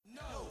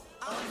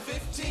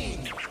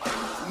15.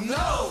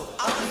 No,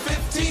 I'm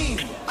 15.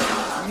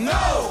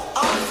 No,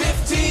 I'm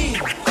 15.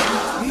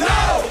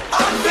 No,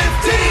 I'm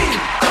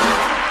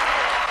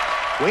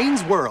 15.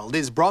 Wayne's World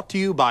is brought to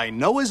you by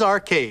Noah's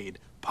Arcade.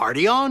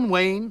 Party on,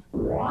 Wayne.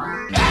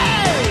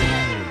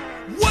 Hey!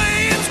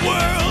 Wayne's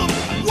World,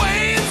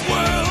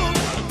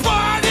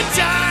 party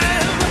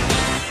time.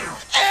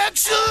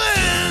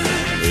 Excellent.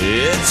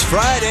 It's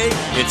Friday.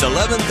 It's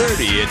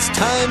 11:30. It's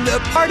time to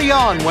Party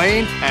on,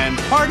 Wayne, and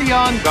party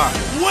on,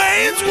 Garth.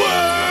 Wayne's World.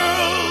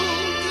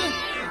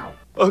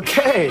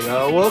 Okay,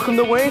 welcome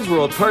to Wayne's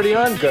World. Party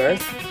on,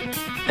 Garth.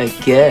 I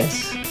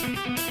guess.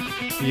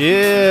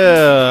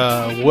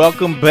 Yeah,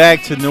 welcome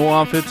back to No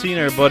on 15,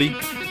 everybody.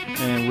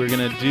 And we're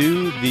going to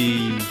do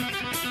the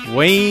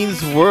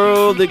Wayne's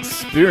World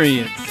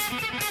Experience.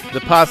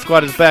 The Pod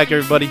Squad is back,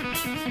 everybody.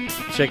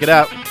 Check it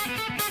out.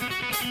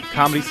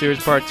 Comedy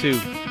Series Part 2.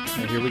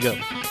 And here we go.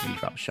 We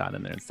drop a shot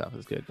in there and stuff.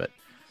 It's good. But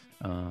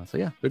so,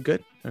 yeah, they're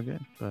good. They're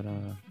good. But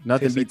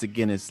nothing Tastes beats a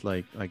Guinness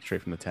like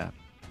straight from the tap.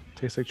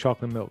 Tastes like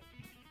chocolate milk.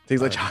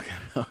 Tastes like chocolate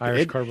milk.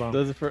 Irish Car Bomb.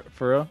 Does it for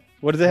real?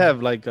 What does it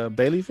have? Like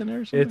Bailey's in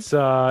there or something?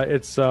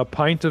 It's a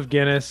pint of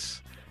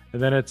Guinness,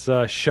 and then it's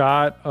a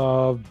shot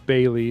of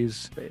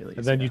Bailey's,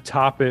 and then you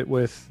top it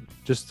with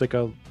just like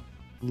a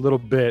little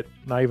bit,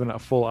 not even a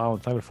full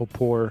ounce, not even a full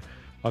pour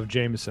of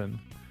Jameson,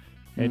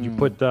 and you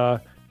put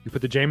the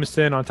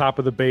Jameson on top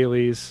of the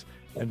Bailey's,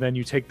 and then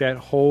you take that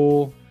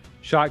whole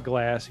shot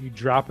glass, you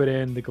drop it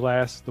in the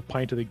glass, the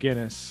pint of the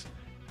Guinness,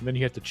 and then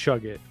you have to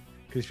chug it,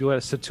 because if you let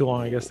it sit too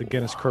long, I guess the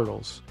Guinness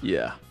curdles.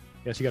 Yeah.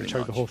 Yes, you got to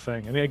chug the whole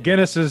thing. I mean,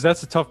 Guinness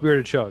that's a tough beer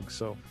to chug.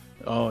 So.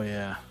 Oh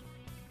yeah.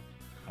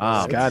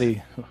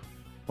 Scotty,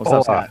 what's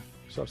up, Scott?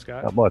 What's up,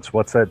 Scott? Not much.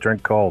 What's that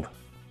drink called?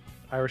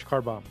 Irish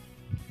Car Bomb.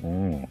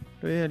 Mm.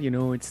 Well, you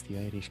know, it's the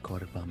Irish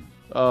Car Bomb.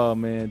 Oh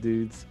man,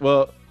 dudes.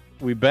 Well,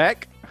 we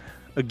back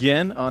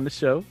again on the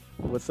show.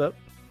 What's up?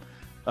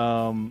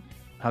 How's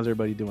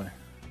everybody doing?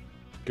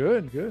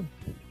 Good.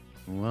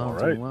 Well, all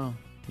right. Well,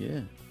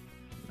 yeah.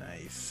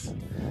 Nice.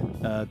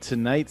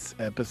 Tonight's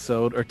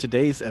episode, or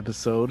today's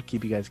episode,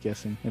 keep you guys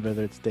guessing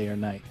whether it's day or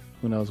night.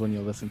 Who knows when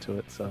you'll listen to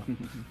it? So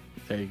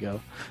there you go.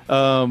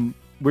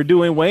 We're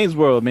doing Wayne's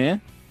World,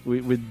 man.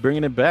 We're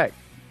bringing it back.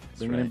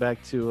 Bringing it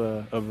back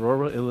to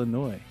Aurora,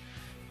 Illinois.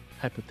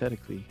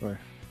 Hypothetically. Or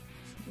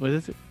what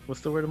is it?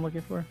 What's the word I'm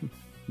looking for?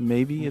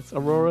 Maybe it's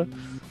Aurora,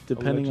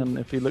 depending on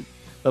if you look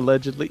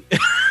allegedly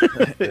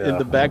in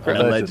the background.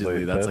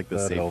 Allegedly, that's like the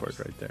safe word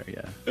right there.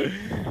 Yeah.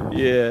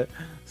 Yeah.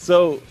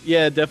 So,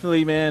 yeah,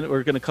 definitely, man.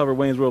 We're going to cover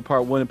Wayne's World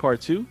Part 1 and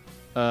Part 2.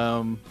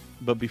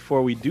 But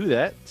before we do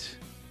that,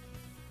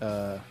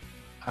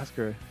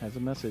 Oscar has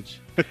a message.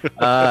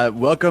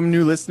 Welcome,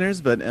 new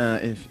listeners. But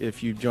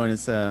if you join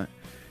us,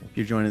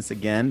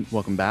 again,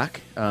 welcome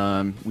back.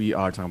 We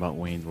are talking about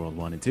Wayne's World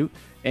 1 and 2,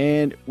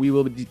 and we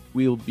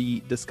will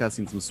be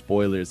discussing some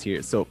spoilers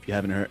here. So if you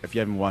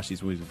haven't watched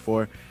these movies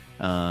before,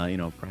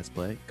 press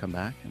play, come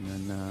back, and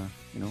then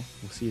we'll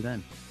see you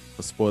then.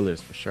 So spoilers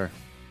for sure.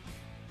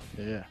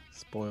 Yeah,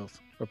 spoils.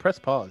 Or press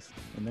pause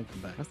and then come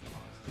back. Press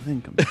pause and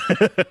then come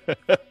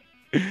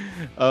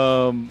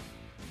back.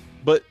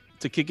 But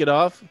to kick it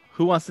off,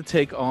 who wants to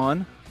take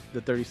on the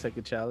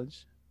 30-second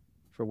challenge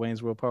for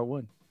Wayne's World Part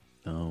 1?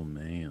 Oh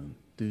man,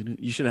 dude,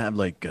 you should have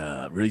like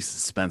really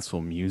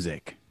suspenseful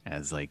music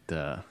as like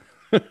the.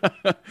 we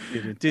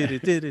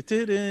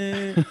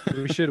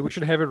should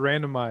have it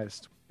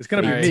randomized. It's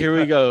gonna be All right, me. here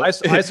we go. I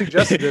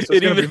suggested this. So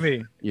it's gonna be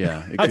me.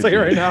 Yeah, I'll tell you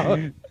right now.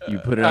 You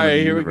put it. All on right,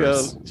 the here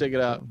universe. we go. Check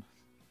it out.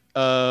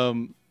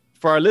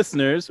 For our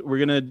listeners, we're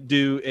gonna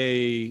do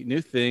a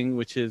new thing,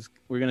 which is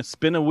we're gonna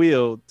spin a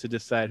wheel to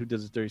decide who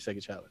does the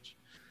 30-second challenge.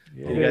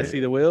 Yeah. You guys see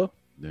the wheel?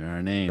 There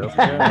are names. All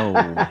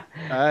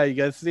right, you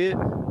guys see it?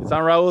 It's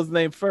on Raul's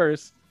name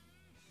first.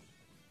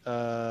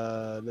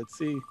 Let's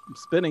see. I'm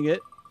spinning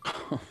it.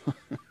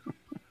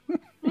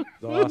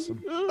 It's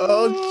awesome.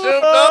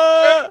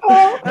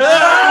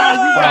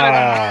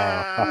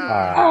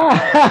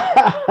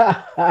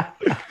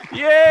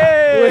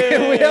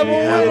 Yay! We have a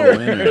a winner.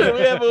 winner.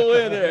 We have a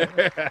winner.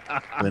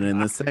 But in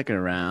the second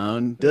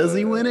round, does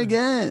he win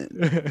again?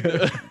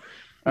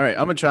 All right,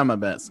 I'm gonna try my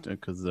best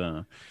because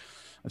I've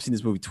seen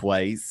this movie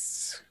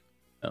twice.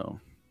 But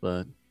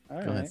All go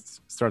right. ahead,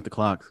 start the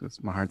clock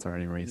because my heart's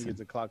already He racing. gets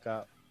the clock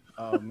out.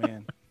 Oh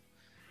man.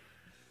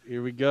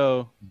 Here we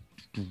go.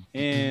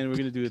 And we're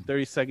gonna do a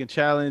 30-second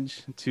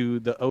challenge to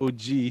the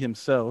OG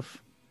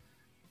himself.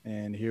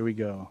 And here we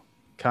go.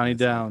 Counting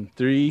down.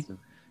 3,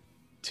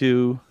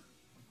 2,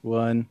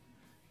 1,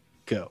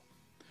 go.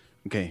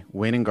 Okay,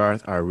 Wayne and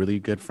Garth are really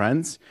good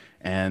friends,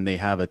 and they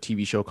have a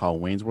TV show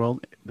called Wayne's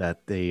World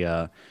that they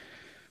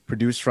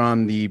produce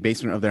from the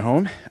basement of their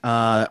home.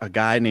 A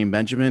guy named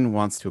Benjamin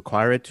wants to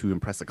acquire it to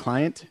impress a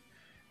client,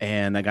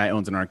 and that guy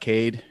owns an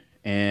arcade.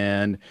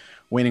 And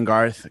Wayne and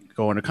Garth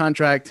go under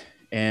contract,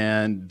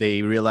 and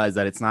they realize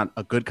that it's not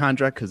a good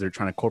contract because they're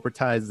trying to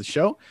corporatize the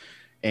show.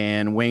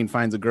 And Wayne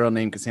finds a girl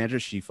named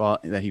Cassandra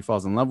that he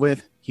falls in love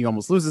with. He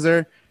almost loses her,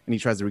 and he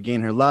tries to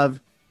regain her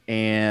love,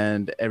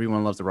 and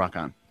everyone loves to rock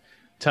on.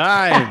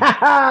 Time.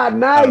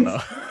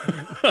 Nice.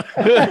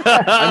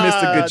 I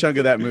missed a good chunk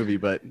of that movie,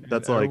 but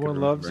that's all Everyone I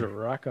can loves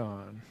remember. a rock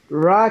on.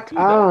 Rock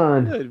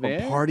on. Good, Oh,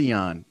 man. Party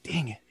On.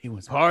 Dang it. It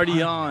was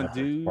Party on,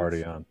 dude.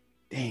 Party on.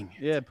 Dang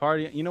it. Yeah,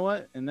 party. You know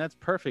what? And that's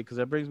perfect because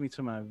that brings me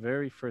to my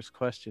very first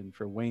question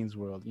for Wayne's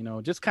World. You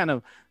know, just kind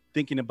of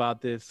thinking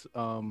about this.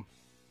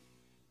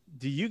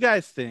 Do you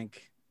guys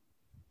think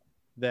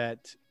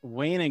that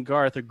Wayne and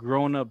Garth are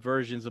grown-up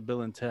versions of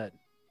Bill and Ted?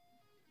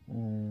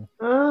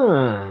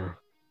 Ah.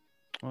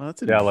 Well,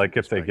 that's an Yeah, interesting like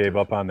if they gave perspective.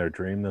 up on their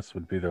dream, this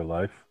would be their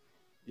life.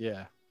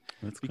 Yeah,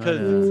 That's because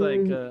kinda- it's like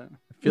I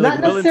feel Not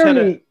like Bill and Ted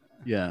necessarily.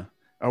 yeah.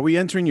 Are we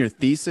entering your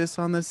thesis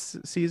on this,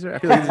 Caesar? I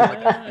feel like this is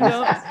like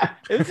no,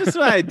 it's just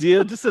an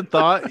idea, just a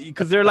thought.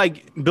 Because they're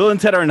like Bill and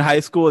Ted are in high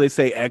school. They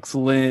say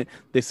excellent.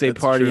 They say That's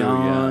party true, yeah.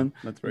 on.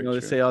 That's You very know, they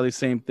true. say all these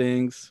same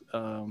things.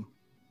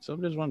 So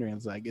I'm just wondering,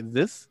 it's like,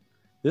 is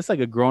this like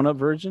a grown-up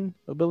version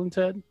of Bill and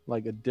Ted?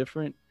 Like a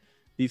different,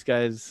 these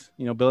guys,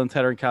 you know, Bill and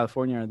Ted are in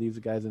California. Are these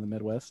guys in the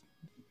Midwest?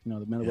 You know,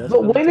 the Midwest.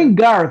 But Bill Wayne Ted? and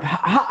Garth,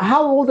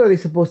 how old are they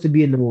supposed to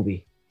be in the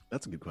movie?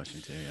 That's a good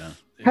question too. Yeah.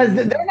 Because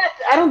they're not.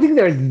 I don't think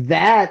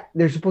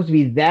they're supposed to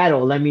be that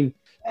old. I mean,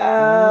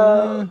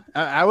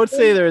 I would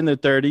say they're in their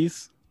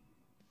 30s,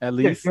 at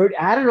they're least. 30,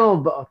 I don't know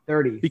about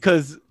 30.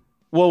 Because,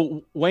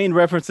 well, Wayne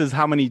references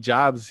how many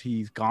jobs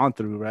he's gone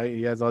through, right?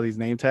 He has all these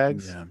name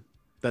tags. Yeah.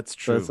 That's So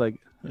true.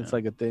 it's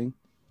like a thing.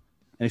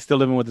 And he's still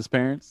living with his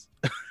parents.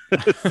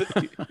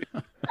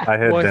 I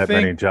had Well, I that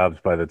many think- jobs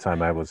by the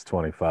time I was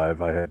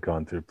 25. I had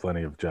gone through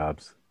plenty of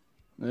jobs.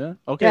 Yeah.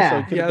 Okay. Yeah. So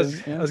it could've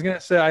Yeah, been- I was gonna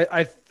say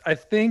I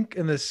think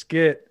in the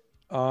skit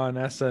on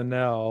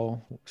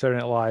SNL Saturday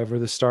Night Live where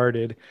this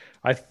started,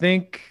 I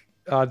think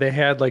they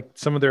had like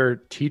some of their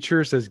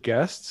teachers as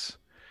guests,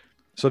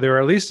 so they were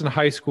at least in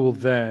high school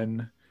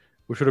then,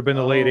 which would have been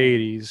the late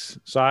 '80s.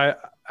 So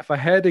if I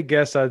had to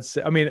guess, I'd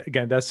say. I mean,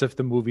 again, that's if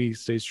the movie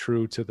stays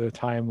true to the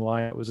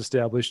timeline that was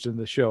established in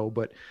the show,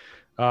 but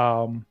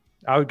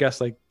I would guess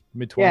like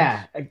mid-20s.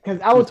 Yeah, because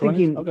I was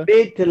Mid-twenties? thinking Okay.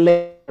 mid to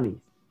late 20s.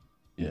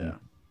 yeah.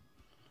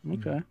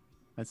 Okay.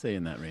 I'd say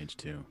in that range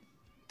too.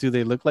 Do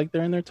they look like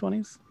they're in their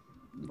 20s?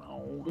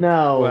 No.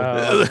 No.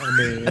 Well, I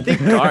mean, I think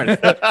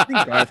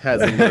Garth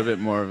has a little bit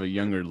more of a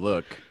younger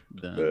look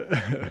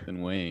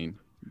than Wayne,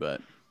 but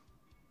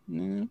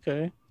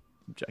Okay.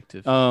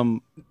 objective.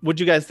 What'd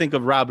you guys think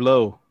of Rob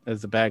Lowe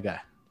as the bad guy?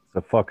 It's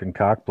a fucking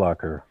cock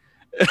blocker.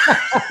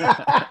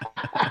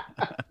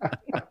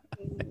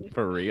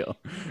 For real.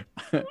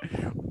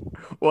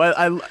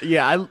 Well,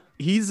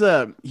 he's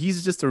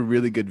just a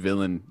really good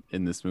villain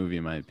in this movie,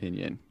 in my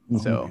opinion.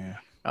 So,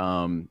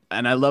 and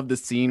I love the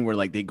scene where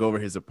like they go over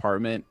his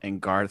apartment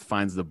and Garth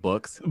finds the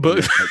books,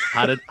 Books.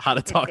 like, how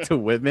to talk to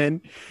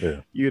women.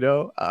 Yeah. You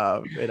know,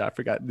 and I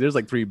forgot. There's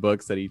like 3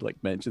 books that he like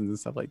mentions and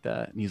stuff like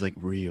that, and he's like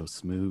real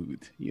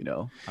smooth. You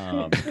know,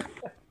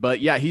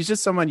 but yeah, he's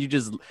just someone he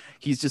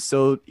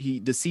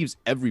deceives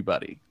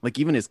everybody, like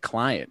even his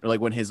client, or like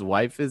when his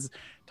wife is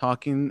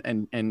talking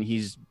and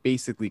he's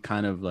basically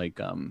kind of like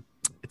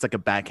it's like a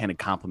backhanded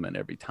compliment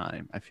every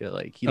time. I feel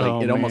like he like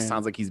Oh, it almost man.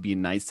 sounds like he's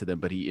being nice to them,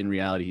 but in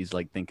reality he's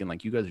like thinking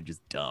like you guys are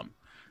just dumb,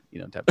 you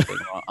know, type of thing.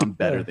 Well, I'm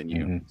better than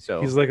you. Mhm.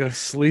 So he's like a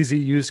sleazy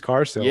used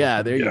car salesman.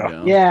 yeah, there you Yeah.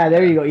 go. Yeah,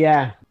 there you go.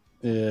 Yeah.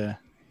 Yeah.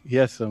 He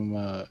has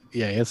some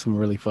he has some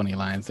really funny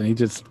lines, and he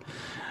just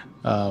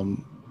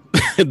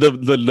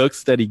the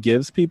looks that he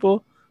gives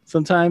people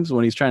sometimes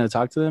when he's trying to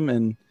talk to them.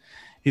 And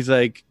he's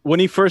like, when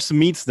he first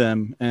meets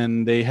them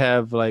and they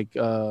have like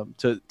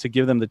to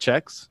give them the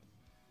checks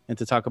and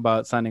to talk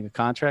about signing a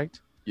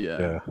contract.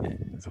 Yeah. Yeah.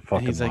 He's a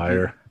fucking he's like,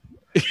 liar.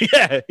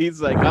 Yeah,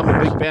 he's like, I'm a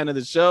big fan of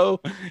the show,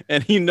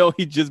 and he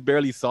just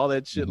barely saw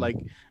that shit, like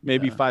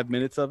maybe Yeah. 5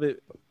 minutes of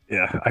it.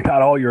 Yeah. I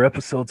got all your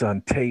episodes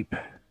on tape.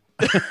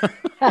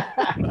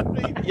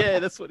 Yeah,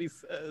 that's what he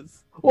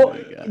says. Well,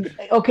 my gosh.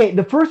 okay.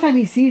 The first time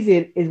he sees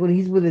it is when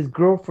he's with his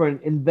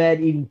girlfriend in bed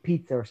eating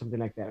pizza or something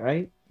like that,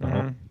 right?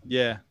 Mhm.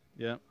 Yeah,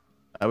 yeah.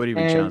 I would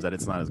even And- challenge that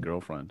it's not his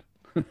girlfriend.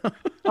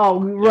 Oh,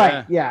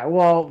 right. Yeah.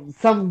 Well,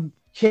 some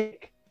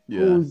chick Yeah.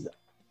 who's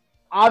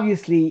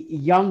obviously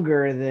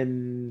younger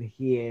than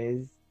he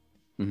is,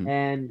 Mhm.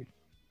 and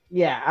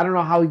yeah, I don't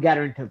know how he got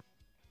her into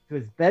to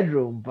his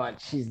bedroom,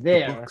 but she's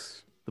there. The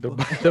books. The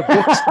books.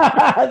 books.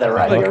 They're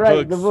right. Like You're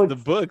right. The books, books. the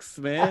books,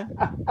 man.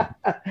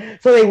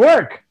 So they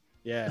work.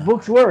 Yeah. The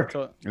books work.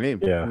 Hey,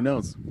 Yeah. who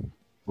knows?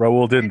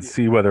 Raul didn't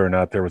see whether or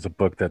not there was a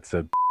book that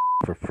said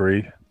for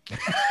free.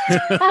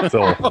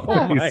 So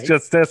my- he's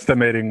just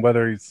estimating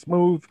whether he's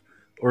smooth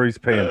or he's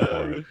paying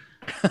for it.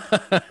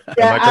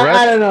 Yeah, I correct?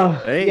 I don't know.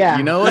 Hey, yeah,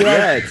 you know what?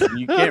 yeah, Yeah,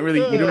 you can't really,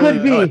 you don't could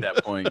really know be. at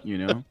that point, you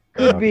know.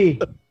 could be.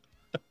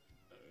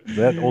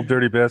 That old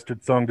dirty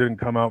bastard song didn't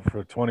come out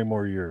for 20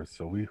 more years,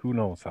 so who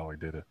knows how he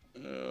did it.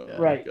 Oh, my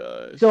Right.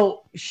 gosh.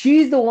 So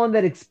she's the one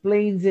that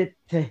explains it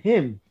to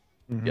him.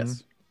 Mhm.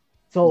 Yes,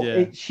 So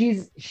Yeah.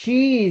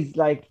 she's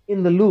like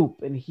in the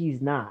loop and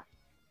he's not,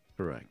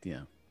 correct.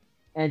 Yeah,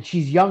 and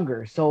she's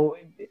younger. So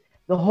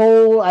the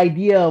whole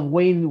idea of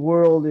Wayne's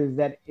World is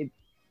that it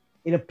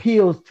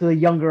appeals to the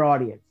younger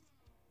audience.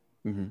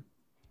 hmm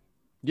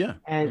yeah.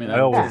 And mean, I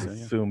would always say so,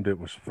 yeah. assumed it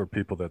was for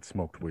people that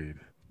smoked weed.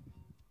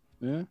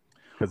 Yeah.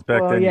 Because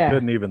back Well, then yeah. you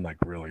couldn't even like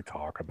really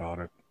talk about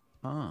it.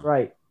 Oh.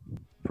 Right.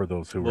 For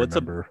those who Well, it's a-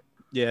 remember,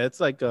 Yeah, it's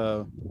like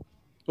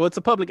it's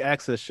a public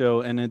access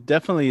show, and it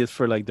definitely is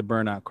for like the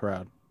burnout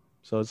crowd.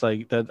 So it's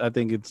like that. I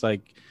think it's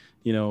like,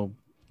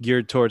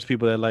 geared towards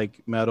people that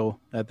like metal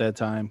at that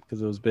time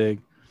because it was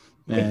big,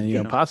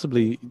 and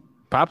possibly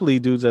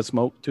dudes that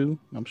smoke too.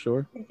 I'm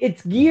sure.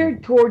 It's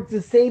geared towards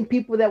the same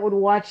people that would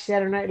watch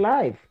Saturday Night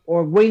Live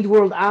or Wayne's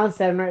World on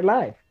Saturday Night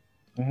Live.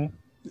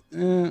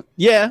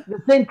 Yeah,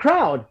 The same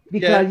crowd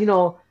because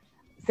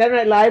Saturday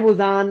Night Live was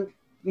on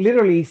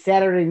literally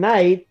Saturday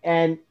night,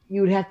 and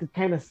you'd have to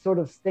kind of sort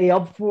of stay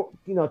up for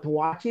to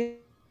watch it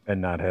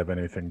and not have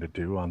anything to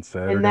do on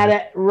Saturday.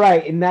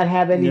 and not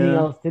have anything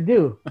else to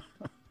do.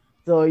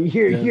 So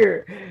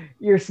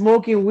you're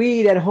smoking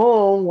weed at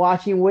home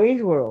watching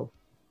Wayne's World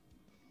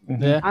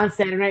on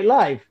Saturday Night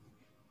Live.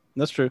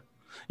 That's true.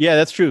 Yeah,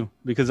 that's true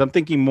because I'm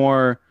thinking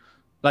more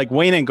like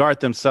Wayne and Garth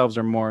themselves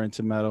are more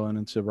into metal and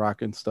into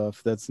rock and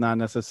stuff. That's not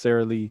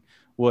necessarily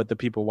what the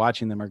people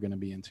watching them are going to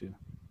be into.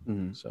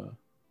 Mhm. So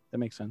that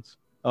makes sense.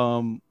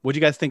 What do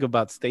you guys think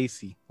about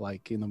Stacy,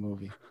 like in the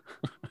movie?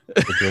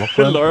 The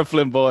girlfriend? Laura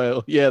Flynn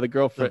Boyle. Yeah, the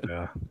girlfriend.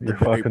 Yeah, you're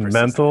very fucking persistent.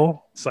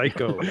 mental.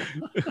 Psycho.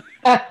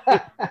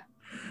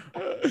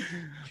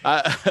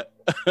 I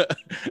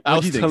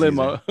What do you think,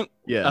 Caesar?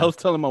 Yeah. I was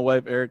telling my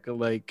wife Erica,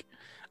 like,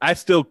 I'm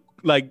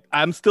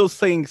still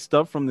saying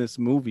stuff from this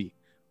movie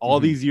all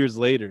these years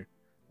later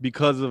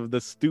because of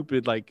the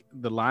stupid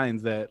the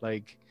lines that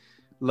like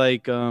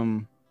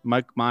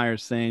Mike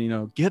Myers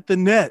saying, get the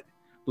net,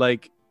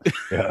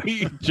 Yeah.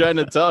 he trying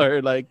to tell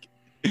her that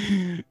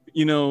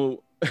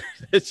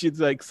she's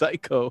like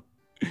psycho.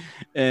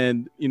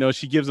 And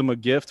she gives him a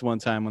gift one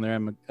time when they're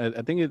at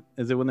I think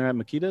is it when they're at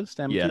Makita's?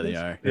 Stan Yeah, Makita's? they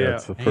are. Yeah,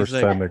 it's the He's first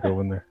like- time they go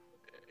in there.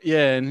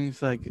 Yeah, and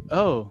he's like,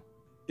 "Oh,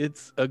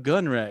 it's a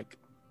gun rack.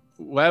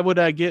 Why would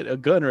I get a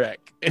gun rack?"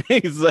 And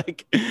he's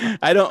like,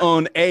 "I don't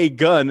own a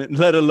gun,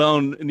 let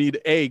alone need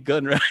a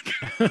gun rack."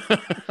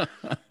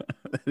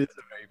 That is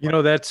a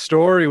very That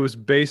story was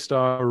based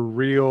on a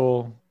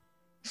real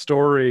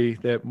story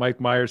that Mike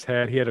Myers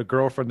had. He had a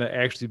girlfriend that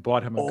actually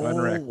bought him a gun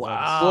rack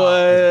once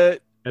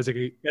What? as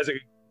a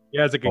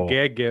Oh.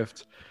 gag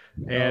gift,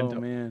 and Oh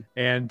man.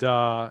 and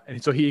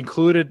so he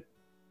included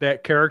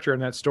that character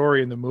and that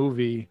story in the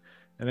movie,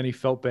 and then he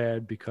felt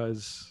bad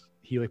because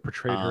he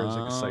portrayed her as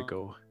Oh. a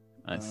psycho.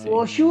 I see.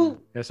 Well, she was,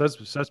 Yes, that's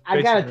based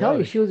I gotta on tell you,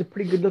 reality. she was a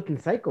pretty good looking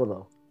psycho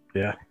though.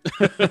 Yeah.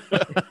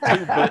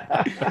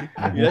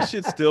 That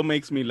shit still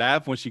makes me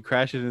laugh when she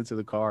crashes into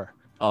the car.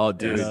 Oh,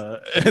 dude.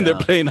 And they're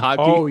playing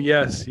hockey. Oh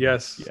yes,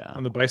 yes, Yeah.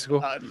 on the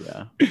bicycle.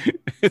 Yeah.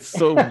 It's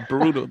so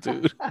brutal,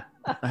 dude.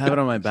 I have it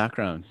on my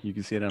background. You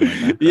can see it on my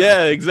background.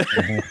 Yeah,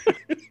 exactly.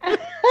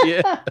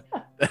 Yeah.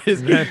 That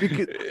is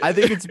because I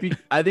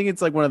think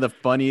it's like one of the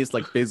funniest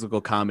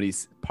physical comedy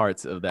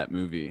parts of that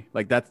movie.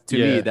 Like that to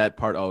me, Yeah. that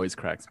part always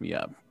cracks me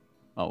up.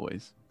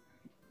 Always.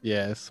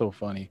 Yeah, it's so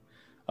funny.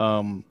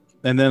 And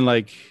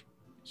then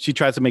she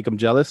tries to make him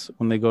jealous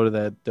when they go to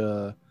that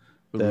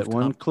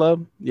one rooftop?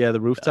 club. Yeah, the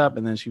rooftop,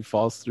 and then she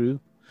falls through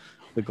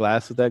the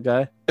glass with that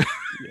guy.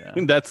 Yeah.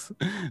 And that's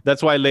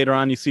why later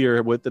on you see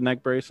her with the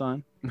neck brace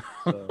on.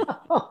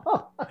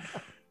 So,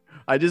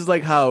 I just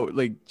like how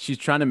she's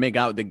trying to make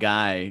out with the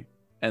guy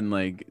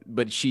and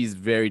but she's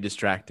very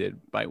distracted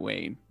by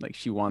Wayne. Like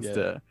she wants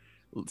to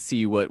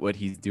see what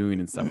he's doing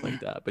and stuff like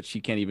that, but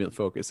she can't even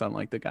focus on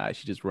the guy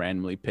she just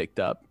randomly picked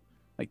up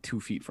 2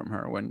 feet from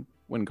her when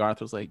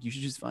Garth was like, you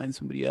should just find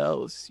somebody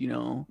else,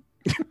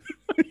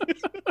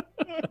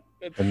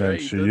 And then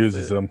she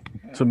uses them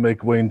to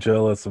make Wayne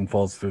jealous and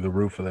falls through the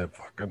roof of that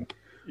fucking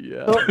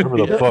Yeah. whatever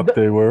the fuck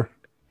they were.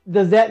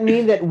 Does that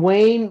mean that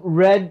Wayne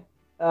read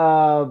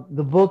the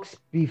books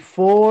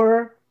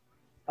before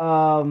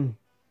Rob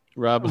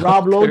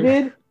Lowe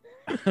did?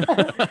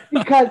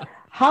 Because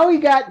how he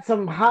got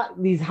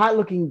these hot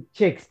looking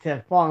chicks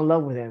to fall in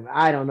love with him,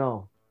 I don't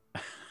know.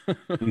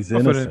 He's Confidence.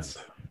 innocent.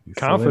 He's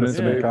so Confidence,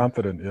 innocent and baby.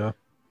 confident, yeah.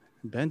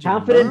 Benjamin.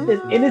 Confident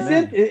and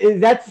innocent?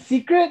 Is that the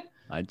secret?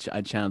 I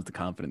challenge the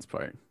confidence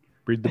part.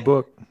 Read the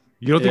book.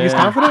 You don't think he's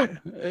Yeah. confident?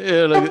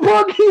 Yeah, The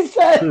book he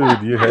said.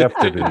 Dude, you have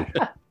to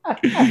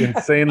be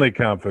insanely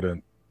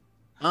confident.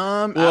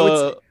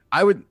 Well-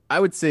 I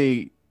would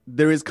say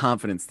there is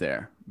confidence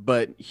there,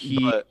 but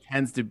he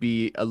tends to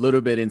be a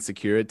little bit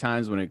insecure at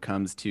times when it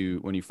comes to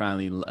when he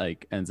finally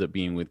ends up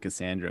being with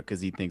Cassandra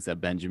because he thinks that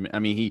Benjamin. I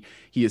mean,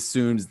 he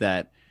assumes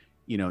that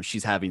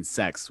she's having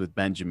sex with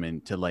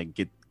Benjamin to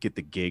get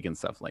the gig and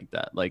stuff like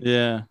that.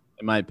 Yeah.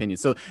 In my opinion.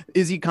 So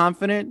is he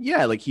confident?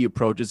 Yeah, he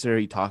approaches her,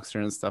 he talks to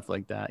her and stuff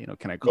like that.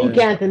 Can I call In her?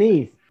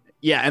 Cantonese.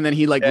 Yeah, and then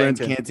he learns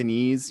Canton.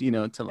 Cantonese, to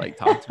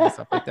talk to her and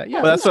stuff like that.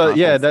 Yeah, Well, that's what.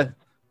 Yeah,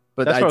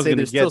 but that's what I I'd was say gonna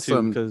there's get still to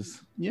some.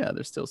 because Yeah,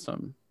 there's still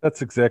some.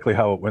 That's exactly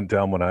how it went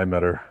down when I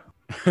met her.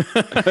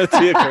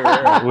 Tia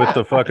Carrere. With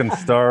the fucking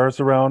stars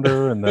around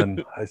her, and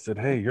then I said,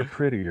 "Hey, you're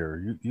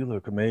prettier. You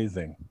look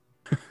amazing."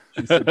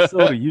 She said,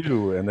 "So do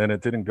you." And then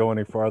it didn't go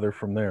any farther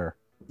from there.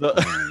 Oh,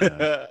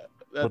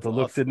 But the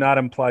look did not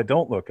imply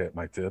 "Don't look at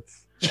my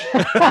tits."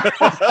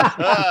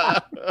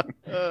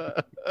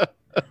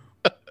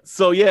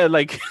 So yeah,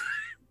 like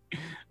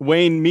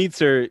Wayne meets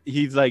her.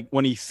 He's like,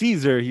 when he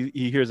sees her,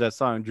 he hears that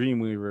song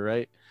Dreamweaver,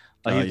 right?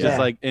 Like he's just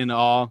like in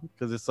awe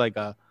because it's like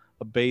a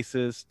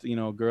bassist, you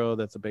know, a girl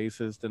that's a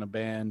bassist in a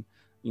band,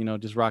 you know,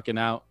 just rocking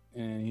out,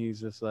 and he's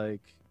just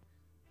like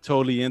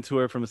totally into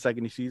her from the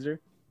second he sees her.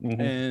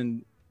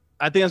 And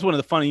I think that's one of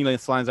the funny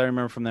lines I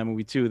remember from that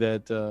movie too,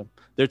 that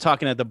they're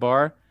talking at the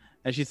bar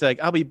and she's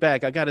like, I'll be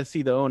back, I gotta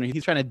see the owner,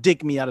 he's trying to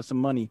dick me out of some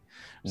money,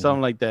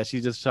 something like that.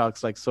 She just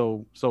talks like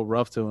so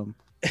rough to him.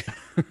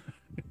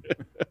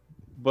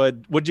 But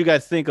what do you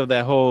guys think of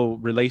that whole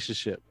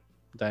relationship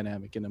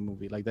dynamic in the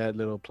movie, like that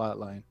little plot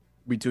line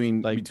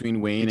between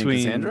Wayne and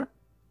Cassandra?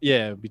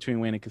 Yeah,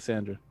 between Wayne and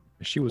Cassandra.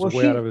 She was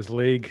way out of his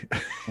league.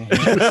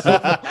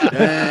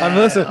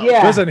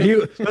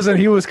 Listen,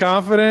 he was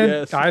confident.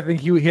 Yes. I think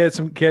he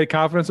had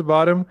confidence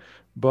about him,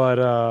 but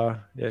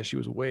yeah, she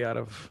was way out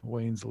of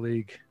Wayne's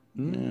league.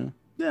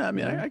 Yeah, I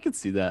mean, I could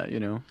see that. You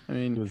know, I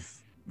mean,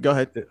 go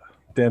ahead.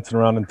 Dancing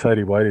around in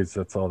tighty whities.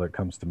 That's all that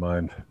comes to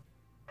mind.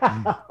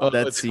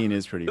 That scene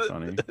is pretty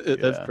funny.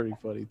 That's pretty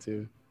funny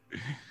too.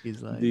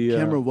 He's like,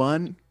 camera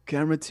one,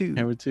 camera two,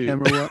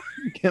 camera one,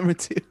 camera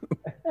two.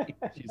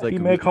 She's like, he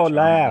make her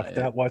laugh.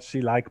 That's what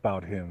she like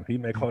about him. He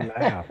make her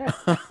laugh.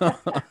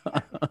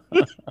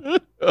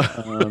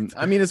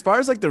 I mean, as far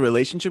as like the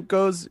relationship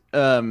goes,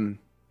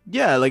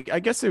 yeah, like I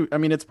guess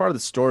it's part of the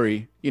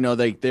story. You know,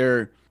 like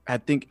I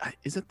think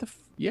is it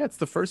it's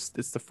the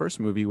first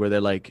movie where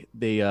they're like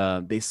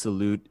they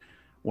salute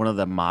one of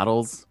the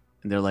models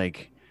and they're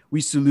like, we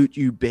salute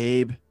you,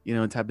 babe, you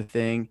know, type of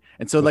thing.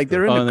 And so like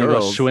they're in the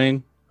girls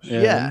swing.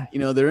 Yeah, you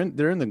know, they're in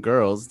the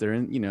girls. They're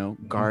in, you know,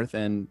 Garth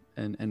and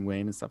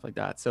Wayne and stuff like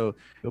that. So,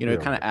 you know,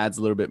 it kind of adds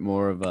a little bit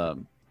more of a,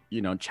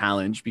 you know,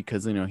 challenge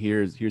because, you know,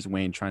 here's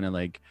Wayne trying to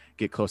like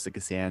get close to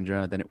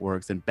Cassandra, then it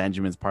works, and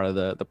Benjamin's part of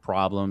the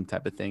problem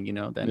type of thing, you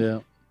know.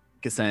 Then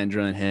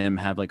Cassandra and him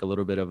have like a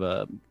little bit of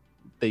a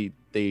they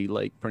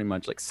like pretty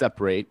much like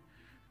separate,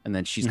 and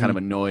then she's kind of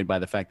annoyed by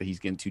the fact that he's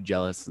getting too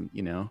jealous, and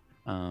you know.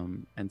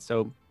 And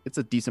so it's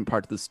a decent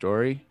part of the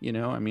story, you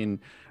know. I mean,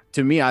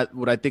 to me,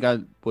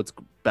 what's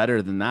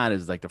better than that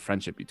is like the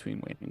friendship between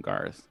Wayne and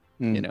Garth,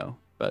 you know.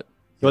 But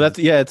well,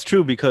 it's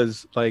true,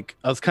 because like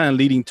I was kind of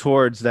leading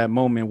towards that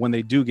moment when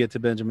they do get to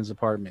Benjamin's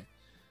apartment,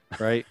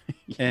 right?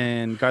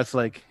 And Garth's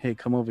like, "Hey,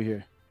 come over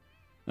here."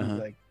 He's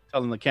like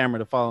telling the camera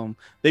to follow him.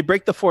 They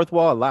break the fourth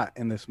wall a lot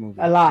in this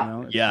movie. A lot. You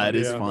know? Yeah, it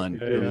is fun.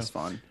 It is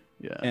fun.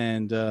 Yeah.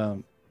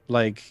 And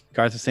like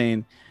Garth is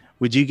saying,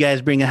 would you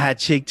guys bring a hot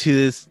chick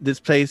to this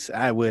place?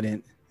 I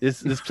wouldn't.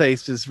 This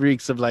place just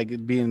reeks of like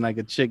it being like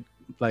a chick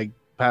like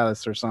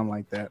palace or something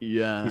like that.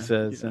 Yeah, he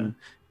says, and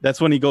that's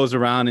when he goes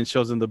around and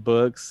shows them the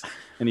books,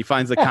 and he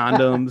finds the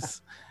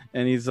condoms,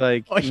 and he's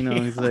like,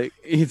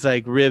 he's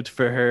like ribbed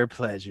for her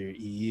pleasure.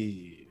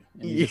 Ew.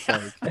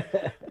 Like,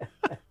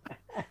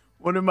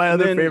 one of my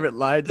other favorite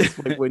lines is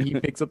like when he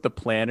picks up the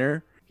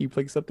planner. He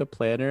picks up the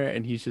planner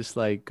and he's just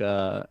like,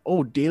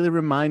 daily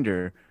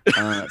reminder,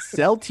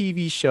 sell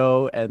TV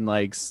show, and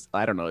like,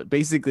 I don't know,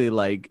 basically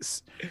like,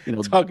 you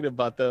know, talking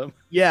about them.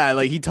 Yeah,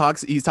 like he's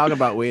talking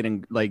about Wayne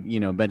and like, you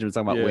know, Benjamin's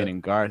talking about Wayne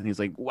and Garth, and he's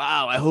like,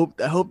 wow, I hope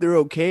they're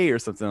okay or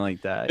something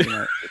like that. You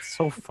know, it's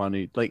so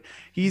funny. Like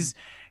he's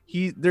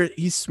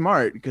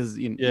smart because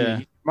he's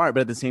smart, but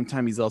at the same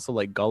time he's also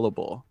like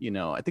gullible. You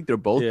know, I think they're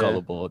both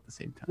gullible at the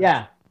same time.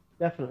 Yeah,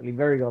 definitely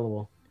very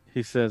gullible.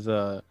 He says,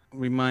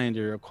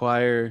 reminder,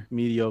 acquire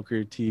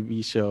mediocre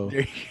TV show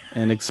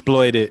and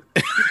exploit it.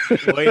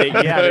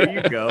 Yeah, there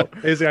you go.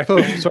 Basically, I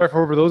feel sorry for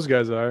whoever those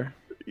guys are.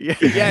 Yeah,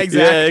 exactly.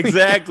 Yeah,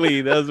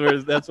 exactly.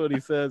 That's what he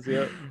says.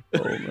 Yeah.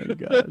 Oh my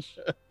gosh.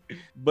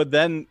 But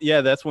then,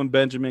 that's when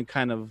Benjamin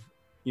kind of,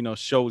 you know,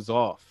 shows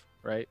off,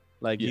 right?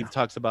 Like he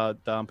talks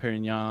about Dom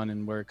Perignon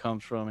and where it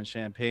comes from and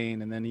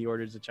champagne, and then he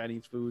orders the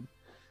Chinese food.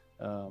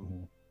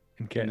 And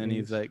then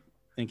he's like,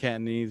 in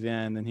Cantonese,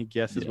 and then he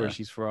guesses where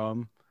she's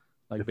from.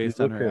 Like if based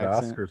you on look her at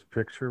accent. Oscar's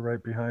picture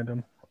right behind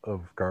him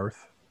of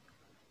Garth,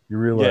 you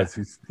realize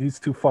he's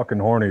too fucking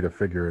horny to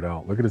figure it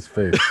out. Look at his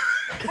face.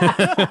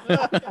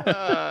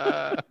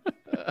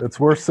 It's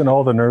worse than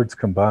all the nerds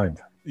combined.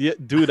 Yeah,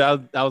 dude, I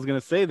was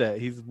gonna say that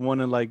he's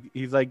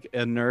he's like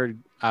a nerd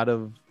out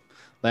of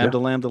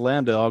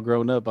Lambda, all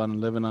grown up on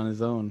living on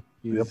his own.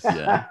 He's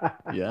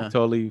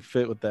totally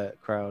fit with that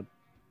crowd.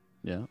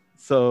 Yeah.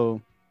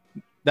 So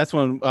that's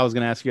when I was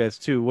going to ask you guys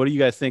too. What do you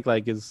guys think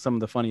like is some of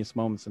the funniest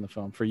moments in the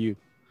film for you?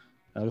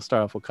 Let's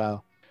start off with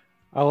Kyle.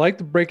 I like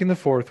the breaking the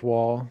fourth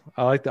wall.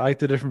 I like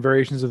the different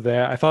variations of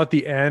that. I thought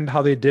the end,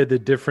 how they did the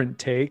different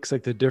takes,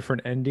 like the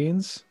different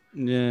endings,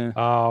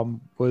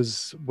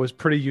 was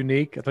pretty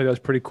unique. I thought that was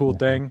a pretty cool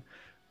thing.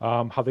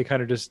 How they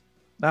kind of just,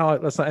 no,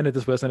 let's not end it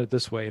this way, let's end it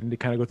this way, and they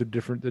kind of go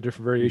through the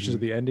different variations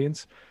of the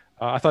endings.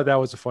 I thought that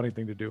was a funny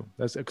thing to do.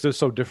 That's because it's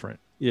so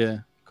different. Yeah,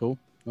 cool.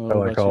 I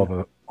like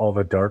all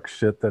the dark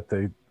shit that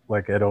they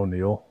like Ed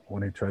O'Neill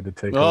when he tried to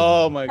take.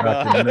 Oh my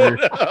god!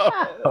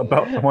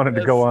 I wanted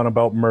to go on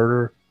about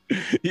murder.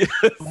 Yes.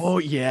 Oh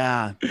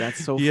yeah,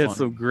 that's so. He had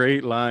some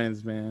great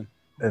lines, man.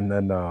 And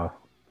then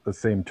the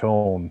same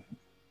tone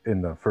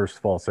in the first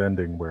false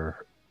ending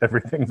where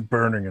everything's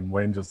burning, and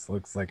Wayne just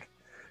looks like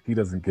he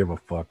doesn't give a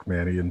fuck,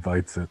 man. He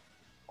invites it.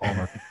 All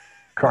the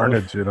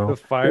carnage, you know. The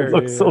fire, it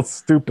looks so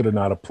stupid and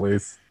out of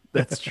place.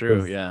 That's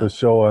true. Yeah. The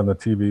show on the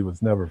TV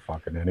was never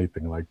fucking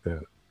anything like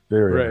that.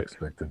 Very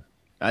unexpected.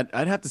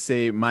 I'd have to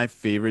say my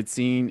favorite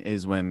scene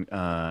is when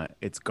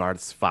it's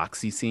Garth's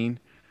Foxy scene,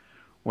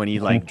 when he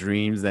like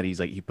dreams that he's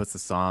like he puts the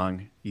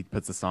song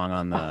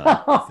on the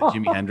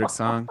Jimi Hendrix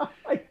song,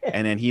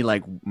 and then he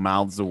like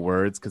mouths the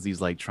words because he's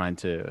like trying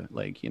to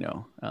like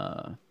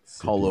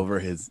call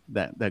over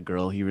that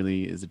girl he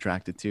really is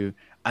attracted to.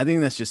 I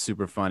think that's just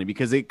super funny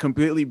because it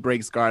completely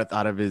breaks Garth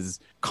out of his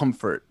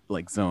comfort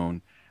like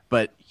zone,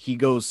 but he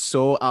goes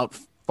so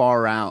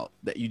far out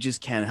that you just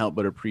can't help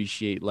but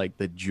appreciate like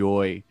the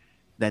joy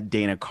that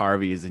Dana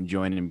Carvey is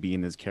enjoying and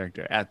being this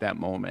character at that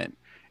moment.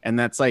 And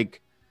that's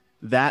like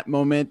that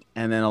moment,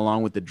 and then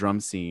along with the drum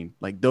scene,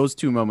 like those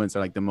two moments are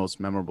like the most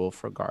memorable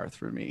for Garth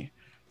for me.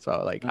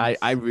 So like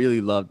I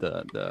really love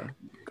the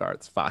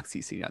Garth's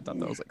Foxy scene. I thought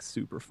that was like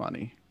super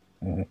funny.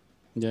 Mm-hmm.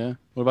 Yeah.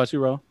 What about you,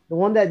 Ro? The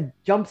one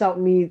that jumps out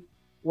at me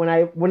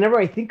whenever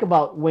I think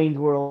about Wayne's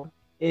World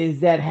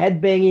is that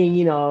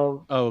headbanging,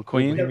 Oh,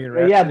 Queen.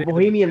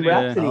 Bohemian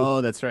Rhapsody.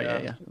 Oh, that's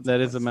right. Yeah. That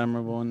is a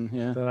memorable one.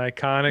 Yeah. An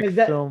iconic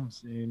film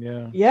scene.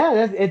 Yeah.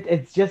 Yeah,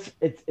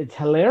 it's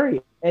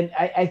hilarious, and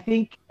I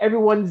think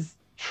everyone's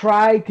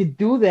tried to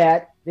do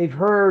that. They've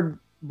heard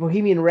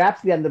Bohemian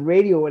Rhapsody on the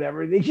radio or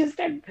whatever. They just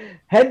start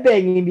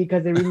headbanging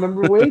because they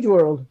remember Wayne's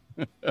World.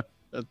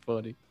 That's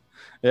funny.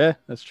 Yeah,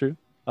 that's true.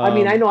 I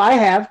mean, I know I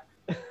have.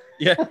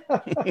 Yeah.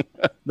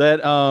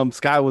 That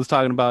Scott was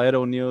talking about Ed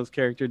O'Neill's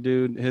character,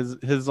 dude.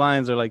 His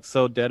lines are like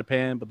so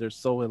deadpan, but they're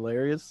so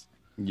hilarious.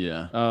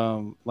 Yeah.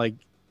 I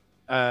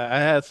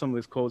had some of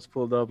his quotes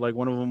pulled up. Like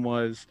one of them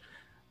was,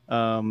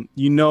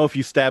 if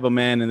you stab a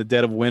man in the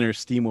dead of winter,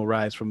 steam will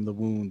rise from the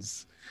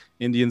wounds.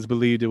 Indians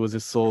believed it was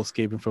his soul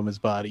escaping from his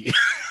body.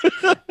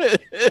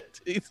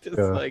 He's just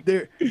like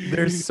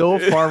they're so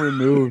far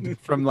removed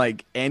from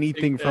like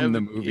anything from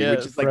the movie,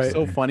 which is like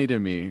so funny to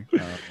me.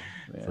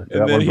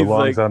 That one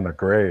belongs on the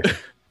grave.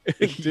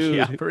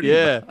 Dude,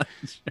 yeah.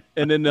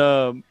 And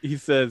then he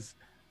says,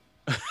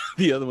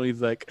 the other one,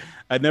 he's like,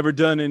 I'd never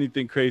done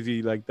anything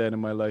crazy like that in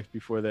my life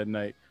before that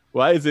night.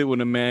 Why is it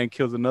when a man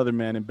kills another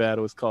man in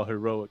battle, it's called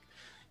heroic?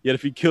 Yet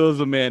if he kills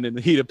a man in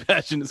the heat of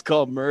passion, it's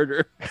called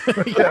murder.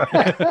 Yeah.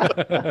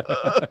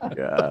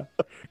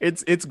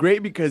 It's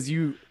great because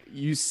you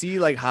see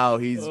like how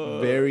he's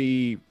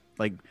very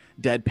like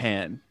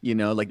deadpan,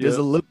 like there's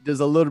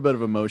a little bit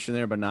of emotion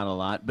there, but not a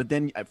lot. But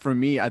then for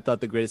me, I thought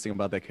the greatest thing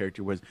about that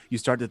character was you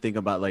start to think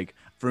about like,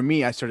 for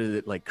me, I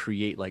started to like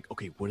create like,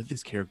 okay, what did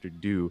this character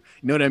do? You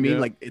know what I mean?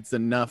 Like there's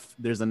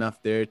enough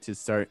there to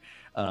start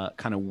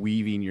kind of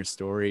weaving your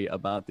story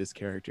about this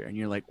character. And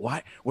you're like,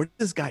 why, where did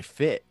this guy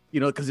fit?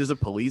 Because there's a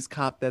police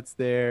cop that's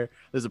there.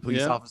 There's a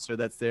police officer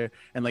that's there.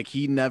 And like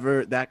he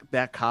never,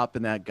 that cop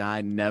and that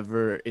guy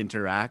never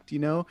interact,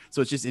 So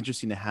it's just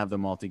interesting to have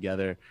them all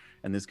together.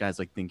 And this guy's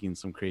like thinking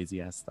some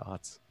crazy ass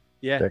thoughts.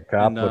 Yeah. That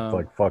cop looked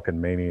like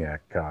fucking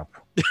Maniac Cop.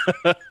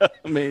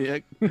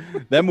 Maniac.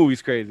 That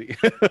movie's crazy.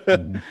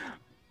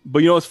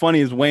 But what's funny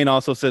is Wayne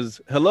also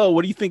says, hello,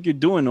 what do you think you're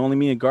doing? Only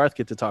me and Garth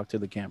get to talk to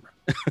the camera.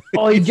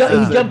 Oh, he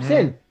jumps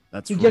in.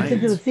 He jumps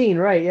into the scene,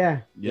 right?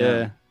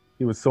 Yeah.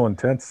 He was so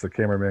intense, the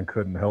cameraman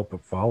couldn't help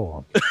but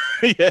follow him.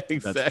 Yeah,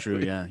 exactly. That's true.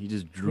 Yeah, he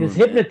just drew. He was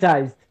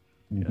hypnotized.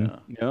 Yeah.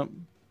 Yep.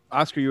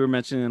 Oscar, you were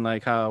mentioning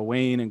like how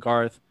Wayne and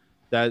Garth,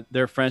 that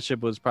their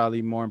friendship was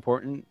probably more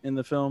important in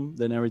the film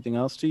than everything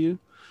else to you.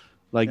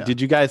 Like, did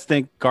you guys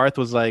think Garth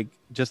was like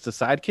just a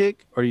sidekick,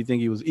 or do you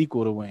think he was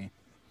equal to Wayne?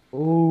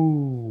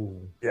 Ooh.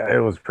 Yeah, it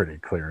was pretty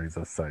clear he's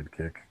a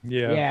sidekick.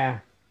 Yeah.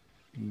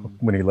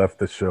 When he left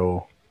the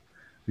show,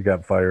 he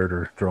got fired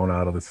or thrown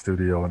out of the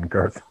studio, and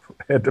Garth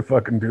had to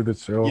fucking do the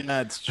show. Yeah,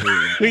 that's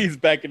true. He's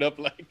backing up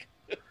like.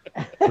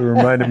 It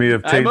reminded me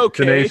of I'm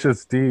okay.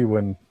 Tenacious D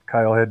when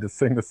Kyle had to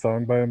sing the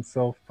song by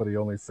himself, but he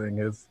only sang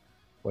his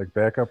like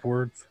backup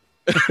words.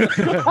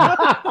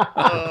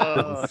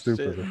 Oh,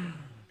 stupid. shit.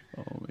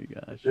 Oh my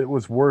gosh. It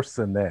was worse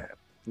than that.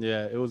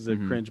 Yeah, it was a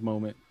cringe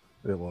moment.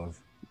 It was.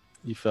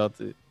 You felt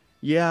it.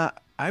 Yeah,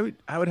 I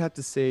would have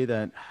to say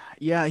that.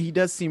 Yeah, he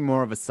does seem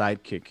more of a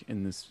sidekick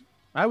in this.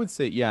 I would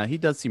say, yeah, he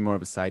does seem more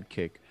of a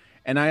sidekick.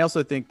 And I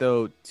also think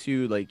though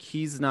too, like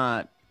he's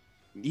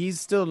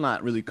still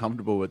not really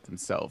comfortable with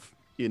himself,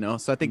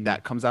 So I think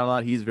that comes out a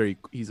lot. He's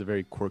a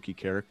very quirky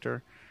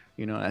character,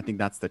 And I think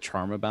that's the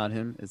charm about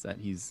him is that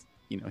he's,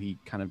 he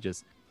kind of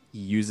just he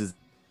uses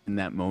in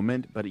that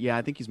moment. But yeah,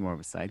 I think he's more of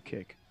a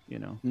sidekick,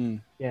 Yeah.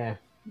 Yeah.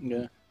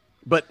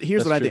 But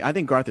here's That's what I true. think. I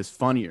think Garth is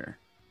funnier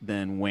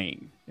than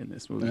Wayne in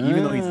this movie,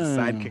 even though he's a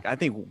sidekick. I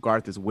think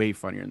Garth is way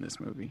funnier in this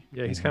movie.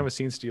 Yeah, he's kind of a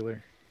scene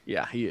stealer.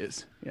 Yeah, he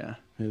is. Yeah.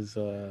 His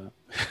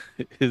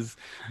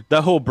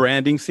that whole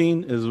branding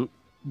scene is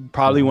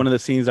probably one of the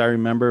scenes I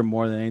remember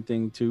more than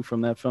anything too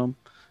from that film.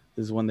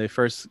 Is when they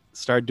first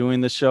start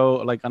doing the show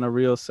like on a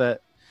real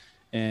set,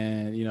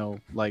 and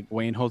like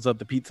Wayne holds up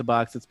the pizza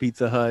box, it's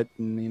Pizza Hut,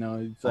 and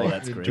it's like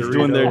that's great.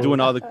 they're doing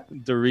all the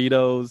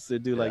Doritos. They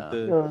do like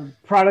the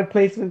Product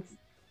placements.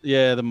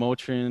 Yeah, the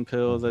Motrin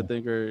pills, I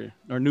think, or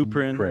Nuprin or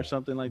Nuprin.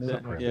 something like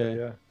that. Nuprin. Yeah.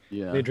 Yeah.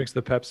 Yeah, And he drinks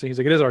the Pepsi. He's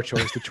like, it is our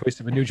choice, the choice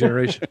of a new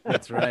generation.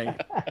 that's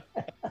right.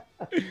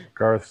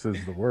 Garth's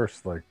is the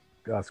worst. Like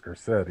Oscar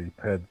said, he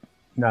had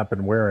not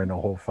been wearing a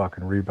whole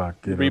fucking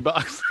Reebok gear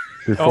Reeboks.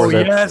 before Oh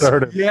that yes,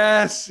 started.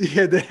 yes. He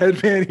had the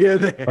headband. He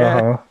had the hat.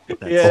 Uh-huh.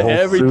 Yeah, The whole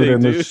everything, suit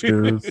and the dude.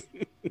 shoes.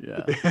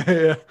 Yeah,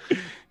 Yeah,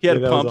 He had Yeah,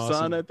 that was pumps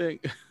awesome. on, I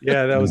think.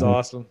 yeah, that was Mhm.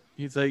 awesome.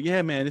 He's like,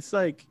 yeah, man, it's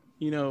like,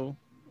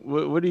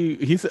 what do you?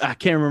 He's I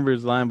can't remember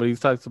his line, but he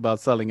talks about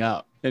selling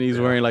out, and he's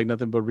wearing like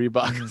nothing but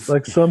Reeboks.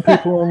 Like some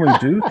people only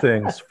do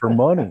things for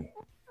money.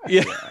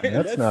 yeah, And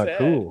that's not sad.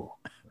 cool.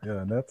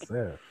 Yeah, and that's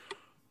sad.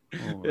 Oh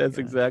my That's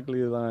God.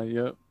 exactly the line.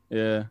 Yep.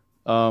 Yeah.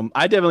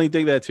 I definitely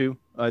think that too.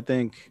 I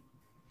think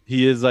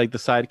he is like the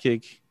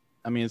sidekick.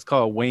 I mean, it's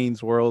called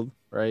Wayne's World,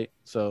 right?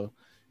 So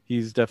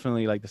he's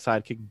definitely like the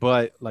sidekick,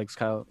 but like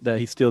Kyle, that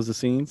he steals the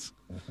scenes.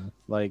 Mhm.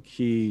 Like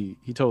he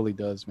totally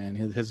does, man.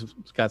 His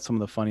got some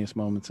of the funniest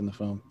moments in the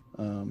film.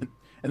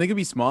 And they could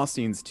be small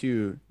scenes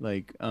too,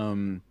 like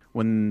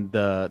when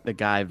the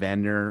guy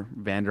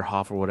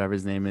Vanderhoff or whatever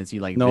his name is, he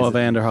like Noah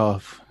visits-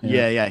 Vanderhoff.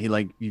 Yeah,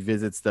 he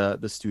visits the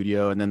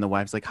studio, and then the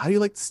wife's like, "How do you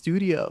like the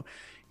studio?"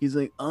 He's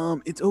like,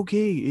 it's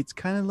okay. It's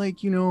kind of like,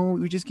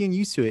 we're just getting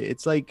used to it.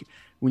 It's like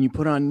when you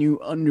put on new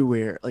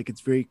underwear, like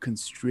it's very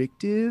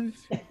constrictive,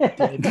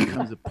 then it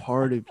becomes a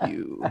part of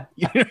you.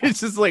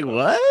 It's just like,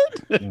 what?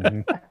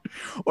 Mhm.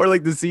 Or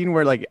like the scene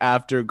where like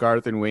after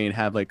Garth and Wayne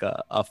have like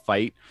a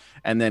fight,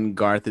 and then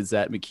Garth is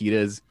at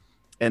Makita's,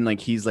 and like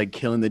he's like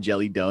killing the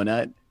jelly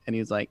donut, and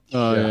he's like,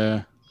 Oh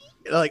yeah.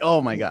 like,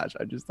 oh my gosh,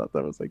 I just thought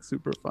that was like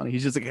super funny.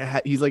 He's just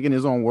like he's like in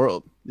his own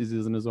world. He's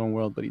in his own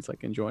world, but he's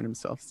like enjoying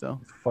himself still.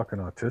 He's fucking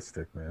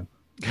autistic, man.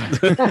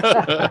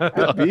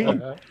 Could be.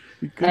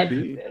 He could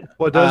be.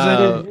 Well,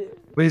 doesn't Uh,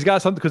 but he's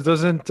got something because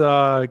doesn't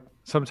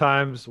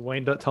sometimes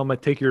Wayne tell him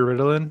like take your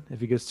Ritalin if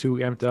he gets too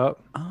amped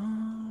up.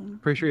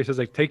 Pretty sure he says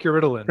like take your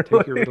Ritalin,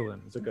 take your Ritalin.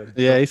 It's like a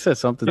Yeah, he said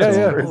something. Yeah, to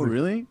yeah. him. Oh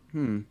really?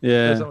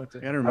 Yeah. something I to-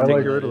 gotta I remember.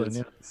 like your what it Ritalin, is.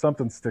 yeah.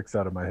 Something sticks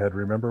out of my head.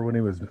 Remember when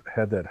he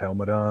had that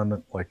helmet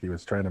on, like he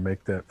was trying to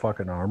make that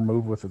fucking arm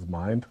move with his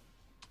mind?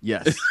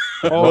 Yes.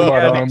 Oh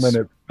Robot yeah, arm they and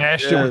it,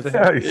 smashed it with the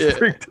yeah, he Yeah,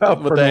 freaked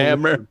out with for the no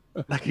hammer. reason.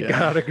 like he Yeah.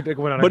 got out of,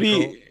 went out of But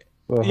control. he,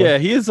 Uh-huh. yeah,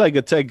 he is like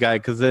a tech guy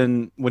because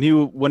then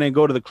when they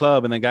go to the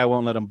club and the guy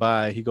won't let him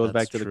buy, he goes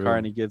That's back to the true. car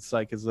and he gets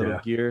like his little Yeah.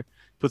 gear,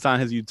 puts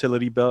on his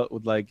utility belt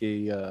with like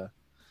a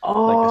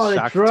Oh,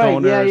 shock that's right.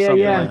 toner Yeah, or yeah,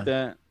 something yeah. like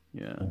that.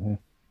 Yeah. Mhm.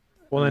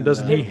 Well, then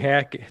doesn't he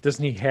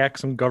hack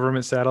some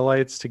government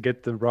satellites to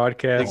get the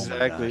broadcast?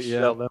 Exactly. gosh. Yeah.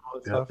 That level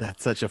and stuff?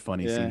 That's such a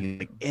funny Yeah. scene. He's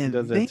like, He and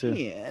does that too.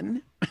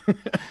 then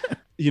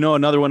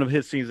Another one of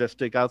his scenes that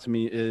stick out to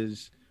me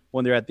is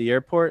when they're at the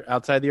airport,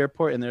 outside the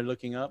airport, and they're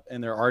looking up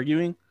and they're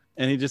arguing,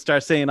 and he just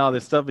starts saying all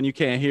this stuff and you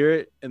can't hear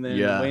it, and then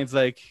Yeah. Wayne's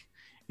like,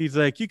 he's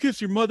like, "You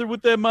kiss your mother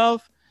with that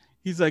mouth."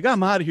 He's like,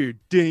 "I'm out of here,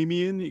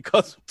 Damien." He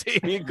calls him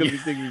Damien because he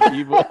thinks he's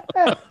evil.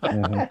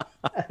 Mhm.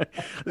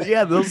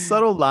 yeah, those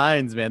subtle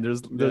lines, man.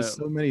 There's Yeah.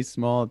 so many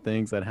small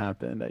things that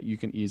happen that you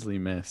can easily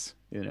miss.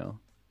 Yeah,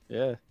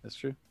 that's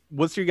true.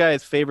 What's your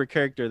guys' favorite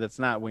character that's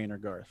not Wayne or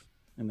Garth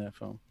in that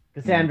film?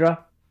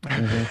 Cassandra. Would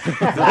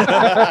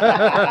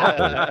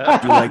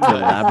you like to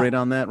elaborate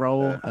on that,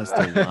 Raul? As to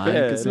why?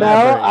 Yeah,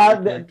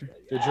 Cassandra? No,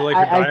 Did you like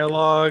her I-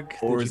 dialogue?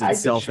 Or Did is you it think she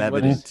was-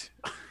 self-evident?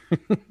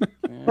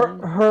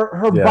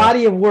 her Yeah.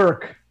 body of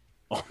work.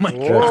 Oh my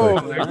Whoa,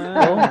 god! there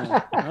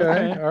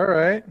you go. Okay, all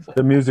right.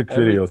 The music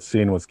video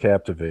scene was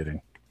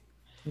captivating.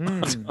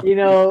 Mm. You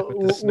know, With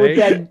the with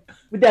snake?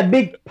 that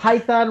big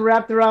python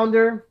wrapped around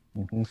her.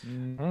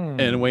 Mhm.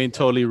 Mm. And Wayne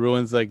totally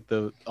ruins like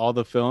all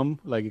the film,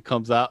 like it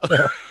comes out.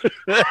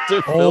 after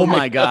Oh filming.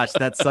 my gosh,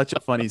 that's such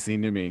a funny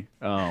scene to me.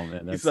 Oh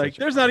man, that's He's like, such a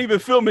 "There's not even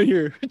filming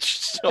here."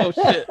 Oh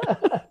shit!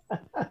 gosh.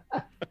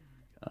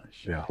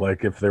 Yeah,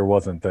 like if there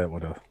wasn't, that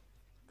would have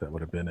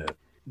been it.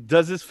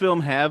 Does this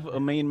film have a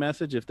main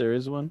message, if there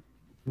is one?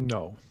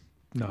 No,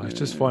 it's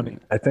just funny.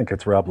 I think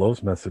it's Rob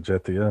Lowe's message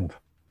at the end.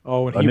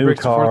 Oh, and A he new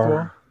breaks the fourth wall.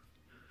 car,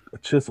 a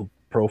chiseled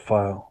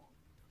profile.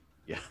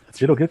 Yeah, that's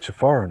It'll get you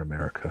far in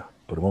America,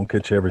 but it won't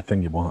get you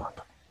everything you want.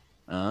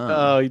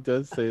 Ah. Oh, he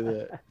does say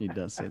that. He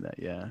does say that.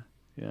 Yeah.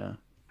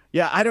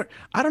 I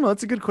don't know.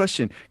 That's a good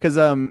question. Because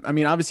I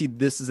mean, obviously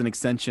this is an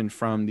extension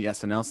from the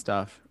SNL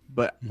stuff,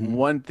 but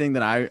one thing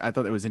that I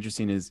thought that was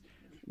interesting is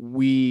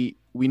we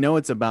know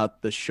it's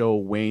about the show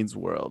Wayne's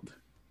World,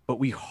 but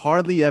we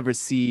hardly ever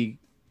see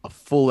a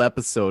full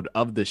episode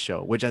of the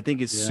show, which I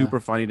think is Yeah. super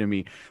funny to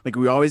me. Like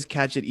we always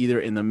catch it either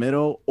in the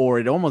middle, or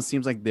it almost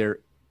seems like they're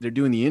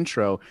doing the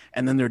intro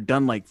and then they're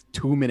done like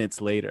 2 minutes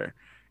later.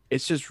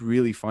 It's just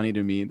really funny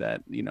to me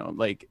that,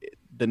 like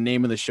the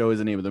name of the show is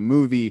the name of the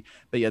movie,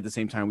 but yet at the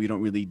same time, we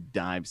don't really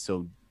dive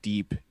so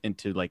deep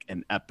into like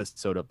an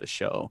episode of the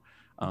show.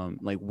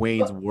 Like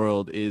Wayne's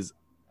World is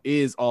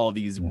all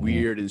these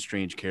weird and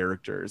strange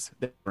characters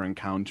that we're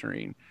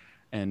encountering.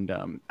 And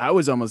I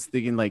was almost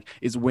thinking like,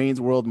 is Wayne's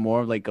World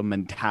more of like a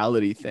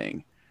mentality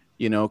thing?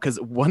 Because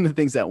one of the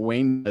things that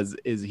Wayne does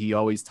is he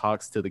always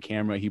talks to the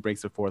camera. He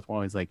breaks the fourth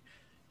wall. He's like,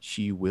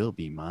 "She will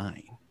be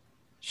mine."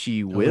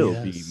 She will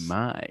be yes.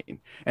 mine.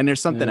 And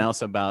there's something Yeah.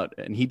 else about,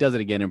 and he does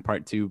it again in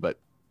part 2, but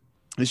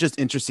it's just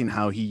interesting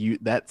how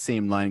that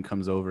same line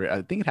comes over.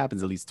 I think it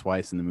happens at least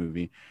twice in the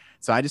movie.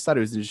 So I just thought it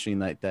was interesting,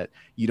 like that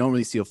you don't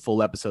really see a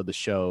full episode of the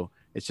show.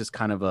 It's just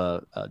kind of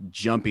a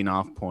jumping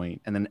off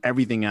point, and then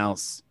everything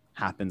else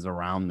happens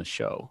around the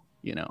show,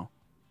 you know.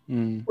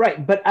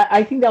 Right, but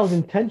I think that was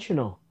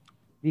intentional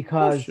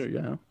because Sure,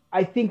 yeah.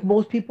 I think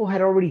most people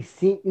had already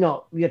seen,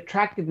 the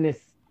attractiveness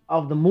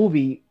of the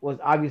movie was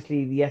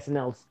obviously the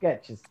SNL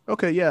sketches.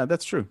 Okay, yeah,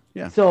 that's true.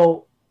 Yeah.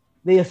 So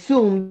they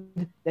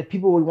assumed that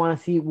people would want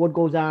to see what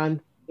goes on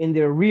in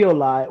their real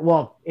life,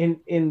 well,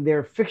 in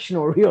their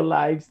fictional real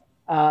lives,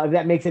 if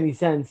that makes any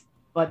sense.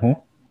 But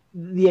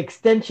the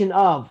extension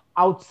of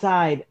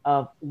outside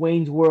of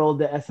Wayne's World,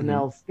 the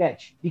SNL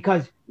sketch,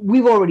 because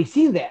we've already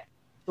seen that.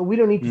 So we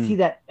don't need to see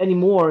that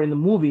anymore in the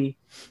movie.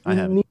 We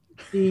need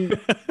to see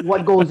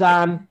what goes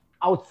on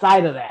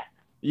outside of that.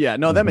 Yeah,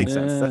 no, that makes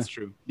sense. That's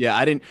true. Yeah,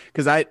 I didn't,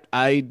 because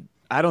I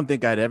don't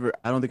think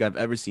I've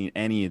ever seen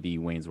any of the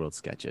Wayne's World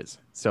sketches.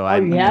 So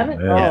you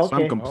haven't? Yeah, Oh, so I'm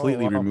okay.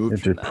 completely You're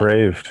removed from that.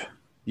 depraved.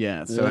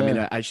 Yeah, so I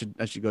mean, I should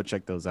go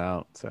check those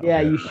out. So Yeah,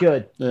 you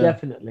should Yeah.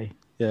 definitely.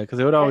 Yeah, because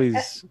they would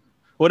always,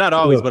 well, not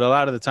always, but a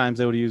lot of the times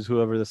they would use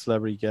whoever the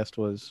celebrity guest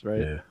was,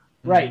 right? Yeah.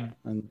 Right.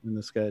 In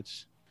the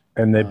sketch.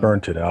 And they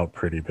burnt it out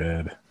pretty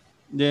bad.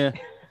 Yeah,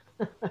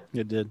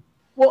 it did.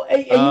 Well,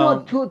 and you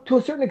know, to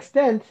a certain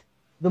extent,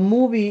 the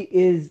movie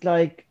is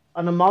like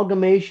an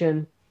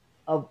amalgamation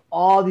of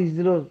all these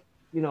little,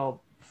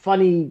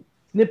 funny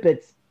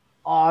snippets,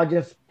 all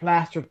just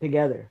plastered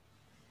together.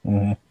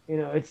 Mhm.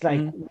 It's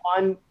like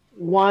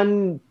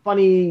one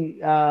funny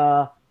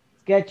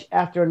sketch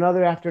after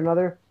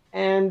another,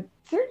 and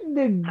to a certain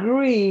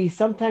degree,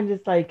 sometimes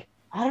it's like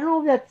I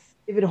don't know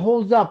if it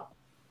holds up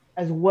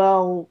as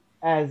well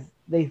as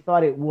they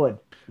thought it would.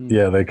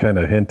 Yeah, they kind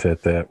of hint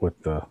at that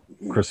with the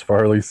Chris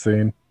Farley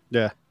scene.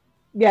 Yeah.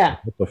 Yeah.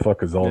 What the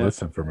fuck is all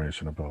this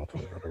information about?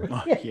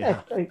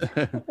 yeah. Like,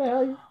 what the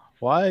hell?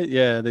 Why?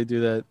 Yeah, they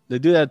do that. They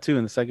do that too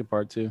in the second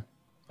part too.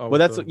 Oh, Well,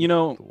 that's the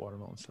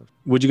watermelon stuff.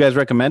 Would you guys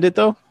recommend it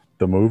though?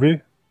 The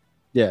movie?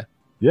 Yeah.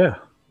 Yeah.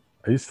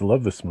 I used to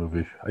love this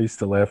movie. I used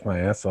to laugh my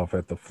ass off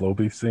at the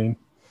Floby scene.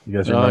 You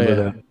guys remember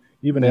that?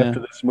 Even after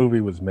this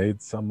movie was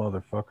made, some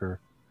motherfucker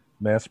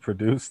mass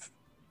produced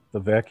the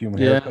vacuum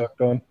haircut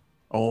gun.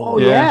 Oh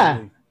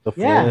yeah. The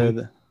Yeah.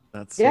 Floby.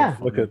 That's Yeah.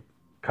 Look at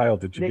Kyle.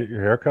 Did you get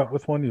your haircut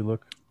with one? You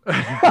look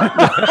kind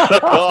kind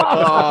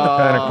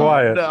of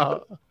quiet.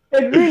 No.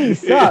 It really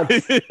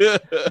sucks.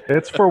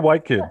 It's for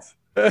white kids.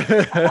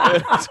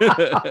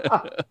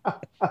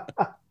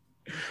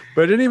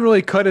 But it didn't even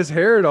really cut his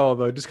hair at all,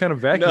 though. It just kind of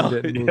vacuumed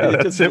it. in the Yeah,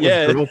 movie. that's it.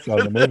 Was gross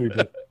on the movie,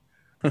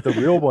 but the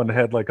real one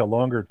had like a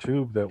longer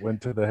tube that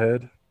went to the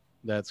head.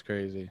 That's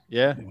crazy.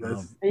 Yeah.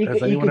 Has You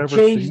could anyone ever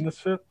change seen this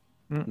shit?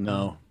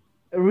 No.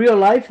 real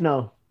life.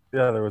 No,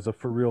 Yeah, there was a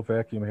for real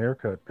vacuum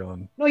haircut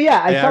gun. no,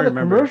 yeah, I Yeah, saw I the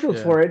remember, commercials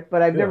yeah. for it,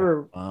 but I've Yeah.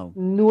 never Wow.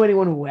 knew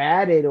anyone who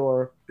had it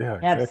or Yeah,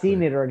 have exactly.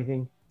 seen it or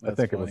anything. I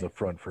think it was a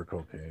front for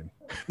cocaine.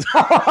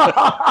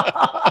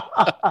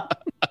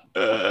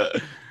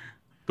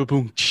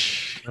 Boom.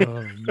 Oh,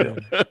 man.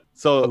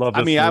 So I love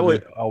this I mean, I movie.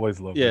 would. Always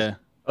love Yeah.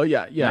 Oh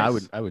yeah, yeah.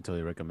 Nice. I would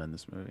totally recommend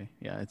this movie.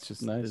 Yeah, it's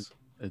just Nice.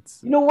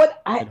 It's You know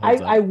what? It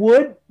holds up. I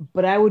would,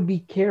 but I would be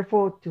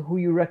careful to who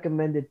you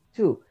recommend it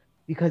to,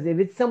 because if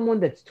it's someone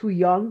that's too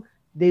young,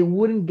 they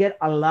wouldn't get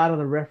a lot of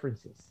the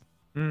references.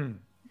 Mm.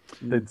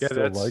 They'd Yeah, still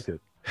that's- like it.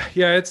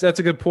 Yeah, that's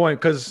a good point.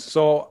 Because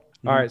all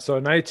right, so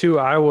 92,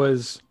 I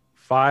was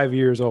 5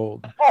 years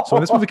old. So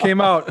when this movie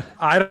came out,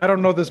 I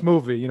don't know this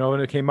movie. When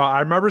it came out, I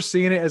remember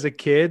seeing it as a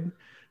kid.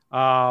 When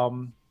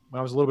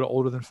I was a little bit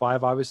older than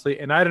 5, obviously,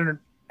 and I didn't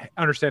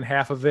understand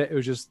half of it. It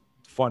was just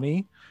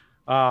funny.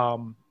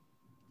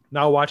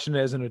 Now watching it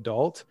as an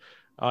adult,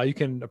 you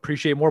can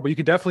appreciate more, but you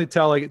can definitely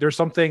tell like there's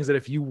some things that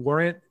if you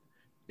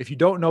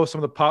don't know some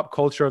of the pop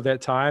culture of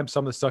that time,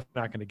 some of the stuff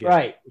you're not going to get.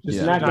 Right. It's just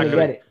You're not going to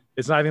gonna- get it.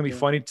 It's not even gonna be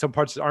funny. Some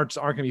parts aren't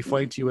going to be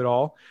funny to you at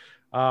all.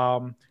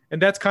 And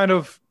that's kind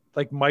of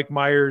like Mike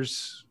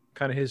Myers,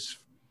 kind of his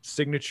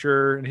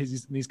signature and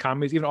these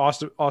comedies, even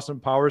Austin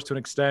Powers to an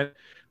extent.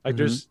 Like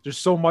there's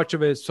so much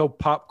of it is so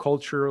pop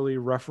culturally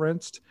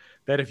referenced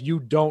that if you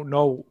don't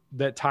know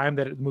that time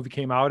that the movie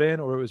came out in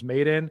or it was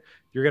made in,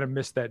 you're gonna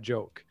miss that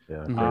joke.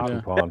 Yeah,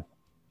 Mhm. Great Poupon.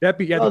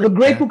 The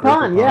Great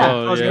Poupon, yeah,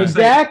 Oh, yeah.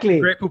 exactly.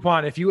 Great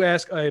Poupon. If you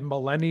ask a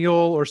millennial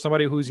or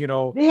somebody who's They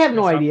have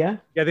no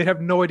idea. yeah, they'd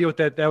have no idea what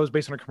that was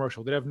based on a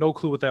commercial. They'd have no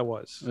clue what that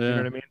was. You know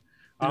what I mean?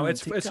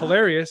 It's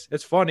hilarious.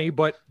 It's funny,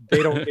 but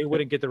they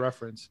wouldn't get the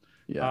reference.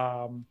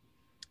 yeah.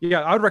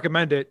 I would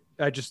recommend it.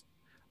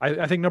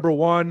 I think number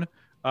one,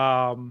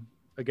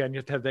 again, you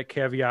have to have that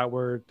caveat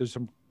where there's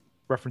some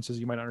references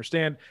you might not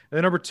understand. And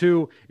then number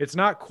two, it's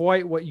not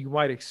quite what you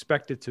might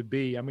expect it to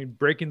be. I mean,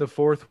 breaking the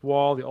fourth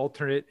wall, the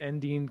alternate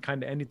ending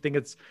kind of anything,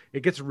 it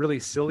gets really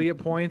silly at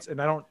points.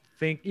 And I don't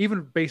think,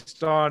 even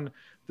based on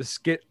the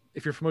skit,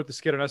 if you're familiar with the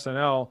skit on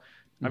SNL,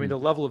 I mean, the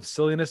level of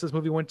silliness this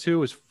movie went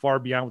to is far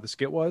beyond what the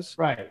skit was.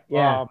 Right.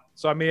 Yeah.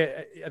 So I mean,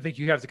 I think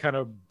you have to kind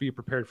of be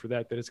prepared for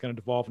that it's going to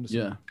devolve into some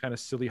Yeah. kind of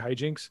silly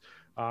hijinks.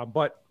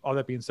 But all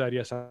that being said,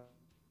 yes, I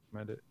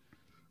recommend it.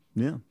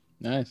 Yeah.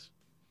 Nice.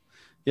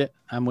 Yeah,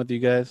 I'm with you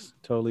guys.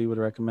 Totally would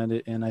recommend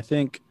it. And I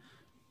think,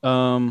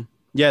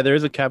 yeah, there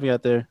is a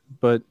caveat there,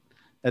 but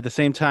at the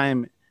same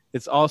time,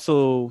 it's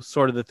also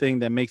sort of the thing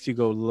that makes you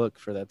go look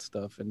for that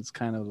stuff. And it's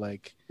kind of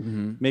like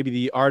maybe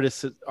the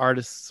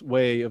artist's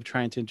way of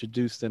trying to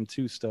introduce them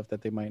to stuff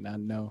that they might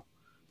not know.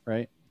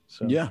 Right.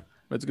 So Yeah,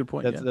 that's a good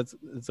point.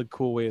 that's a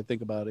cool way to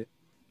think about it.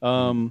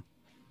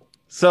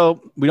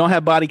 So we don't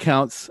have body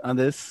counts on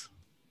this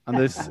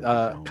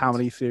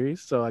comedy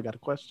series. So I got a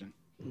question.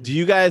 Do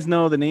you guys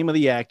know the name of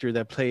the actor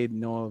that played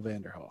Noah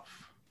Vanderhoff?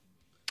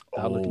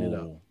 Without looking it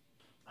up.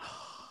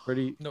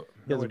 Pretty. No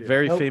He has a idea.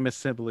 very famous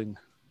sibling.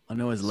 I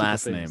know his Super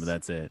last famous. name, but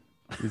that's it.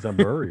 He's on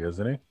Murray,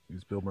 isn't he?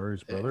 He's Bill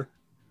Murray's brother.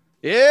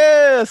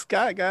 Yeah,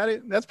 Scott got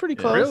it. That's pretty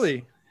close.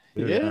 Really?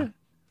 Yeah.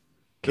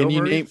 Can Bill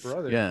you name? Murray's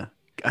brother. Yeah,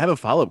 I have a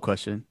follow-up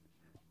question.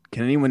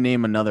 Can anyone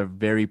name another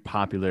very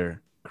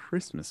popular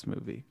Christmas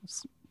movie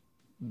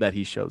that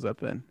he shows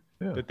up in?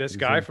 Yeah, That this he's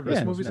guy in from this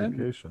Yeah. movie's in?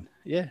 Vacation.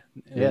 Yeah.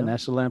 Yeah.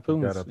 National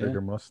Lampoon's. Got a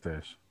bigger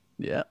mustache.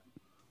 Yeah,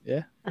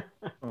 Yeah.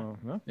 Oh,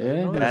 no.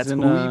 Yeah. that's he's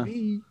in, who he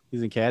be.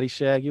 he's in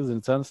Caddyshack. He was in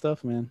a ton of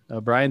stuff, man.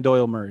 Brian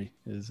Doyle Murray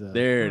is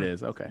There it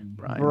is. Okay,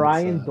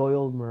 Brian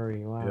Doyle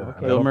Murray. Wow. Yeah, Okay. I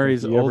Bill don't think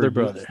Murray's he ever older used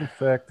brother. The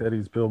fact that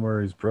he's Bill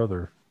Murray's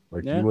brother,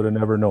 like Yeah. you would have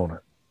never known it.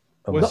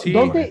 Was unless he-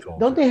 Don't somebody they told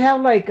don't you. they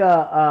have like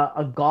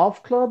a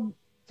golf club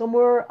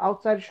somewhere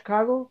outside of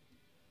Chicago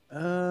They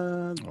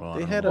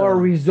don't had know. or a a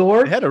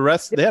resort? they had a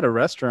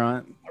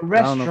restaurant. A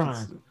I don't know if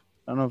restaurant.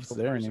 I don't know if it's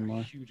there He's a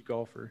anymore. huge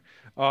golfer.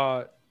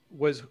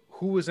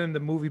 Who was in the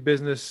movie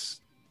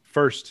business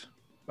first?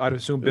 I'd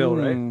assume Bill,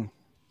 right? Mm,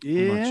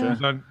 He Yeah.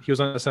 was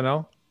on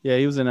SNL. Yeah,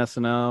 he was in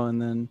SNL,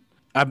 and then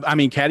I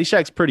mean,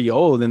 Caddyshack's pretty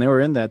old, and they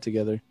were in that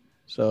together.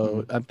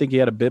 So I think he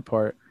had a bit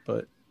part,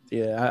 but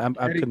yeah,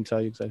 I couldn't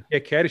tell you exactly. Yeah,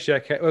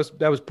 Caddyshack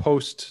that was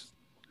post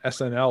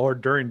SNL or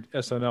during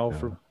SNL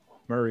for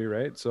Murray,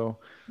 right? So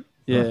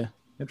Yeah,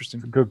 interesting.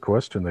 It's a good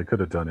question. They could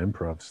have done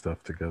improv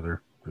stuff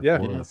together. Yeah.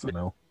 before Yeah.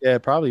 SNL. yeah,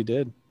 it probably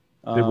did.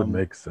 It would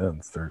make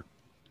sense. They're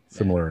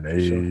similar in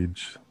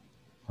age.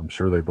 I'm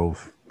sure they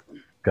both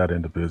got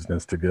into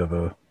business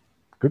together.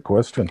 Good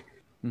question.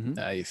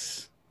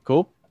 Nice,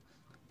 cool.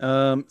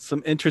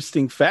 Some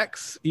interesting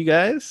facts, you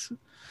guys.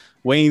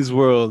 Wayne's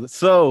World.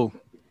 So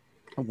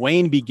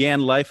Wayne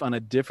began life on a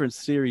different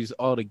series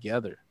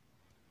altogether.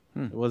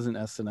 It wasn't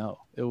SNL.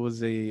 It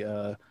was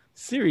a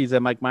series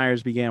that Mike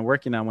Myers began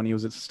working on when he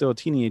was still a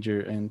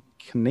teenager in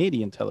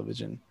Canadian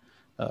television,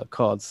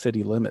 called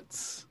City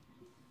Limits.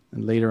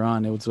 And later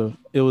on,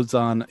 it was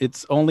on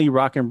It's Only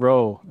Rock and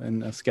Roll,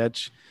 in a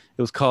sketch.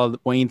 It was called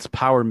Wayne's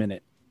Power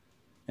Minute.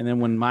 And then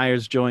when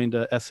Myers joined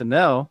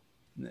SNL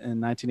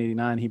in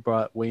 1989, he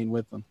brought Wayne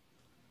with him.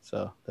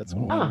 So that's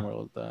when Wayne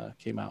World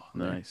came out.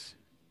 Nice.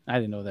 I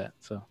didn't know that.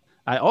 So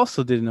I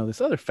also didn't know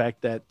this other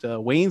fact that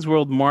Wayne's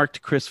World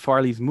marked Chris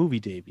Farley's movie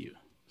debut.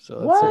 So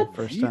that's What? the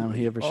first time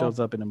he ever shows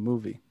up in a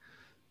movie,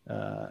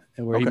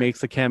 and where he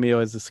makes a cameo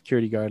as a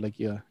security guard, like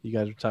you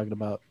guys were talking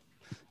about,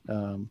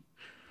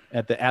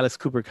 at the Alice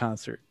Cooper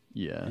concert.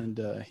 Yeah,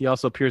 And he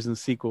also appears in the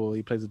sequel.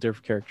 He plays a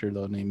different character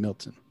though, named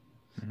Milton.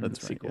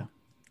 that's right. Yeah.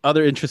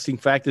 Other interesting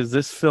fact is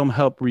this film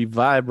helped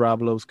revive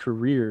Rob Lowe's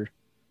career,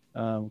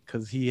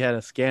 because he had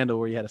a scandal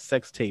where he had a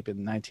sex tape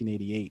in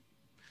 1988.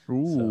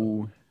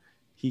 Ooh.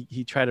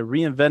 He tried to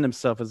reinvent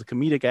himself as a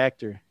comedic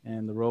actor,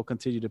 and the role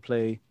continued to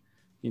play,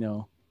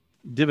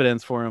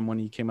 dividends for him when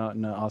he came out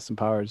in Austin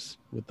Powers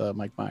with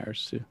Mike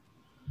Myers too.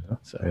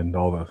 So And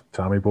all the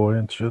Tommy Boy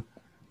and shit.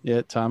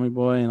 yeah, Tommy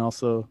Boy, and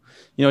also,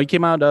 he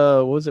came out.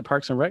 What was it,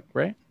 Parks and Rec?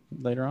 Right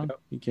later on,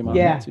 he came out. in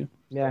Yeah. that too.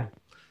 Yeah.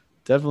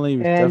 Definitely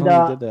And,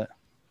 did that.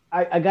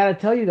 I gotta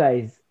tell you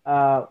guys,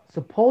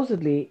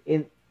 supposedly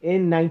in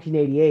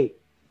 1988,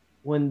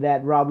 when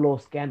that Rob Lowe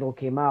scandal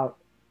came out,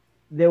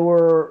 there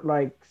were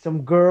like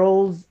some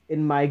girls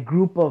in my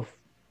group of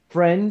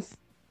friends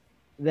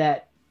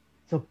that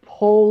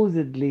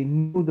supposedly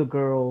knew the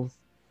girls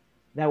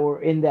that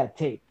were in that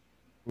tape.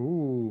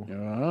 Ooh.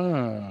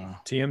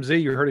 Ah.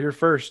 TMZ, you heard it here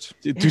first.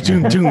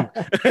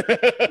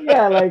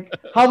 Yeah, like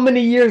how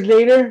many years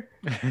later?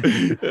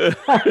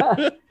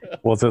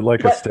 Was it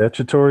like a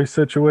statutory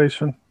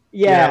situation?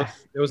 Yeah.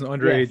 It was an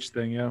underage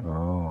thing, yeah. It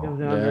Oh,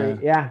 was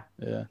yeah.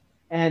 Yeah.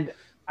 And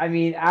I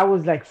mean, I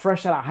was like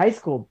fresh out of high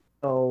school,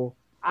 so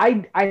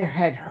I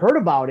had heard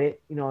about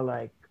it,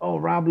 like, oh,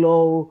 Rob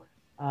Lowe,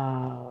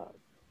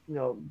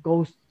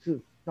 goes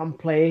to some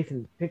place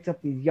and picks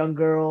up these young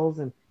girls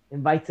and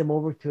invites them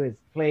over to his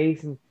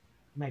place, and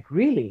I'm like,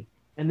 really?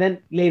 And then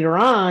later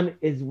on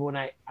is when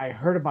I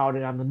heard about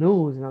it on the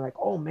news, and I'm like,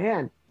 oh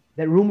man,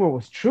 that rumor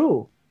was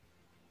true.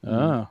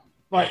 Oh.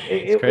 But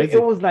crazy.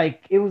 it was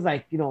like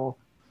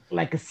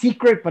like a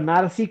secret, but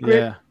not a secret.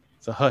 Yeah.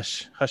 It's a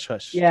hush.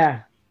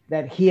 Yeah,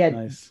 that he had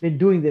Nice. been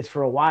doing this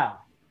for a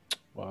while.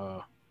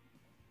 Wow.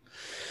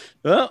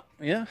 Well,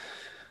 yeah.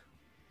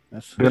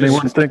 Did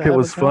anyone think it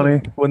was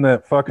funny when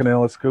that fucking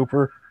Alice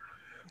Cooper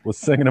was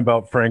singing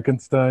about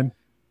Frankenstein?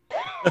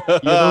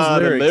 Yeah,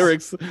 those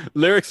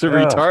lyrics are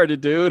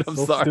retarded, dude. I'm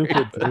So sorry.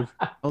 stupid, dude.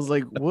 I was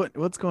like,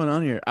 what's going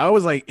on here? I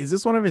was like, is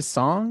this one of his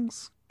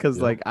songs? Because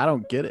like I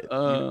don't get it.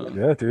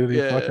 Yeah, dude, he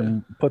Yeah.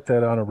 fucking put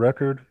that on a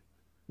record.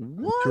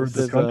 What? Toured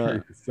the Says,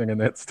 country singing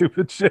that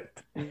stupid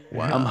shit.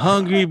 I'm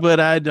hungry,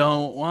 but I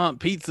don't want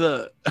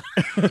pizza.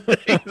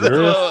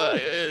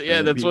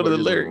 Yeah, that's one of the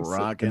lyrics.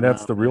 And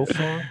that's the real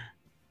song?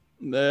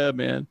 Nah,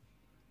 man.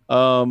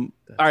 All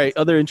right,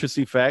 other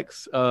interesting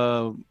facts.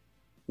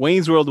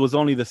 Wayne's World was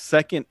only the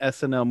second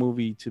SNL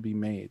movie to be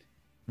made.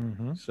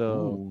 Mhm.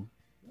 So,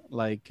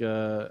 like,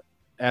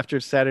 after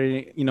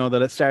Saturday,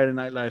 the Saturday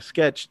Night Live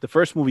sketch, the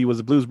first movie was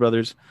the Blues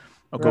Brothers.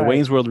 Okay, Right.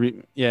 Wayne's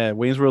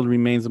World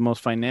remains the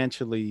most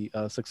financially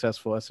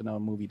successful SNL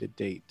movie to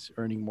date,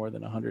 earning more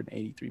than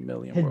 183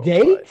 million To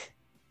worldwide. date?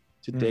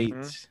 To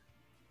date.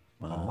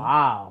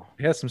 Wow.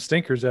 He had some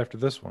stinkers after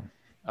this one.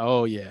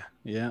 Oh yeah.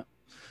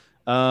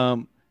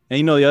 And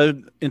the other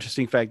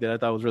interesting fact that I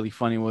thought was really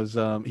funny was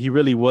he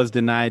really was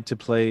denied to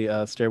play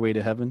Stairway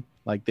to Heaven.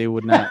 Like they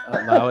would not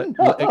allow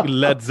it.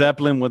 Led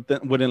Zeppelin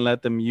wouldn't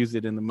let them use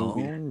it in the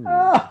movie.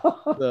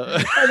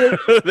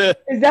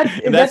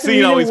 That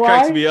scene always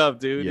cracks me up,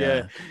 dude.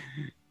 Yeah.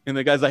 And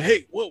the guy's like,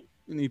 "Hey, whoa!"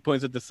 And he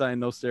points at the sign,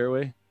 "No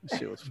stairway." That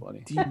shit was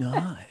funny.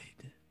 Denied.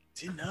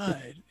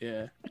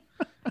 Yeah.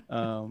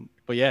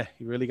 But yeah,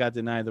 he really got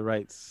denied the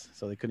rights,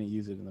 so they couldn't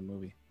use it in the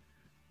movie.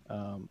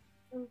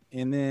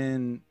 And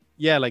then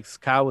like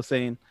Kyle was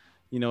saying,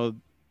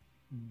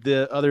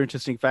 the other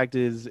interesting fact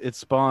is it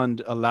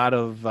spawned a lot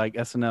of like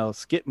SNL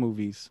skit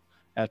movies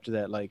after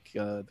that, like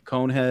the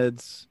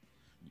Coneheads,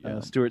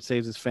 Stuart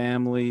Saves His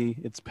Family,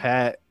 It's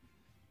Pat,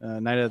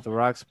 Night at the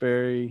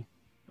Roxbury,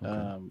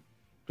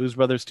 Blues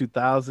Brothers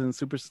 2000,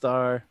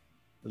 Superstar,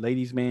 The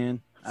Ladies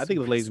Man. I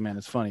think The Ladies Man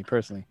is funny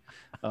personally,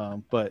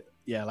 but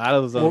yeah, a lot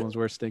of those other ones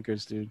were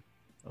stinkers, dude.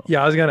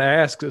 Yeah, I was gonna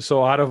ask.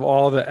 So, out of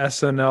all the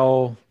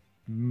SNL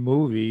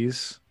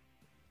movies,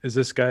 is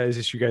this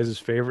you guys'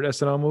 favorite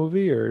SNL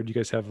movie, or do you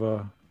guys have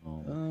a?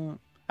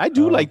 I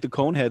do like the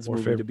Coneheads more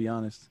movie, favorite. to be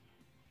honest.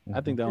 I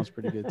think that one's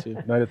pretty good too.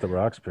 Night at the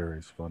Roxbury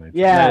is funny.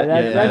 Yeah,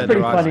 that's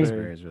pretty funny.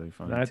 Is really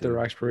funny. Night at the too.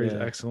 Roxbury is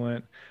Yeah.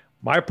 excellent.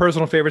 My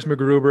personal favorite is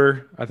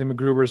MacGruber. I think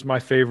MacGruber is my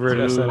favorite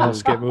SNL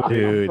skit movie.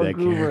 Dude, that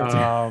MacGruber.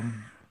 character.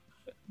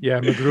 Yeah,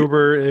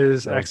 MacGruber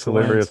is That was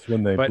excellent. hilarious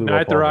when they But blew Night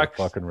up at the all Rox- the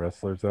fucking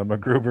wrestlers on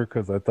MacGruber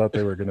because I thought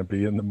they were going to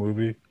be in the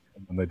movie.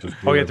 And they just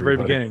Oh yeah, at the very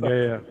everybody.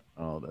 beginning. Yeah.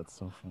 Oh, that's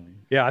so funny.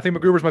 Yeah, I think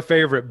MacGruber's my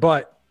favorite,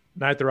 but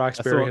Night at the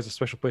Roxbury what- has a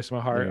special place in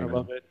my heart. There I you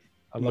love it.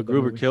 I love the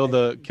MacGruber movie.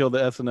 killed the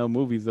SNL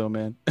movies though,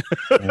 man.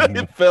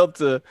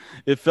 Mhm.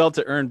 It felt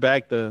to earn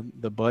back the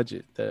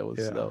budget that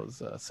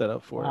was set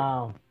up for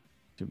Wow.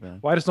 Too bad.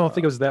 Well, I just don't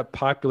think it was that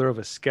popular of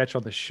a sketch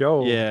on the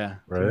show. it. Yeah,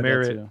 Right. that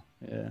Merit, too.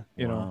 Yeah,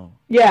 you know. Wow.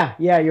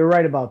 Yeah, you're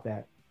right about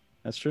that.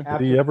 that's true.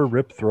 Did he ever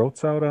rip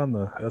throats out on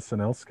the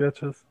SNL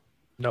sketches?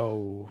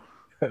 No.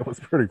 That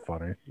was pretty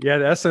funny. Yeah,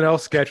 the SNL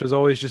sketch was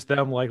always just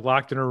them like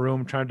locked in a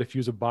room trying to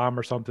defuse a bomb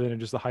or something, and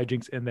just the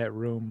hijinks in that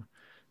room.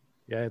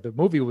 Yeah, the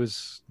movie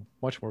was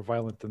much more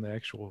violent than the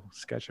actual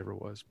sketch ever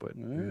was. But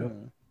Yeah.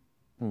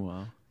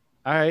 Wow.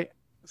 All right,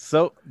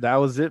 so that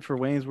was it for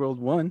Wayne's World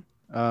 1.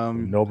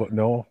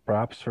 No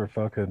props for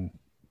fucking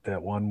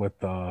that one with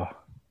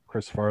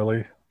Chris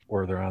Farley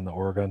where they're on the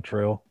Oregon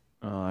Trail.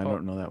 Oh, I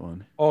don't know that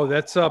one. oh,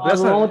 that's the not.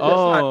 one with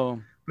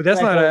Oh, But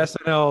that's not Like an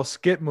SNL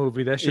skit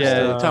movie. That's just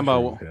Yeah, talking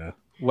about Yeah.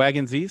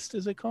 Wagons East,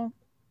 is it called?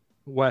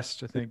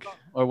 West, I think,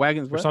 Or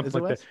Wagons or West? something Is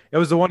it like West? that. It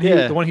was the one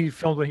Yeah. the one he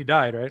filmed when he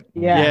died, right?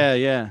 Yeah.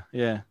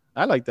 Yeah.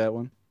 I like that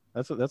one.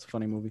 That's a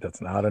funny movie.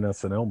 That's not an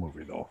SNL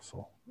movie though.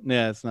 So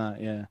Yeah, it's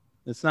not. Yeah,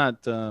 it's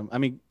not. I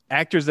mean,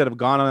 actors that have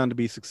gone on to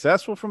be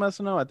successful from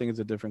SNL, I think it's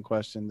a different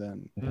question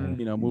than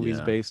movies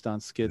Yeah. based on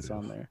skits It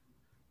on is. there,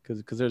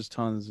 because there's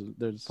tons.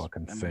 There's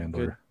fucking I mean, Sandler.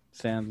 good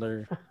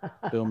Sandler,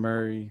 Bill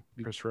Murray,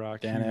 Chris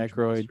Rock, Dan huge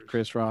Aykroyd, monsters.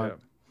 Chris Rock,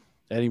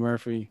 Yeah. Eddie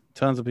Murphy,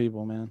 tons of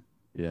people, man.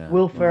 Yeah.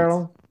 Will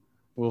Ferrell.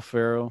 Will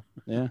Ferrell,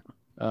 yeah.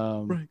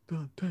 Break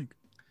the tank.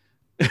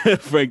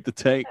 Frank the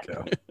Tank,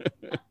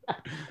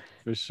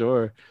 for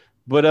sure.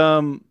 But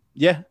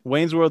yeah,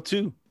 Wayne's World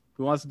 2.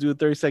 Who wants to do a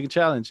 30-second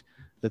challenge?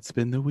 Let's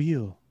spin the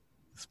wheel.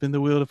 Spin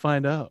the wheel to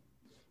find out.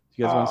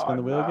 You guys want to spin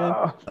the wheel again?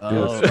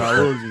 Oh,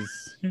 Raul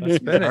just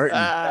spin it.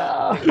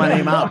 hurting. Take my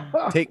name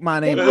out. Take my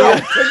name Yeah,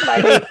 out. take my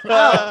name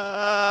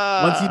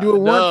out. Once you do it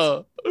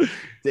No.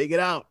 Take it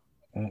out.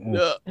 Mm-mm.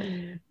 No.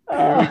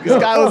 This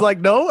guy was like,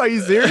 "No, are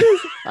you serious?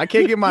 I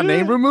can't get my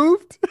name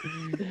removed."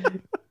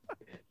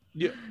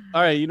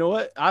 All right, you know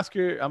what,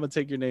 Oscar? I'm gonna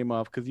take your name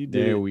off because you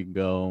did. There we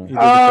go. You Give did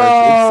the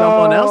first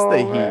someone else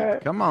the man.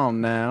 heat. Come on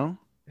now.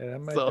 Yeah,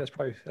 So- that's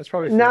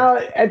probably fair. Now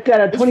it's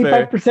got a It's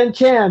 25%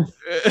 chance.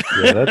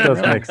 Yeah, that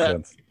does make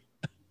sense.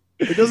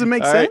 It doesn't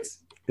make All right.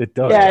 sense. It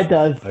does. Yeah, it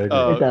does. I agree.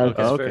 Oh, It does.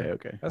 okay. Oh, fair. okay,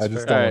 okay. That's I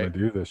just fair. don't Alright. want to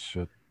do this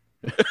shit.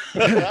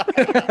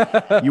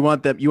 You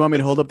want them? You want me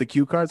to hold up the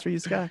cue cards for you,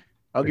 Sky?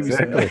 I'll give you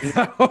some.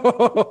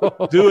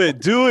 Exactly. Do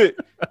it.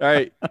 All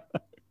right.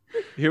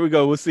 Here we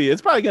go. We'll see.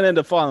 It's probably gonna end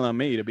up falling on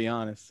me, to be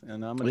honest,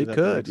 and I'm gonna It just have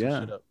to could, look some yeah.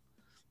 shit up.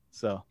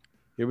 So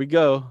here we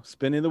go.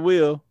 Spinning the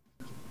wheel.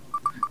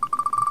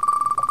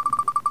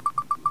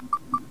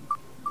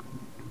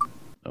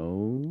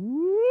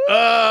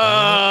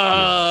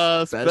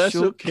 Oh,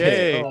 Special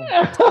K.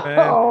 Man,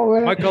 Oh,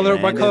 man. my color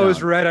Man,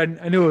 was red.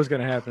 I knew it was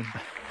gonna happen.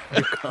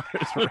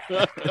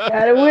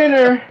 Got a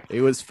winner.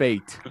 it was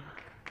fate.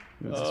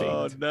 It was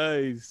Oh, fate.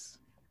 nice.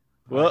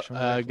 Well,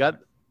 Gosh,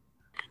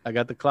 I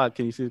got the clock.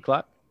 Can you see the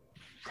clock?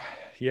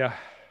 Yeah.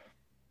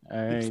 All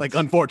right. It's like,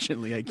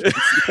 unfortunately, I can't.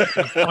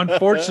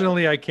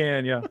 Unfortunately, I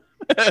can. Yeah.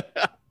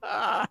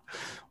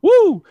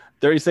 Woo!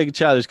 30-second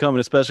challenge coming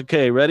to Special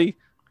K. Ready?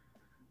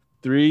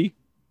 3,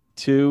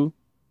 2,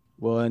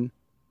 1,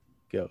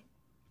 go.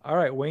 All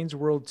right, Wayne's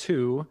World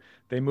 2.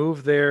 They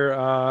moved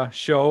their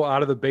show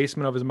out of the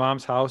basement of his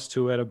mom's house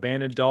to an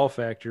abandoned doll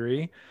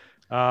factory.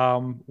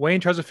 Wayne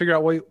tries to figure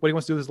out what he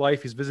wants to do with his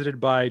life. He's visited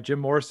by Jim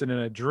Morrison in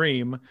a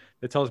dream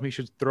that tells him he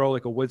should throw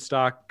like a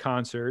Woodstock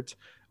concert.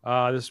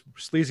 This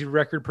sleazy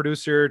record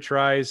producer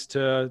tries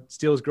to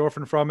steal his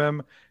girlfriend from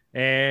him,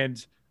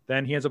 and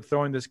then he ends up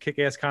throwing this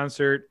kick-ass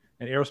concert,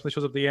 and Aerosmith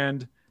shows up at the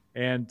end,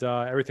 and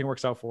everything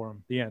works out for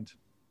him. The end.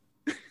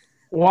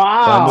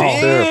 Wow.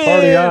 Almost there.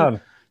 Party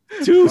on.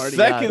 2 Party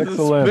seconds on. to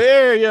Excellent.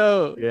 spare,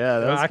 yo. Yeah,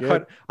 that was I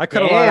good.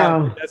 cut a lot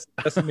Damn. out.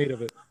 That's the meat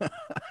of it.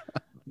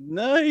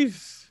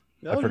 Nice.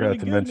 That I was forgot really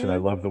to good, mention, I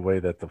man. love the way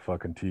that the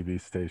fucking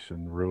TV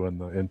station ruined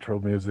the intro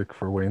music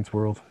for Wayne's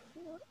World.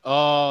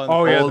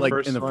 Oh, yeah, Oh, the like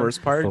first in the one.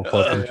 first part. So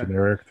fucking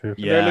generic, too.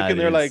 Yeah, they're looking. it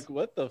They're is. like,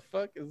 "What the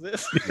fuck is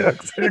this?" Yeah,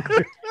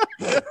 exactly.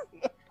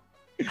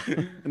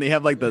 And they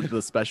have like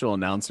the special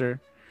announcer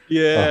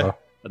yeah. Uh-huh.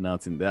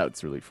 announcing.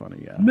 That's really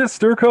funny. Yeah.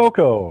 Mr.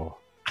 Coco.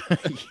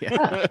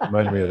 yeah.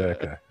 Remind me of that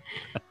guy.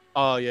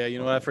 Oh yeah. You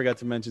know what I forgot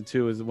to mention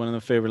too is one of the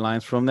favorite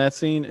lines from that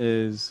scene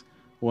is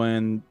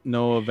when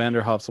Noah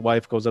Vanderhoff's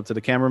wife goes up to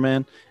the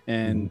cameraman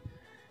and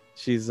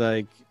she's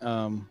like,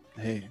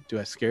 "Hey, do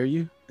I scare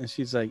you?" And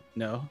she's like,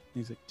 "No." And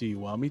he's like, "Do you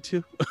want me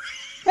to?"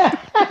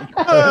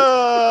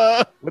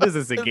 What is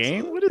this, a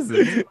game? What is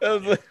this? I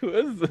was like, "What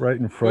is this?" Right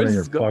in front of Where's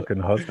your this going? fucking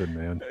husband,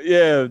 man.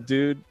 Yeah,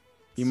 dude.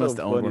 He So must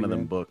have owned funny, one of them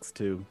man. books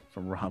too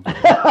from Rob.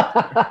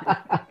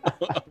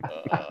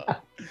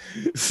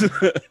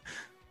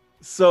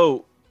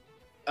 So,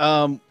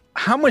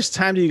 how much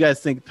time do you guys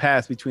think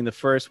passed between the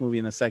first movie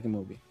and the second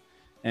movie?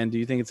 And do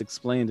you think it's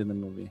explained in the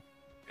movie?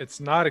 It's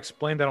not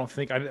explained. I don't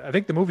think. I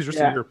think the movie's just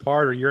a Yeah. year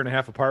apart or a year and a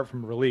half apart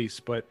from release.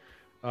 But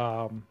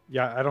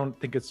yeah, I don't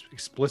think it's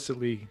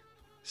explicitly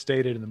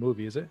stated in the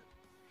movie. Is it?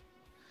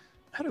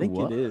 I think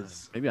it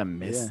is. Maybe I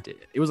missed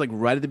it. It was like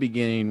right at the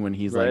beginning when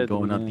he's Right at like the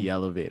going up beginning. the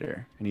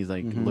elevator and he's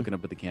like Mhm. looking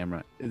up at the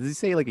camera. Does he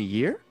say like a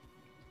year?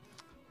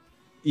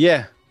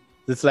 Yeah.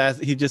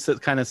 He just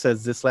kind of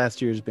says this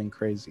last year has been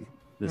crazy.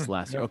 This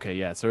last year. yep. Okay,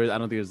 yeah. So I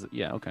don't think it was.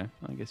 Yeah, okay.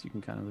 I guess you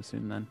can kind of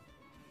assume then.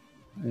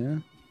 Yeah.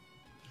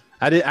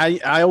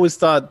 I always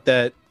thought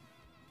that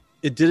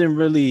it didn't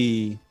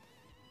really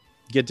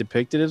get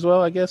depicted as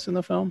well, I guess, in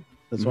the film.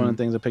 That's one of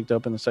the things I picked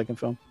up in the second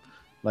film.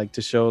 Like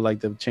to show like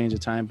the change of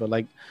time. But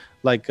like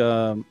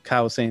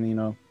Kyle was saying, you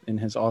know, in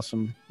his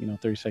awesome,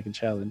 30-second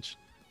challenge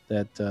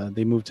that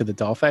they moved to the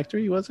doll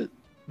factory, was it?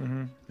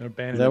 Mm-hmm.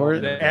 Abandoned. Is that where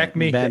the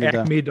Acme, Abandoned the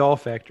Acme Doll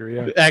Factory.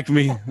 Yeah.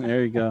 Acme.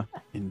 There you go.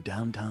 In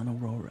downtown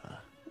Aurora.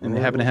 And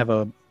they happen to have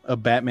a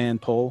Batman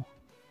pole.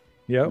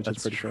 Yep. Which is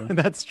That's pretty true. cool.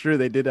 That's true.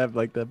 They did have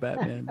like the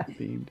Batman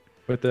themed.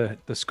 But the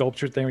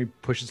sculpture thing, where he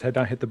pushes his head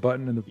down, hit the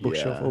button, and the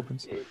bookshelf Yeah.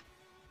 opens.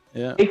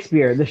 Yeah.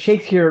 Shakespeare, the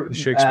Shakespeare, The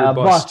Shakespeare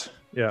bust.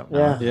 Yeah.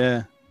 Yeah.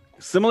 Yeah.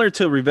 Similar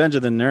to Revenge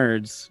of the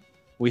Nerds,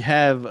 we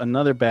have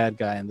another bad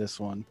guy in this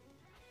one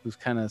who's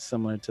kind of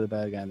similar to the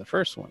bad guy in the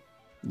first one.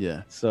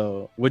 Yeah.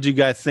 So, what do you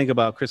guys think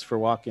about Christopher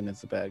Walken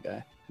as the bad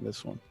guy in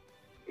this one?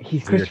 He's Is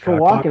he a Christopher cock Walken.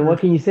 blocker? What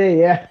can you say?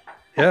 Yeah.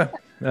 Yeah.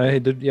 He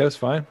did. Yeah, it was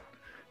fine.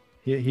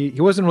 He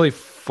wasn't really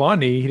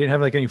funny. He didn't have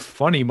like any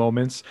funny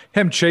moments.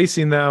 Him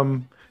chasing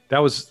them. That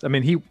was. I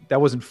mean, that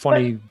wasn't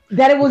funny.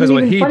 That it Because wasn't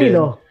what even he funny did.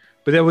 though.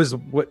 But that was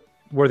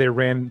where they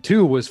ran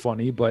to was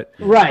funny. But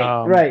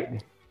Right.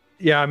 right.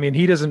 Yeah, I mean,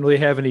 he doesn't really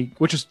have any,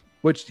 which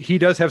he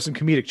does have some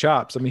comedic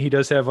chops. I mean, he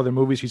does have other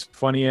movies he's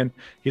funny in.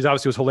 He's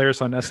obviously was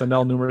hilarious on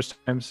SNL numerous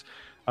times.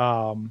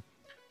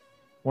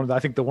 One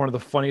of the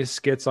funniest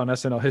skits on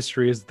SNL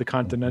history is The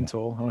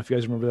Continental. I don't know if you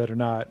guys remember that or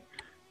not,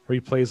 where he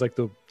plays like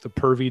the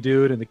pervy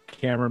dude, and the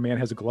cameraman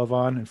has a glove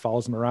on and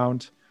follows him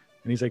around,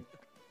 and he's like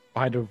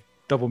behind a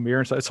double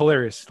mirror. So it's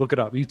hilarious. Look it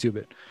up, YouTube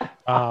it.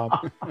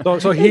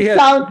 So he It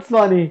sounds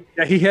funny.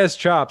 yeah, he has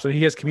chops, and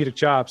he has comedic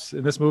chops.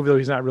 In this movie, though,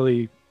 he's not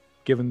really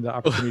given the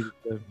opportunity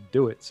to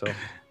do it. So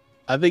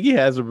I think he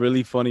has a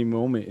really funny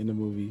moment in the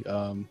movie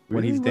when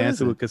Really? he's What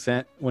dancing is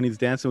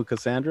with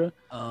Cassandra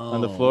On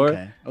the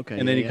floor, Okay.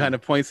 and then he kind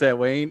of points at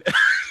Wayne,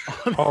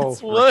 Oh,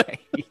 what?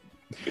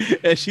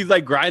 and she's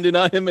like grinding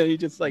on him, and he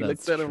just like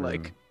looks That's at him true.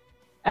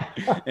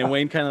 like, and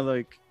Wayne kind of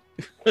like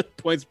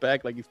points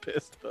back like he's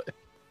pissed. But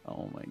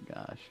Oh my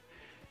gosh.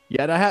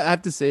 Yeah, and I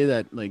have to say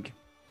that, like,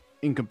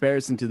 in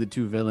comparison to the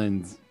two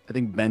villains, I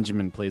think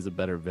Benjamin plays a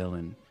better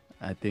villain.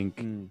 I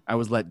think I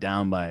was let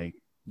down by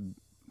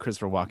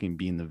Christopher Walken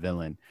being the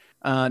villain.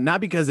 Not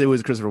because it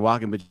was Christopher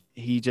Walken, but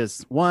he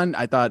just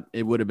I thought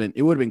it would have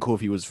been cool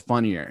if he was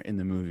funnier in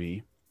the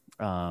movie.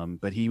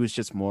 But he was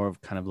just more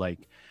of kind of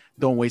like,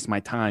 don't waste my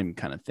time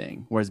kind of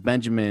thing. Whereas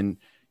Benjamin,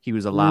 he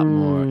was a lot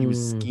more, he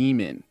was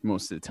scheming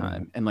most of the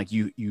time. And like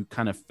you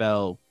kind of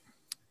fell,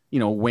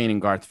 Wayne and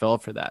Garth fell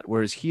for that.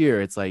 Whereas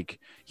here, it's like,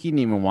 he didn't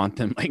even want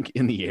them like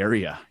in the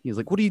area. He's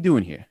like, what are you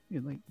doing here?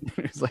 He's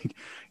like,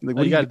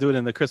 what you got to do it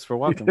in the Christopher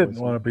Walken He didn't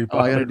want to be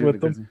bothered with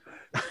them.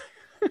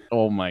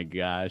 Oh my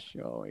gosh.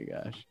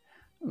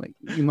 Like,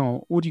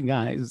 what are you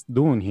guys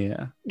doing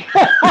here?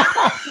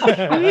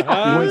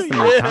 Wasting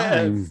my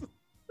time.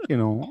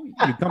 You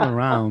come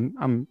around.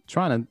 I'm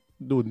trying to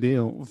do a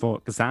deal for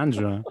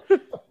Cassandra.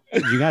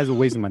 You guys are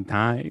wasting my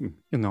time.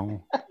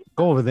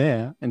 Go over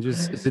there and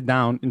just sit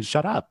down and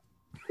shut up.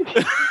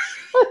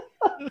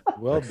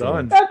 Well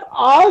done. That's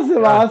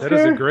awesome, Oscar. That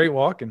is a great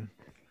walking.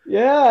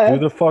 Yeah. Do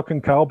the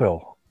fucking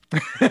cowbell. Oh,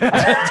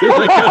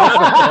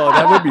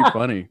 that would be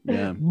funny.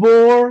 Yeah.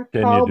 More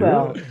Can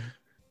cowbell. you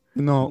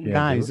do it? Yeah,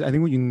 guys, I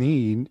think what you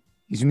need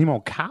is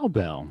more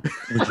cowbell.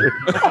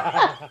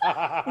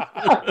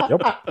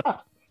 Yep.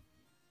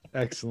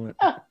 Excellent.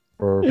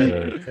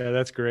 Perfect. Yeah,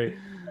 that's great.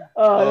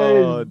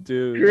 Oh,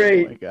 dude.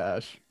 great. Oh my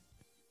gosh.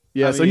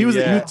 Yeah, so he was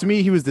to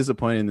me, he was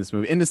disappointed in this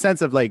movie in the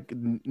sense of like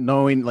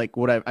knowing like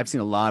what I've seen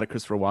a lot of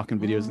Christopher Walken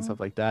videos and stuff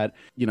like that.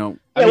 Yeah,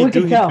 we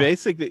can tell. He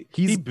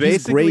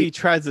basically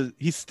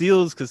he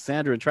steals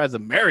Cassandra and tries to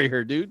marry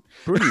her, dude.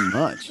 Pretty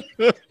much.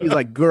 He's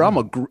like, girl,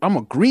 I'm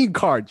a green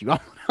card you. I'm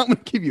gonna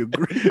give you a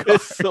green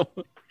card.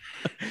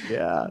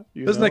 Yeah.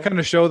 Doesn't that kind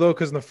of show though?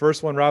 Because in the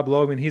first one, Rob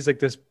Logan, he's like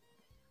this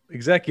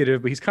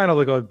executive, but he's kind of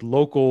like a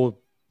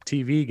local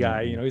TV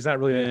guy. He's not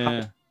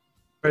really.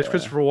 Whereas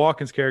Christopher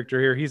Walken's character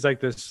here, he's like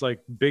this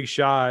like big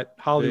shot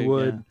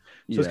Hollywood.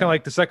 So it's kind of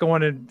like the second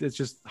one, and it's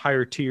just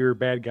higher tier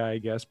bad guy, I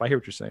guess. But I hear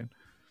what you're saying.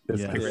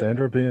 Is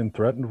Cassandra being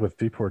threatened with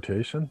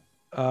deportation?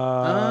 She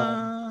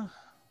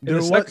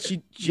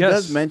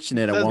does mention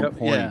it at one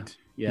point.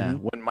 Yeah.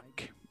 When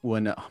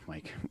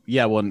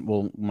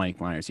Mike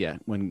Myers. Yeah.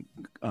 When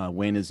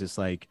Wayne is just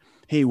like,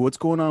 hey, what's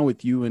going on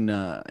with you and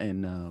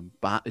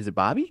is it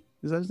Bobby?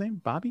 Is that his name?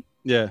 Bobby?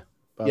 Yeah.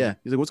 Bobby. Yeah,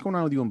 he's like, "What's going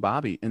on with you and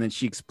Bobby?" And then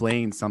she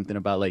explains something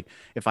about like,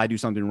 if I do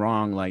something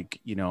wrong, like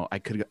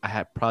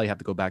probably have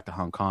to go back to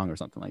Hong Kong or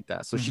something like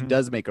that. So she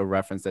does make a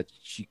reference that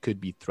she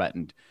could be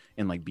threatened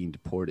and like being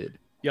deported.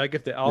 Yeah, like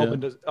if the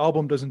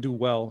album doesn't do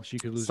well, she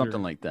could lose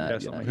something like that. Yeah,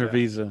 something like her that.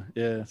 visa.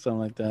 Yeah, something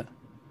like that.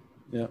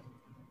 Yeah.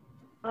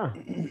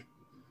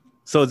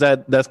 So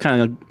that's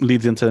kind of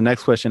leads into the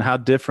next question. How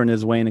different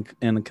is Wayne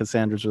and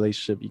Cassandra's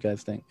relationship, you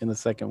guys think, in the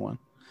second one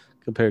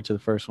compared to the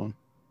first one?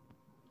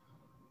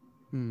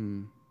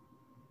 Well,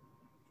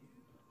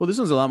 this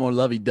one's a lot more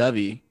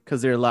lovey-dovey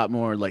because they're a lot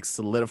more like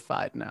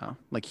solidified now.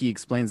 Like he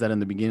explains that in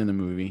the beginning of the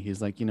movie.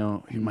 He's like,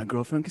 my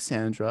girlfriend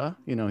Cassandra.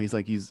 He's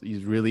like he's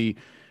really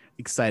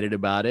excited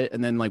about it.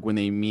 And then like when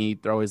they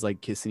meet, they're always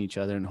like kissing each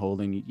other and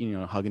holding,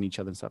 hugging each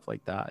other and stuff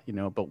like that.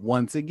 But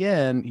once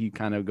again, he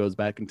kind of goes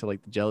back into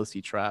like the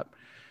jealousy trap,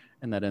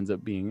 and that ends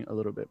up being a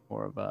little bit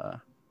more of a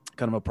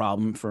kind of a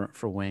problem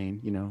for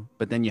Wayne,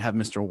 But then you have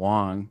Mr.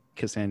 Wong,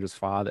 Cassandra's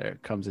father,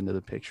 comes into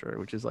the picture,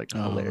 which is like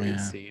a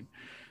hilarious scene.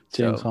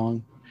 James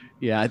Hong.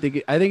 Yeah, I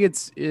think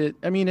it's a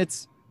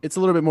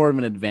little bit more of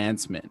an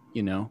advancement,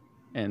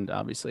 And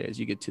obviously, as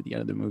you get to the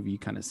end of the movie, you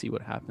kind of see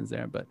what happens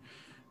there. But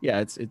yeah,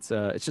 it's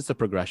just a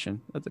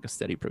progression. That's like a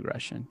steady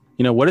progression.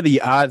 What are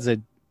the odds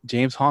that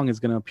James Hong is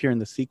going to appear in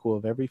the sequel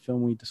of every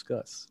film we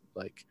discuss?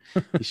 Like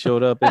he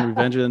showed up in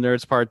Revenge of the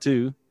Nerds Part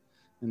 2.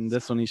 And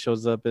this one, he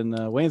shows up in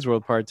Wayne's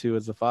World Part 2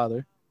 as the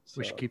father. So.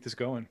 We should keep this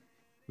going.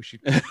 We should.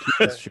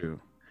 That's true.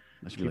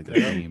 That should be like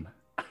the theme.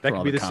 That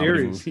could be the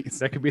series.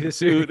 That could be the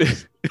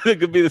series. It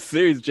could be the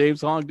series. James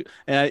Hong,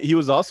 and he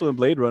was also in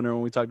Blade Runner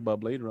when we talked about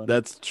Blade Runner.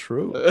 That's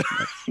true. That's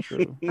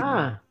true.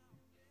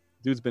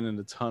 Dude's been in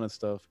a ton of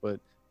stuff, but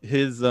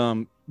his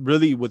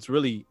what's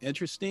really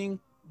interesting,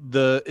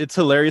 it's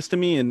hilarious to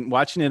me, and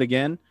watching it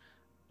again,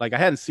 like I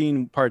hadn't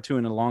seen Part 2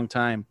 in a long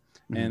time,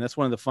 and that's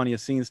one of the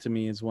funniest scenes to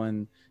me is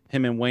when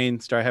him and Wayne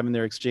start having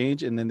their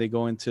exchange, and then they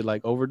go into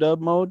like overdub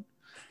mode,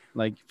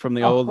 like from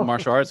the old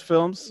martial arts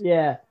films.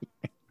 Yeah.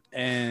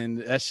 And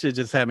that shit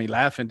just had me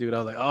laughing, dude. I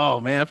was like, "Oh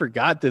man, I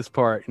forgot this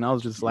part," and I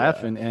was just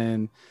laughing.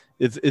 And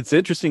it's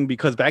interesting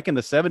because back in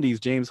the 70s,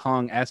 James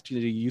Hong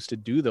actually used to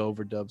do the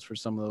overdubs for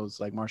some of those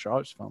like martial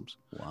arts films.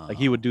 Wow. Like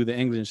he would do the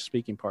English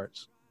speaking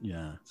parts.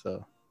 Yeah.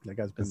 So that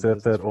guy's been. Is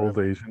that old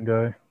Asian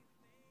guy?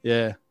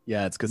 Yeah.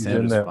 Yeah, it's He's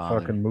in that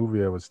fucking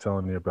movie I was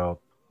telling you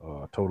about,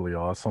 Totally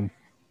Awesome,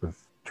 with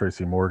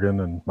Tracy Morgan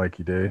and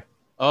Mikey Day.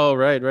 Oh,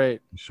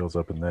 right. He shows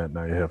up in that.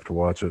 Now you have to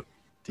watch it.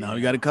 Now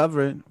we got to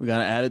cover it. We got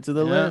to add it to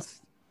the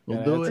list.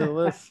 We'll do it. To the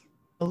list.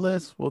 The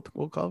list.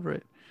 We'll cover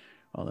it.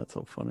 Oh, that's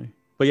so funny.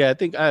 But yeah, I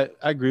think I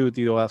agree with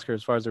you, Oscar,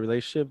 as far as the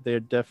relationship. They're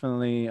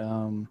definitely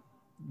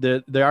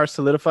they are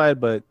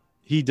solidified, but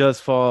he does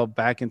fall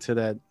back into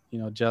that,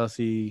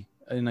 jealousy.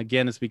 And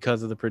again, it's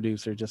because of the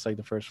producer, just like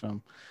the first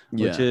film,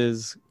 which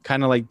is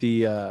kind of like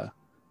the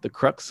the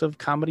crux of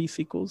comedy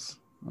sequels.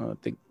 I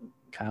think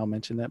Kyle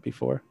mentioned that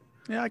before.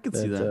 Yeah, I could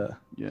see that.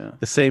 Yeah,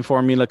 the same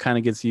formula kind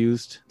of gets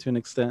used to an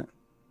extent.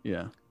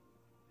 Yeah.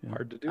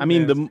 Hard to do. I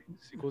mean, the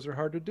sequels are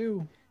hard to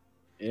do.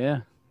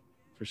 Yeah,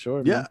 for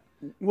sure. Yeah.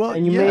 Man. Well,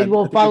 and you yeah, may as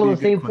well I think follow it'd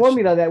the be a same good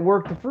formula that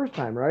worked the first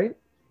time, right?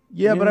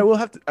 Yeah, but I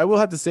will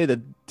have to say that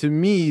to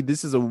me,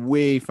 this is a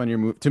way funnier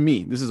movie. To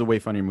me, this is a way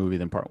funnier movie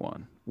than part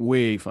one.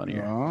 Way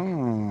funnier.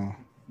 Oh,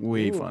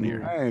 way funnier.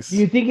 Nice. Do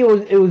you think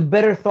it was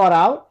better thought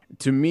out?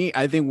 To me,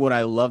 I think what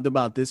I loved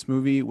about this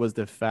movie was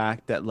the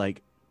fact that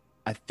like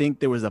I think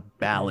there was a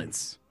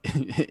balance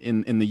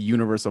in the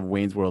universe of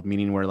Wayne's World,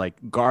 meaning where like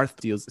Garth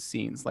steals the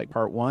scenes like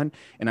part one,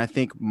 and I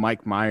think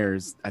Mike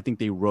Myers, I think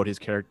they wrote his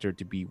character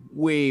to be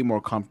way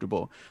more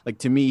comfortable. Like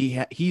to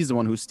me, he's the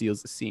one who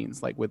steals the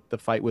scenes, like with the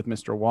fight with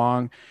Mr.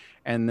 Wong,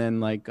 and then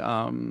like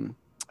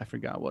I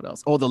forgot what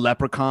else. Oh, the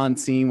leprechaun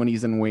scene when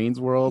he's in Wayne's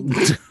World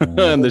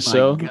in the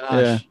show.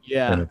 Gosh,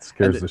 yeah. And it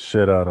scares the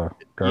shit out of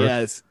Garth.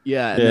 Yes,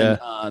 yeah.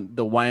 And then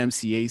the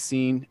YMCA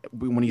scene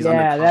when he's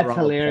yeah, undercover that's on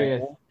the hilarious.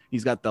 pole.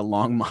 He's got the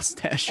long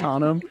mustache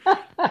on him.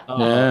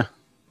 Yeah.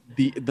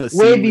 The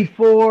Way scene,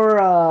 before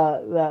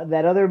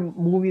that other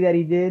movie that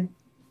he did,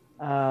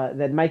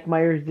 that Mike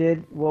Myers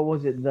did. What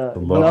was it? The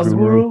Love Love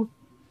Guru.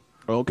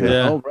 okay.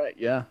 Yeah. Oh, right.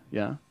 Yeah.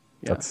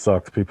 That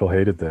sucked. People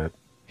hated that.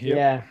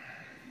 Yeah.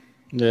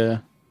 Yeah.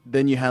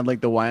 Then you had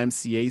like the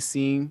YMCA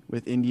scene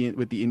with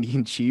the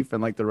Indian chief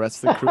and like the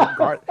rest of the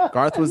crew.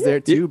 Garth was there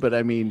too, but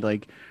I mean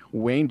like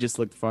Wayne just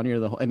looked funnier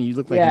and he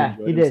looked like Yeah, he he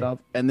enjoyed did. himself.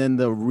 And then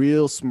the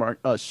real smart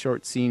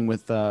short scene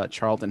with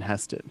Charlton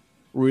Heston,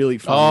 really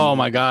funny. Oh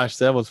my gosh,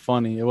 that was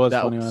funny. It was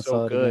that funny when I was saw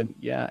so it good. again.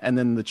 Yeah, and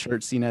then the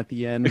church scene at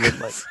the end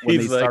with like when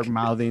they He's start like-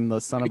 mouthing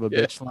the son of a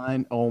bitch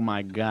line. Oh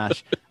my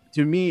gosh.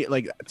 To me,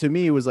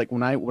 it was like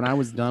when I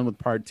was done with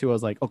part two, I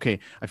was like, okay,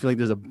 I feel like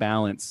there's a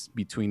balance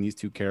between these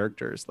two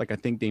characters. Like I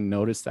think they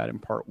noticed that in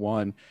part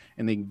one,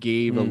 and they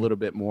gave a little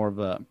bit more of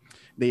a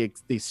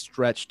they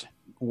stretched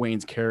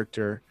Wayne's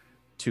character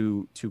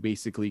to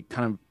basically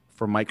kind of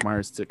for Mike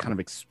Myers to kind of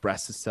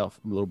express himself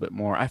a little bit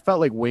more. I felt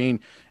like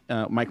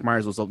Mike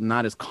Myers was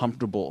not as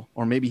comfortable,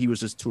 or maybe he was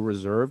just too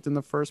reserved in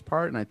the first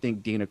part, and I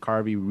think Dana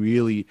Carvey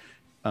really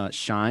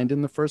shined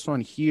in the first one.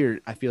 Here,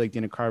 I feel like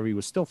Dana Carvey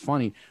was still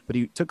funny, but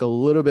he took a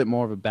little bit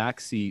more of a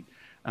backseat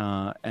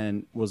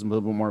and was a little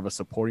bit more of a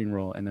supporting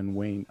role. And then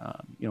Wayne,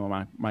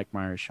 Mike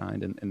Myers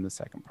shined in the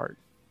second part.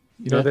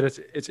 You know that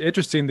it's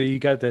interesting that you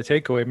got that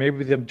takeaway.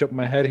 Maybe them jump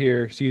my head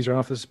here, Caesar. I don't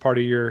know if this is part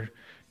of your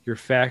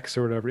facts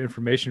or whatever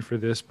information for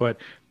this, but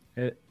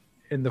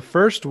in the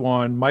first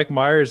one, Mike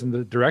Myers and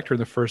the director in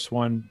the first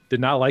one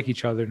did not like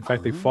each other. In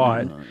fact, they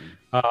fought.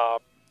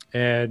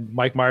 And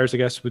Mike Myers, I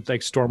guess, would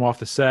like storm off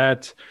the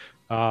set.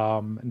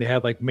 And they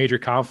had like major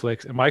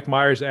conflicts. And Mike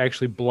Myers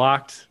actually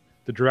blocked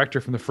the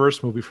director from the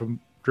first movie from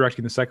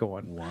directing the second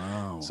one.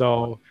 Wow.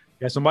 So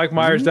Mike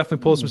Myers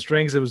definitely pulled some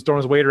strings. It was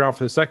throwing his weight around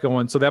for the second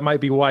one. So that might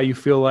be why you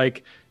feel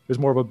like there's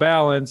more of a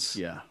balance.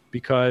 Yeah.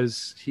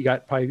 Because he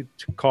got probably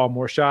to call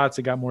more shots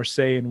and got more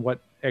say in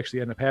what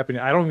actually ended up happening.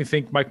 I don't even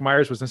think Mike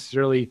Myers was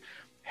necessarily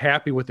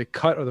happy with the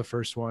cut of the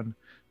first one,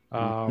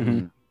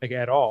 like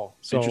at all.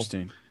 So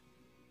interesting.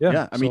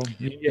 Yeah, I mean,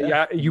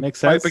 you makes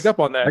probably sense. picked up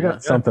on that. I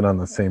got something on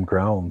the same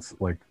grounds.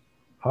 Like,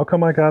 how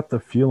come I got the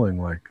feeling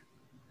like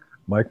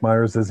Mike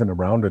Myers isn't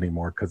around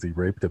anymore because he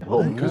raped a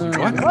woman?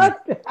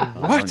 What?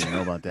 I don't even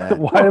know about that.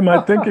 Why am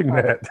I thinking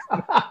that?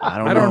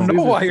 I I don't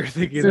know why you're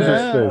thinking Scissors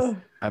that. face.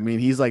 I mean,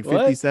 he's like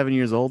 57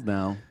 years old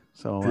now.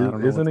 So I don't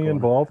know Isn't what's he going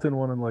involved in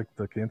one of like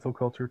the cancel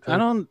culture? Type? I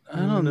don't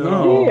No.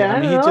 know. Yeah, I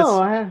mean, don't he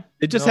know.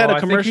 it just No, had I a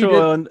think he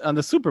commercial did- on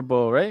the Super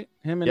Bowl, right?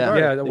 Him and Yeah. Garth.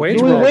 Yeah, the They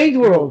Wayne's It did- was Wayne's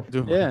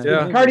World. Yeah.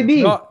 Yeah. Cardi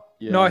B.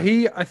 No,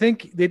 I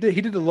think he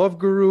did the Love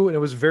Guru, and it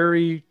was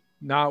very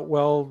not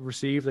well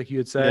received, like you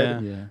had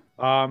said.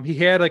 Yeah. He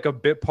had like a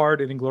bit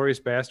part in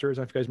Inglorious Bastards.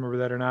 I don't know if you guys remember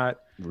that or not.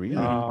 Really?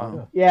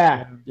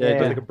 Yeah. He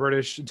was like a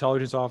British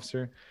intelligence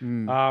officer.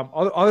 Hmm.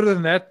 Other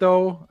than that,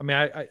 though, I mean,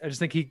 I just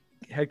think he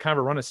had kind of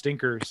a run of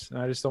stinkers, and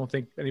I just don't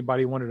think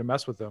anybody wanted to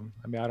mess with him.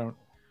 I mean, I don't.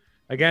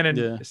 Again, and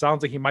it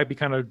sounds like he might be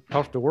kind of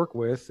tough to work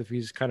with if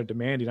he's kind of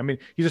demanding. I mean,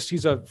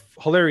 he's a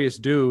hilarious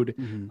dude.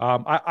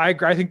 I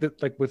agree. I think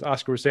that, like with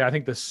Oscar was saying, I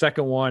think the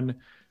second one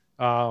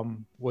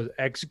was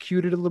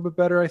executed a little bit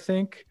better. I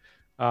think.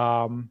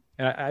 And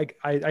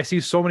I see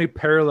so many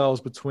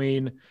parallels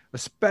between,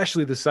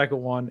 especially the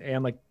second one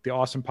and like the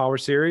Austin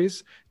Powers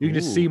series. You can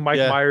just see Mike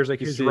Myers,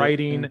 like his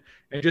writing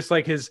and just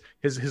like his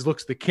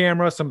looks at the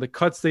camera, some of the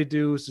cuts they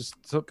do, just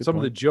some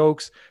of the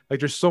jokes. Like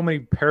there's so many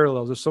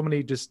parallels. There's so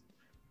many just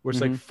where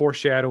it's like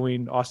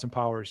foreshadowing Austin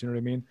Powers. You know what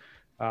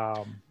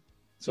I mean?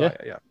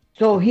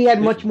 So he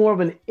had much more of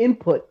an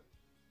input.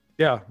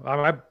 Yeah,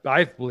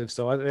 I believe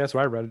so. That's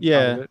what I read.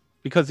 Yeah.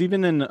 Because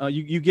even in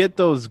you get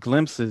those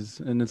glimpses,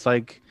 and it's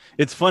like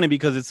it's funny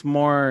because it's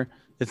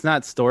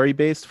not story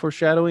based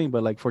foreshadowing,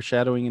 but like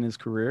foreshadowing in his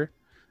career.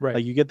 Right.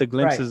 Like you get the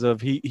glimpses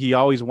of he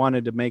always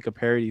wanted to make a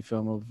parody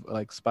film of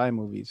like spy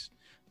movies.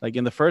 Like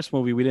in the first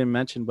movie we didn't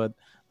mention, but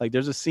like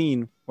there's a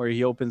scene where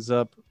he opens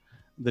up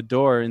the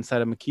door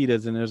inside of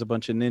Makita's, and there's a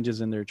bunch of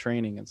ninjas in there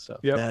training and stuff.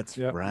 Yep. That's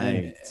Yep.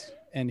 right.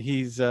 And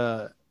he's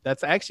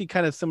that's actually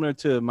kind of similar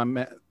to my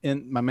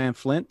man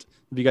Flint.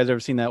 Have you guys ever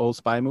seen that old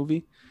spy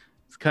movie?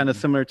 It's kind of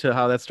similar to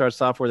how that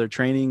starts off, where they're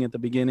training at the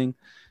beginning.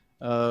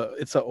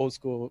 It's an old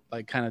school,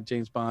 like kind of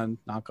James Bond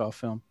knockoff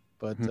film,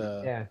 but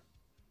Yeah.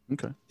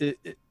 Okay.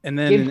 And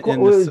then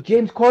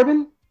James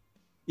Corbin.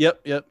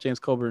 Yep, James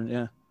Coburn,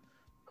 yeah.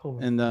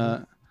 Corbin.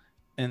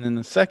 And then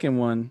the second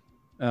one,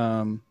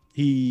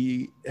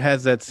 he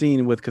has that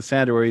scene with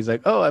Cassandra where he's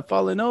like, "Oh, I've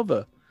fallen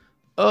over.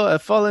 Oh,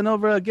 I've fallen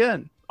over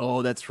again."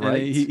 Oh, that's And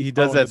right. he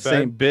does in that the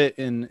same bed.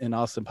 bit in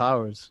Austin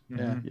Powers.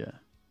 Yeah, Yeah,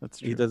 that's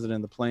true. he does it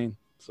in the plane.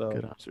 So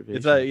Good observation.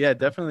 it's yeah,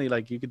 definitely,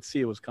 like, you could see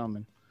it was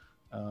coming.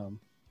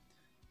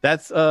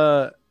 That's what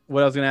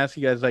I was gonna ask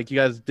you guys. Like, you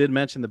guys did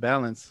mention the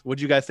balance. What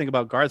do you guys think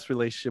about Garth's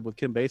relationship with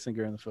Kim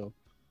Basinger in the film?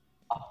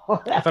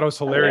 I thought it was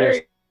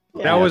hilarious.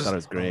 Yeah. That was I thought it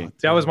was great.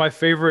 That was my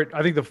favorite.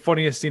 I think the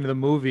funniest scene of the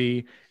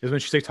movie is when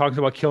she's like talking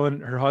about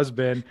killing her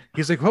husband.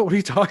 He's like, "What are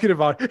you talking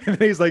about?" And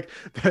then he's like,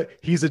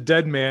 "He's a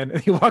dead man,"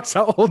 and he walks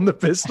out holding the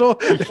pistol.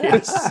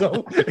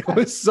 It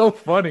was so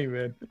funny,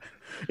 man.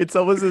 It's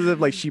almost as if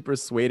like she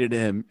persuaded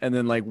him, and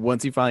then like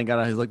once he finally got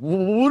out, he's like,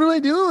 "What am I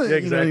doing?" Yeah,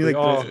 exactly. You know, he,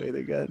 like, Oh, persuaded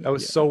again. That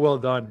was so well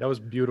done. That was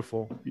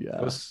beautiful. Yeah.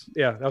 That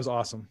was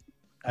awesome.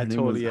 Her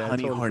name was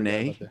Honey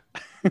Hornet.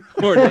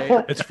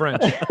 Hornet. It's French.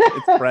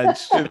 It's French.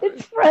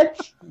 It's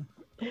French.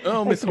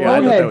 Oh, Miss Yeah, I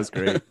thought Hornet. that was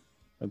great.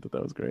 I thought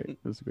that was great. It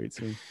was a great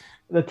scene.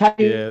 The time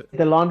Yeah.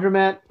 the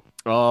laundromat.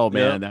 Oh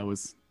man, Yeah. that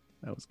was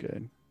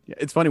good. Yeah,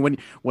 it's funny when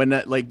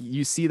like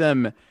you see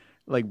them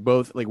like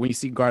both, like when you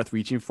see Garth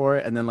reaching for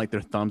it and then like their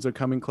thumbs are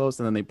coming close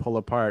and then they pull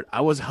apart. I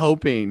was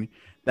hoping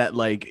that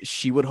like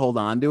she would hold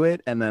on to it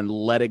and then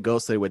let it go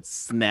so it would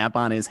snap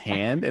on his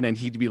hand and then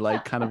he'd be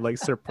like kind of like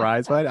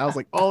surprised by it. I was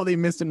like, oh, they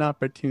missed an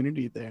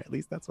opportunity there. At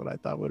least that's what I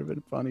thought would have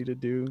been funny to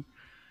do.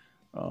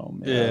 Oh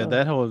man.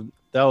 Yeah,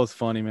 that was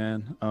funny,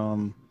 man.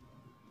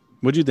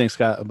 What'd you think,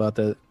 Scott, about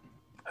that?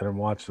 I didn't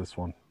watch this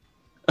one.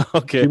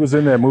 Okay. He was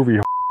in that movie.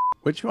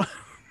 Which one?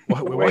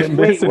 Kim wait,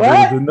 Basinger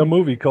what? was in the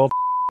movie called.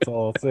 That's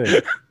all I'll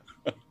say.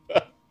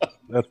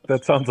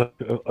 That sounds like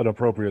an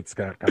appropriate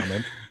Scott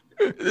comment.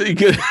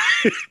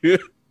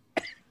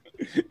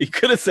 You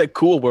could have said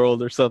Cool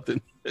World or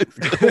something.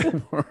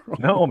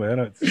 No,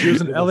 man. She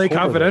was in it L.A. horrible.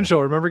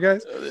 Confidential. Remember,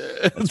 guys?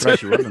 That's right.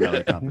 She wasn't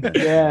that like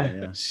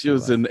Yeah. She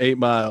was in 8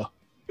 Mile.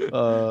 That's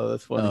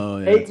funny. Oh,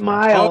 yeah, 8 that's right.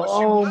 Mile. Oh,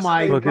 she Oh, was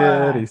my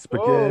Spaghetti, god.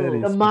 spaghetti,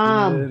 the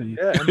mom. spaghetti.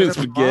 Yeah, and then her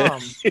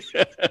Spaghetti.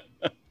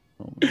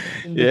 mom.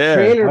 In the Yeah.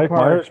 trailer Mike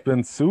park. Myers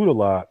been sued a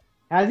lot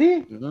Has he?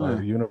 by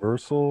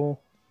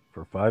Universal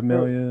for $5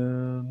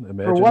 million,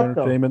 Imagine what,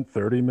 though? Entertainment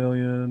 $30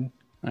 million.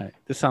 All right.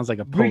 This sounds like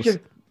a Breach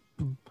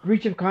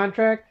post of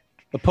contract.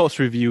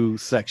 review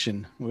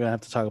section. We're gonna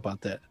have to talk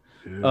about that.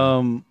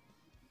 Yeah.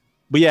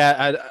 But yeah,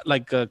 I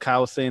like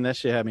Kyle was saying, that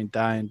shit had me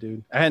dying,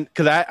 dude.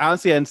 Because I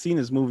honestly hadn't seen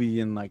this movie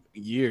in like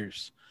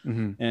years,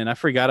 and I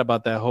forgot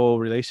about that whole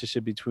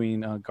relationship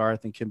between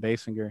Garth and Kim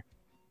Basinger,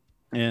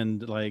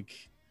 and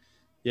like,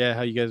 yeah,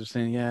 how you guys were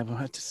saying, yeah, well,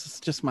 it's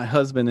just my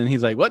husband, and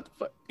he's like, what? The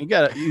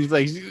fuck? He's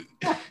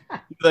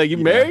like, you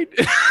married?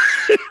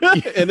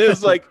 And it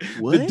was like the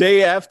What?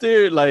 day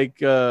after,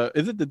 like,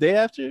 is it the day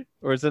after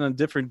or is it a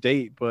different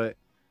date? But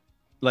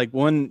like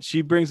when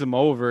she brings him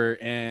over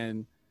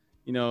and,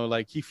 you know,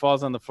 like he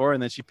falls on the floor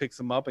and then she picks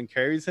him up and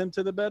carries him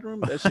to the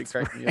bedroom. That shit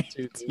cracked me up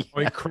too. Dude.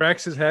 When he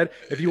cracks his head.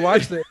 If you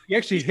watch he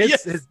actually hits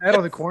Yes. his head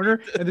on the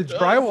corner, and the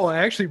drywall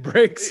actually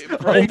breaks. It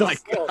breaks. Oh my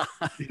god.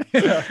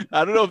 Yeah.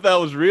 I don't know if that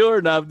was real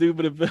or not, dude,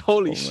 but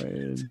holy Oh, shit.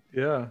 man.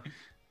 Yeah.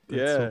 That's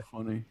Yeah. so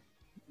funny.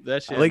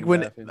 That shit. I like had me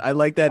when laughing. I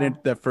like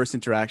that that first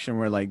interaction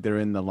where like they're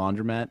in the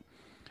laundromat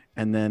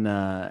and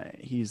then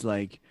he's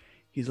like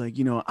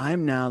you know,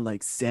 I'm now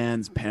like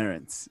Sam's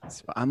parents,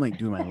 so I'm like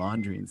doing my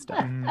laundry and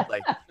stuff.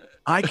 Like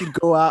I can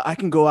go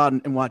out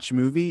and watch a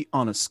movie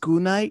on a school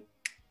night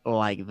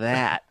like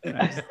that. And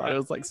I just thought it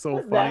was like so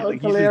funny. That was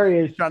Like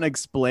hilarious. he's trying to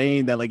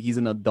explain that like he's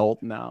an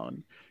adult now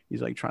and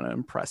he's like trying to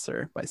impress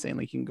her by saying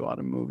like you can go out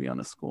and movie on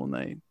a school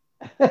night.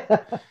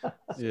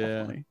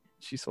 Yeah. Funny.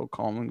 She's so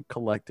calm and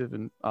collective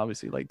and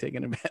obviously like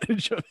taking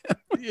advantage of him.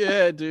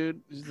 Yeah, dude.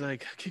 He's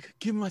like,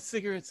 give my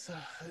cigarettes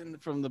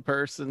from the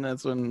purse, and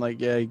that's when, like,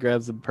 yeah, he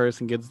grabs the purse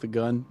and gets the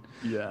gun.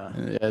 Yeah.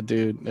 And, yeah,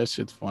 dude, that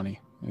shit's funny.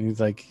 And he's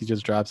like, he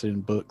just drops it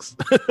in books.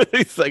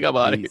 He's like, I'm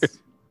out of here.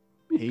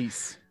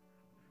 Peace.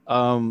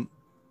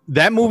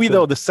 That movie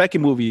though, the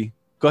second movie.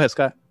 Go ahead,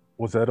 Scott.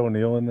 Was Ed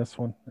O'Neill in this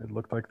one? It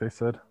looked like they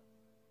said.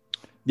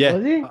 Yeah,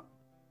 Was he?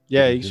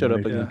 yeah, he Didn't showed up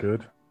make it again.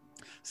 Good.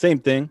 Same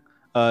thing.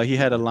 He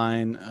had a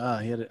line.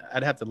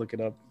 I'd have to look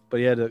it up, but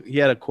he had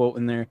a quote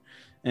in there,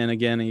 and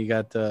again, he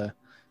got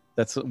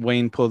that's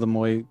Wayne pulled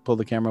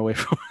the camera away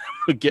from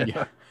him again.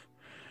 Yeah.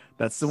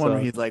 That's the one where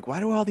So- he's like, why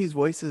do all these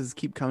voices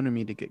keep coming to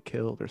me to get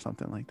killed or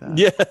something like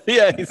that?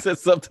 Yeah, he said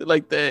something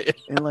like that.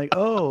 And like,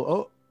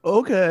 oh,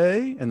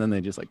 okay. And then they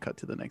just like cut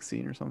to the next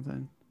scene or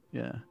something.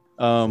 Yeah.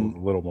 A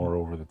little more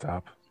over the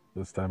top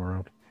this time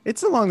around.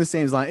 It's along the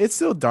same line. It's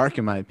still dark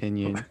in my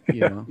opinion.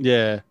 You know?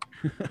 Yeah.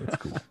 That's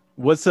cool.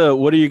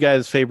 What are you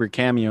guys' favorite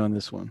cameo in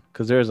this one?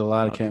 Because there's a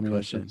lot of Good cameos in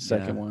question. the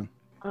second Yeah. one.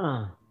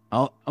 Huh.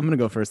 I'm gonna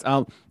go first.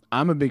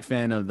 I'm a big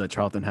fan of the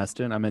Charlton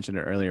Heston. I mentioned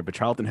it earlier, but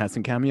Charlton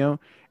Heston cameo,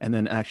 and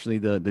then actually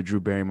the Drew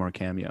Barrymore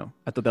cameo.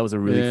 I thought that was a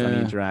really funny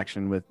Yeah.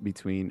 interaction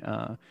between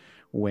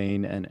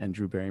Wayne and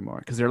Drew Barrymore,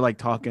 because they're like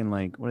talking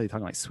like, what are they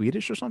talking, like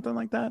Swedish or something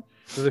like that?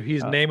 So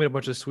he's naming a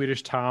bunch of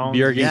Swedish towns.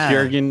 Björgen, Yeah.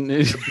 Björgen.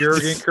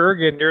 Björgen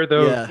Kurgan near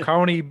the Yeah.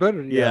 county, but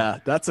Yeah,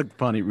 that's a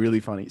really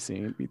funny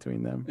scene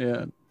between them.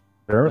 Yeah,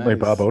 Apparently,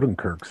 Nice. Bob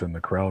Odenkirk's in the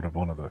crowd of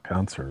one of the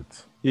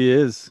concerts. he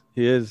is.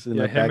 He is. In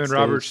yeah. the Him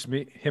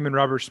backstage. and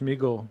Robert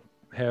Smigel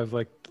have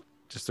like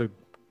just a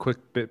quick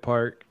bit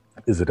part.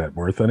 Is it at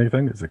worth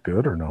anything? Is it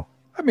good or no?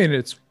 I mean,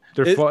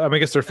 they're It- fun. I mean, I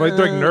guess they're fun.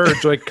 They're like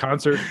nerds, like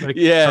concert, like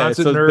Yeah,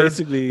 concert so nerds.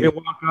 basically- They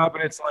walk up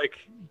and it's like,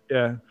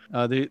 yeah,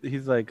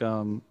 He's like,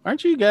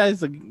 aren't you guys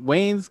the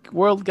Wayne's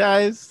World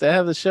guys that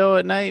have the show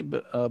at night?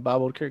 But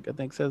Bob Odenkirk, I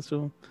think, says to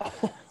him.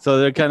 So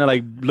they're kind of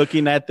like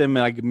looking at them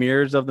like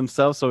mirrors of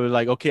themselves. So they're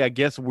like, okay, I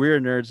guess we're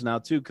nerds now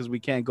too, because we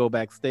can't go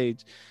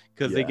backstage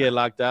because they Yeah. get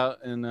locked out.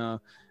 And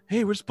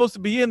hey, we're supposed to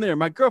be in there.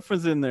 My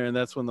girlfriend's in there, and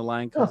that's when the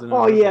line comes in.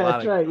 Oh There's a yeah, lot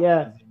that's of- right.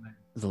 Yeah.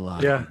 There's a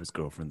lot Yeah. of people's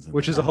girlfriends in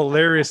which there.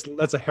 is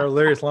that's a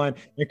hilarious line.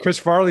 And Chris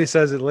Farley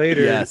says it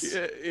later. Yes.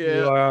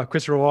 Yeah,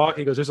 Christopher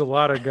Walken goes, "There's a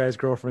lot of guys'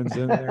 girlfriends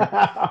in there,"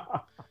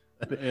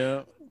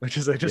 yeah, which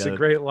is like just Yeah. a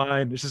great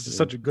line. It's just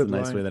such a It's good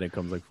nice line. way that it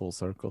comes like full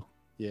circle.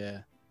 yeah.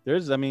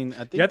 There's, I mean, I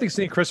think. Yeah, I think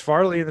seeing Chris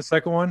Farley in the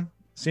second one,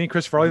 in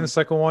the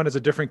second one as a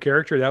different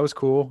character, that was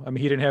cool. I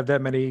mean, he didn't have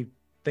that many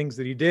things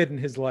that he did in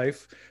his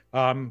life.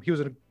 He was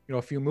in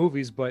a few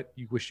movies, but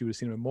you wish you would have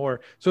seen him more.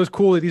 So it's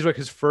cool that these were like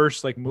his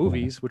first like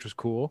movies, which was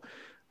cool.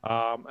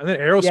 And then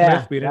Aerosmith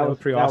Yeah, being in it was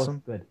pretty that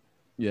awesome. good.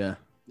 Yeah.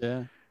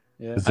 Yeah,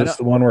 yeah. Is this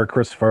the one where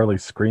Chris Farley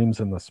screams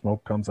and the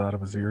smoke comes out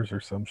of his ears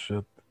or some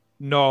shit?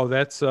 No,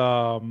 that's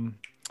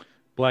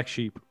Black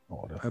Sheep, Oh,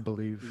 what I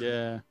believe.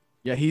 Yeah.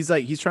 Yeah, he's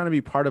trying to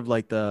be part of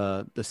like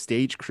the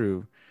stage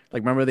crew.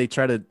 Like, remember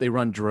they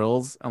run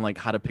drills on like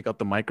how to pick up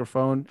the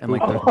microphone, and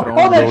like they're throwing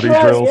Oh, that's roadie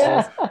right. drills.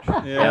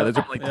 Yeah. yeah, they're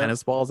throwing like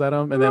tennis balls at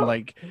him, and then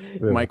like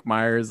Yeah. Mike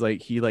Myers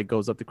like he like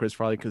goes up to Chris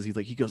Farley because he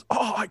goes,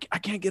 oh, I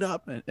can't get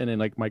up, and then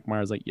like Mike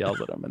Myers like yells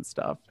at him and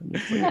stuff. And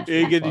it's, like,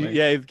 it's funny.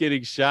 He's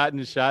getting shot, and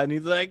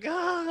he's like,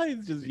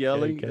 he's just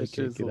yelling. Okay, It's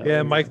okay, just get out. Yeah,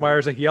 hilarious. Mike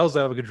Myers like yells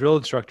at him like a drill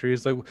instructor.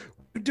 He's like, "What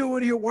are you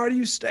doing here? Why do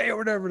you stay?" or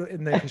whatever.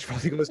 And then Chris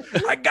Farley goes,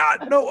 "I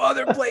got no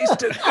other place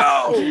to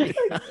go."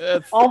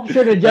 That's,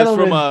 Officer and that's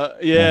gentleman. from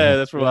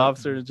that's from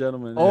Officer and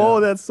Gentleman. Oh,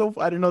 yeah. that's so.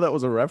 I didn't know that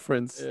was a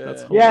reference. Yeah.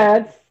 That's Yeah,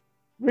 it's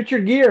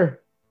Richard Gere.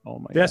 Oh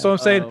my. That's God.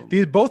 what I'm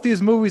saying. Both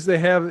these movies, they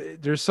have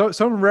there's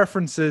some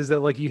references that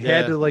like you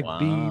had Yeah. to like Wow.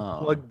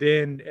 be plugged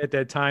in at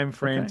that time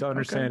frame Okay, to okay.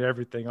 understand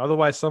everything.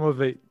 Otherwise, some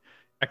of it,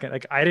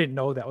 I didn't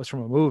know that was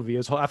from a movie.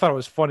 I thought it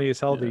was funny as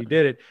hell that he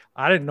did it.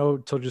 I didn't know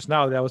till just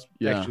now that was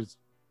Yeah. actually.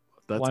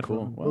 That's line from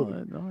cool. the Well,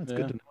 movie. no, that's Yeah.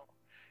 good to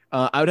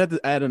know. I would have to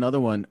add another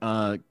one.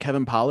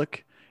 Kevin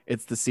Pollak.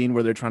 It's the scene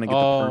where they're trying to get the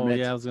Oh, permit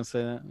yeah, I was gonna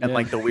say that. and Yeah.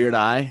 like the weird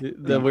eye.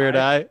 the weird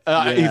eye.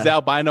 Yeah. He's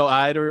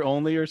albino-eyed or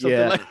only or something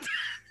Yeah. like that.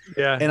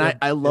 Yeah, And yeah,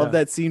 I love yeah.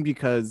 that scene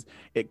because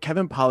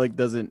Kevin Pollak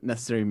doesn't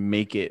necessarily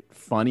make it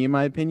funny, in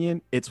my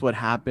opinion. It's what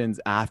happens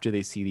after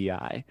they see the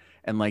eye,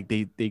 and like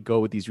they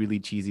go with these really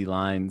cheesy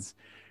lines,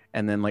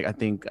 and then like I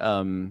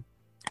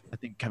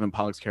think Kevin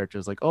Pollak's character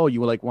is like, oh,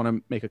 you like want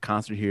to make a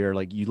concert here,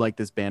 like you like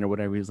this band or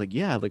whatever. He's like,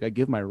 yeah, like I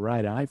give my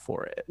right eye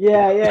for it.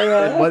 Yeah, yeah,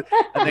 yeah. And,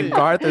 and then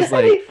Garth is And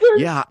like, he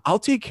turns- yeah, I'll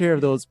take care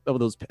of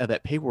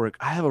that paperwork.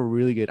 I have a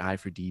really good eye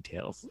for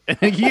details.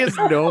 And he has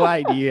no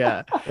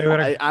idea. They were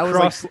gonna I was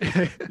cross,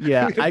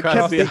 Yeah, I Cross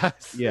kept the thinking,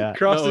 eyes. yeah.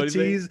 cross No, the what do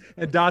you T's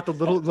and dot the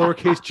little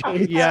lowercase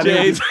J's. Yeah,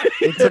 J's.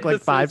 it took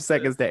like 5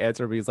 seconds to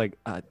answer, but he's like,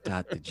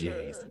 dot the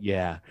J's.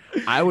 Yeah.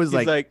 I was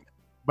He's like,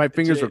 my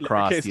fingers J- were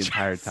crossed lowercase the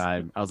entire J's.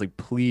 time. I was like,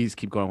 please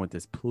keep going with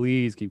this.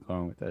 Please keep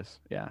going with this.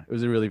 Yeah. It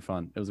was a really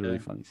Yeah.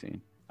 funny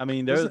scene. I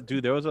mean, Was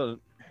there was a.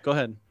 Go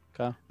ahead,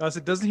 Kyle. I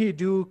said, doesn't he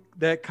do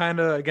that kind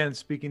of, again,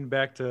 speaking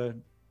back to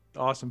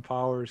Austin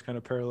Powers kind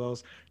of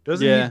parallels,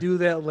 doesn't Yeah. he do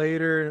that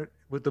later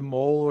with the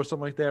mole or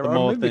something like that? The Or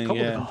mole maybe a thing,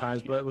 couple yeah. different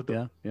times, but with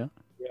the, Yeah.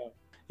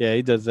 Yeah,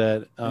 he does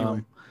that.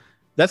 Anyway.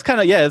 That's kind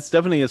of it's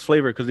definitely his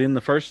flavor because in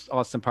the first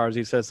Austin Powers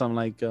he says something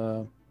like,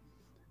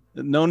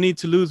 "No need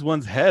to lose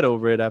one's head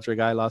over it" after a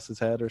guy lost his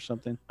head or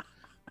something.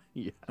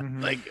 Yeah.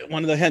 Mhm. Like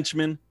one of the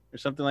henchmen or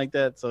something like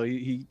that. So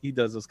he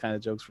does those kind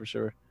of jokes for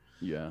sure.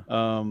 Yeah.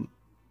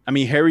 I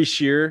mean Harry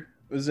Shearer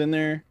was in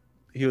there.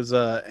 He was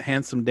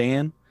Handsome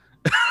Dan.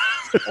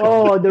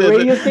 Oh, the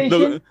radio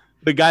station.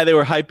 The guy they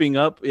were hyping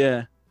up.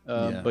 Yeah.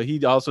 Yeah. But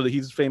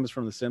he's famous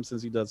from The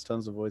Simpsons. He does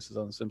tons of voices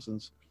on The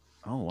Simpsons.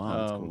 Oh, wow.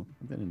 That's Um, cool.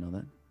 I didn't know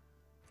that.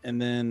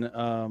 And then,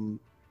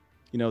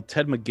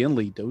 Ted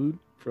McGinley, dude,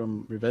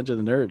 from Revenge of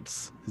the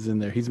Nerds is in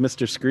there. He's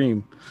Mr.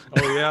 Scream.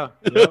 Oh, yeah.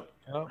 Yep.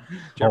 Oh,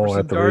 Jefferson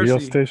at the radio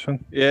Darcy.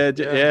 station? Yeah,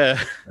 Yeah.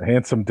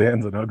 Handsome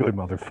Dan's an ugly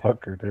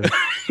motherfucker, dude.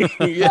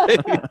 yeah.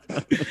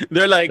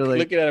 They're like, They're like-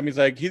 looking at him. He's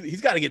like, he's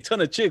got to get a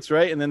ton of chicks,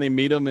 right? And then they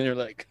meet him and they're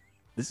like,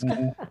 This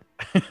guy.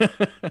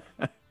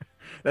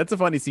 That's a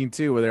funny scene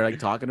too, where they're like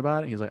talking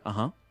about it. He's like,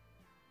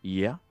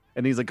 yeah.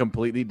 and he's like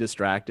completely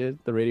distracted.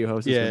 The radio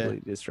host is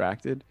completely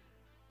distracted.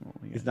 Oh,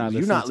 yeah. He's not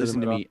You're not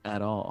listening to them me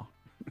at all.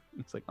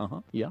 It's like,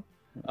 yeah.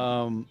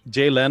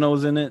 Jay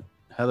Leno's in it.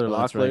 Heather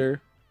that's right. Locklear.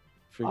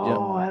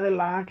 Oh, Heather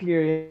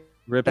Locklear.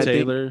 Rip I think-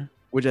 Taylor.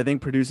 Which I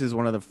think produces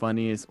one of the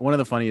funniest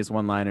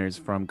one-liners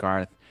from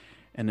Garth,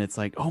 and it's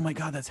like, oh my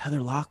god, that's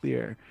Heather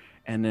Locklear.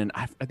 And then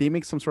they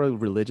make some sort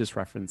of religious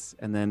reference,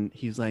 and then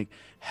he's like,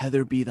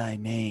 "Heather be thy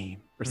name,"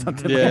 or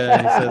something.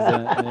 Yeah, he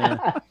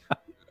says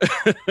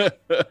that. Yeah.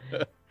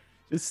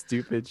 Just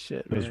stupid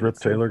shit. Does man. Rip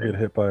It's so Taylor funny. get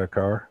hit by a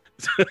car?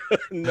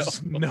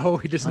 No,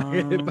 he does not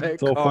get hit by a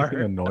It's so car.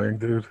 fucking annoying,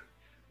 dude.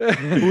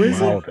 Who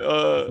is Loud.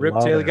 it? Rip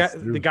Loud Taylor, ass the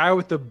dude. guy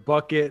with the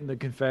bucket and the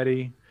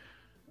confetti.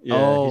 Yeah,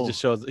 Oh. he just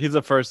shows. He's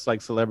the first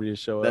like celebrity to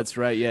show up. That's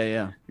right.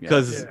 Yeah.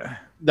 Because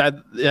Yeah.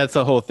 that's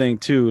the whole thing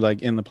too.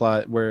 Like in the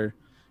plot where,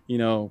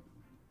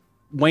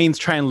 Wayne's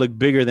trying to look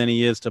bigger than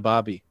he is to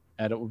Bobby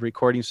at a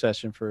recording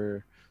session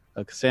for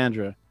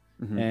Cassandra,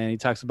 Mhm. and he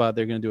talks about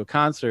they're gonna do a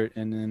concert,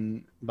 and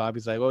then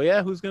Bobby's like, "Oh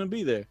yeah, who's gonna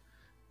be there?"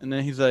 And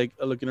then he's like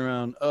looking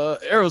around,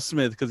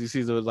 Aerosmith, because he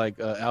sees a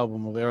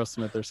album of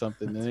Aerosmith or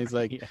something, and he's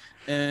like, Yeah.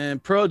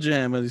 and Pearl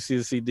Jam, as he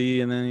sees a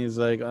CD, and then he's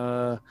like,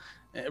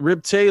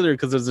 Rip Taylor,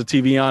 because there's a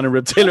TV on and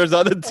Rip Taylor's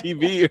on the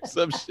TV or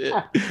some shit.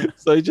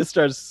 So he just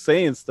starts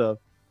saying stuff.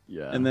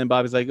 Yeah. And then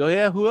Bobby's like, "Oh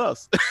yeah, who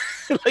else?"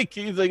 Like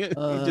he's like, he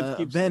just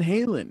keeps Van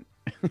Halen.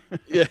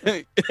 yeah.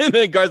 And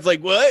then Garth's like,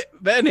 "What?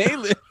 Van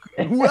Halen?"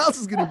 Who else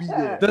is gonna be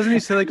there? Doesn't he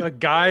say like a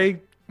guy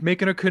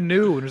making a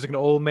canoe and there's like an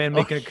old man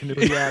making a canoe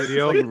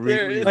video? Like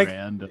really Like-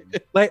 random.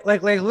 like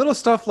little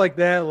stuff like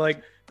that.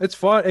 Like it's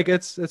fun.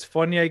 It's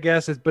funny, I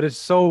guess. But it's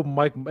so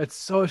Mike. It's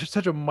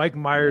such a Mike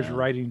Myers Yeah.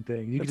 writing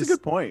thing. You That's could a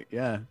just good point.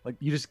 Yeah. Like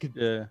you just could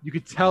Yeah, you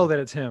could tell that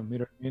it's him. You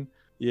know what I mean?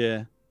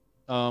 yeah.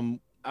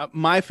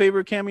 My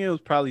favorite cameo is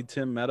probably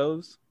Tim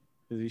Meadows,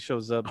 because he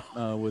shows up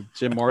with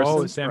Jim Morrison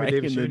Oh, Sammy right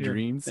Davis in the Jr.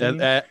 dream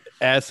scene.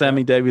 as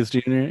Sammy Davis Jr.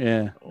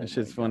 Yeah, Oh that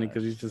shit's my funny gosh,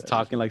 because he's just that is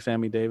talking like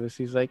Sammy Davis.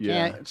 He's like,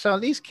 Yeah. "Yeah, so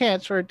these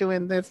cats were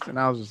doing this," and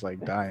I was just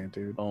like dying,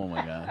 dude. Oh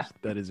my gosh,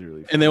 that is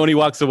really. And then when he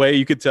walks away,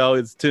 you could tell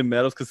it's Tim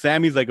Meadows, because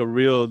Sammy's like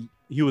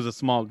he was a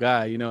small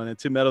guy, and then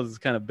Tim Meadows is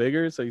kind of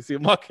bigger, so you see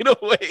him walking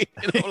away,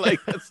 and I'm like,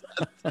 that's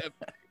not Tim.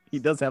 He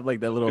does have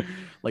like that little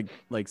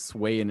like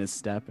sway in his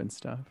step and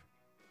stuff.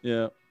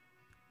 Yeah.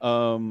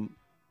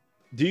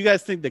 Do you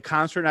guys think the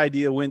concert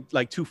idea went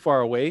like too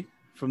far away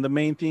from the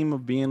main theme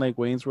of being like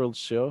Wayne's World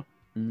show?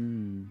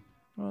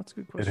 Well, that's a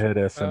good It question. had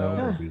SNL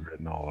Uh, movie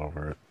written all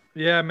over it.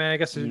 Yeah, man. I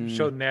guess it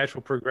showed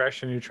natural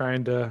progression. You're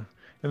trying to.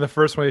 In the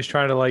first one, he's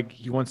trying to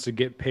he wants to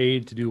get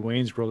paid to do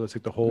Wayne's World. That's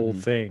like the whole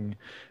thing.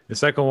 The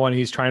second one,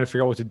 he's trying to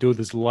figure out what to do with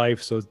his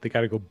life, so they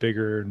got to go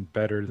bigger and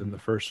better than the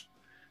first.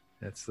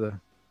 That's the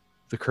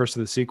curse of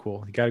the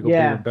sequel. You got to go bigger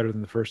Yeah. and better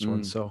than the first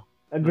one. So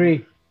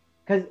Agree.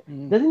 Because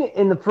doesn't it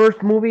in the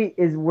first movie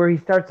is where he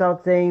starts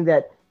out saying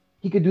that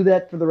he could do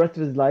that for the rest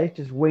of his life,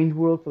 just Wayne's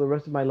World for the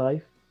rest of my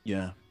life.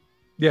 Yeah,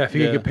 yeah, if he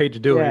Yeah. could get paid to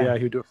do Yeah. it, yeah,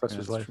 he would do it for the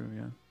rest that's of his life. true.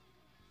 Yeah.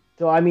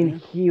 So I mean,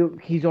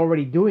 he's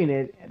already doing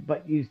it,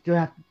 but you still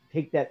have to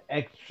take that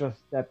extra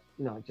step.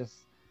 Just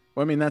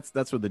Well, I mean, that's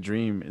what the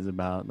dream is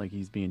about. Like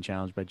he's being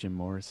challenged by Jim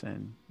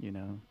Morrison,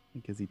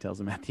 because he tells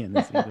him at the end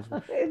of the scene, he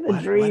goes, in the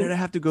why dream. did I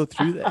have to go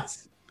through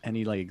this? And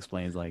he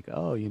explains like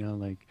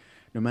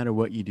no matter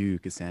what you do,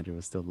 Cassandra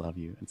will still love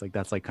you. It's like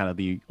that's kind of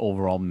the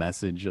overall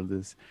message of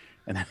this.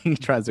 And then he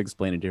tries to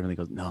explain it differently. He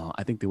goes, no,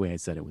 I think the way I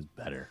said it was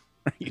better.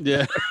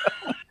 Yeah.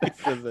 He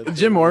says that The too,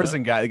 Jim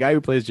Morrison guy, the guy who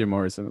plays Jim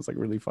Morrison, is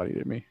really funny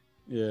to me.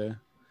 Yeah.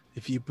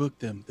 If you book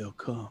them, they'll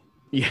come.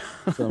 Yeah.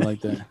 Something like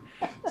that.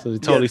 So they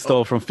totally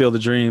stole from Field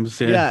of Dreams.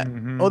 Yeah.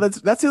 Mhm. Oh, that's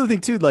the other thing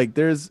too.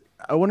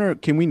 I wonder,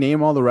 can we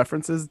name all the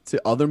references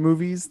to other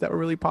movies that were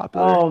really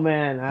popular? Oh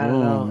man, I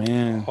don't Oh know.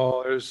 man.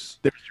 Oh, there's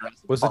Jurassic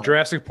was the Park.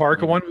 Jurassic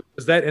Park one?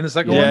 Was that in the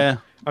second one? Yeah.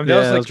 I mean, Yeah,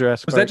 that that was was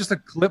Jurassic was Park. that just a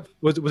clip?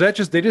 Was that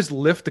just they just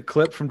lift the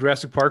clip from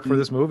Jurassic Park for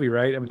this movie,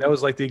 right? I mean, that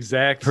was like the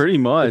exact. Pretty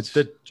much.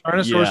 The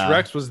Tyrannosaurus Yeah.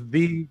 Rex was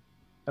the.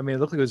 I mean, it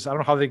looked like it was. I don't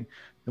know how they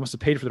must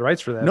have paid for the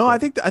rights for that. No,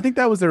 but- I think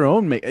that was their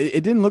own make.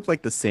 It didn't look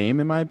like the same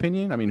in my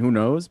opinion. I mean, who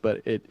knows?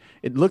 But it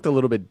looked a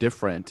little bit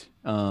different.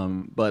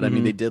 But I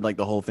mean, they did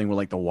the whole thing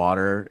where the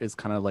water is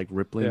kind of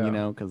rippling,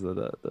 Yeah. because of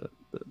the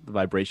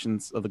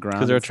vibrations of the ground.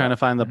 Because they were and trying to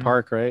stuff. find the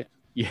park, right?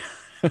 Yeah,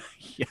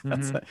 yeah,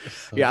 that's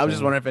yeah. I was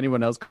just wondering if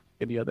anyone else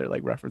any other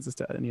references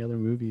to any other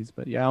movies.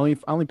 But yeah, I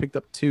only picked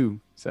up 2.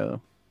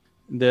 So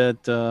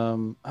That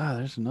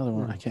there's another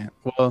one. I can't.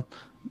 Well,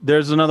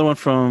 there's another one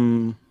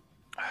from.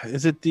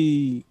 Is it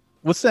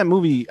what's that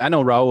movie? I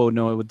know Raul would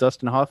know it, with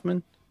Dustin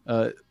Hoffman.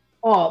 Oh,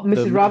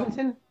 Mrs.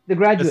 Robinson, The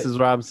Graduate. Mrs.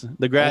 Robinson,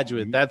 The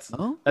Graduate. That's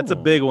a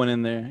big one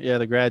in there. Yeah,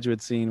 the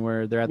graduate scene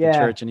where they're at the Yeah.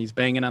 church and he's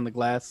banging on the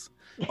glass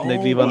and they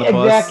Oh, leave on the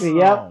exactly.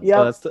 bus.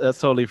 Yep. So that's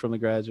totally from The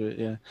Graduate.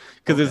 Yeah,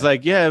 because it's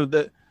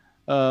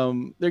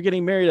they're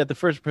getting married at the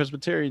First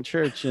Presbyterian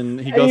Church and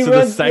he goes he to the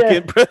runs-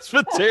 Second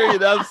Presbyterian.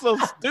 That was so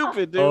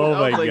stupid, dude. Oh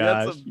I was my like,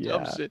 that's gosh, some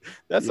dumb yeah. shit.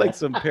 That's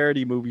some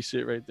parody movie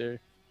shit right there.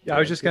 Yeah, I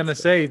was just gonna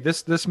say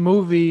this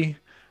movie.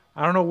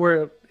 I don't know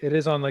where it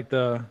is on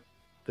the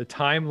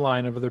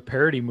timeline of other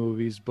parody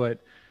movies, but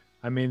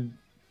I mean,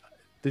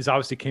 these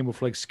obviously came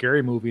with like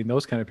Scary Movie and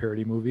those kind of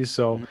parody movies.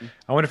 So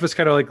I wonder if it's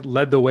kind of like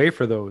led the way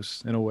for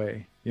those in a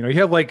way. You know, you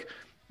have like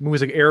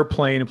movies like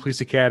Airplane and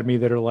Police Academy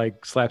that are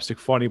like slapstick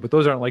funny, but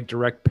those aren't like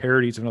direct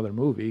parodies of another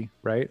movie,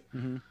 right?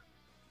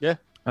 Yeah,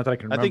 not that I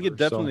can remember. I think it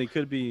definitely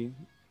could be.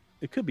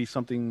 It could be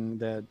something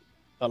that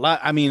a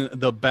lot. I mean,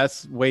 the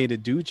best way to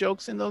do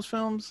jokes in those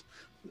films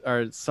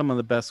are some of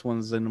the best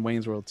ones in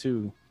Wayne's World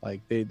too.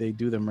 Like they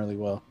do them really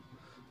well.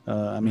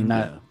 I mean,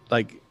 not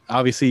like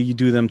obviously you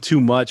do them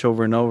too much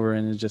over and over,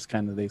 and it just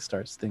kind of they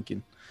start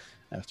stinking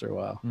after a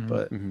while.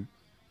 But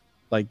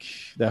like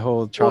that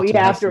whole Charlton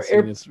Heston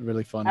scene is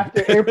really funny.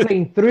 After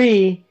Airplane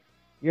 3,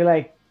 you're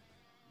like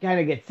kind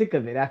of get sick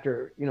of it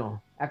after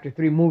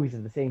 3 movies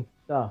of the same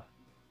stuff.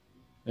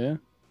 Yeah,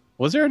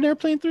 was there an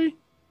Airplane 3?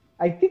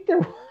 I think there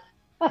was.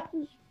 I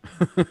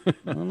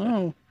don't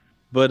know,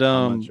 but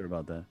I'm not sure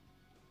about that.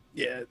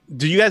 Yeah,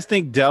 do you guys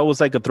think Del was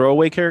like a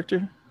throwaway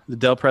character? The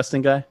Del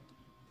Preston guy,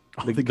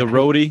 the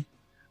roadie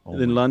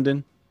in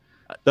London.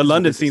 The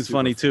London scene's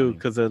funny too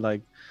because they're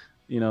like,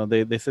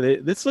 they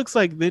said this looks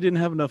like they didn't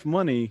have enough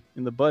money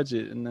in the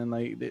budget, and then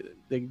like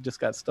they just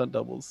got stunt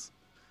doubles.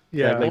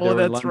 Yeah, like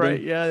that's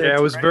right. Yeah,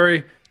 it was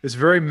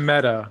very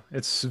meta.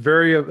 It's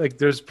very like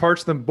there's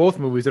parts of them both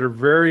movies that are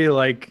very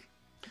like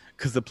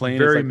because the plane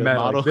very is like meta.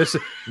 model. Like,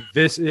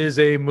 this is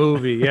a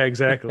movie. Yeah,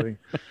 exactly.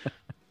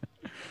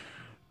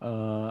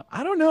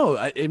 I don't know.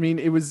 I mean,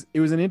 it was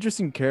an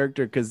interesting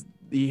character because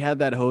he had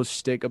that whole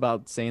shtick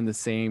about saying the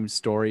same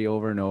story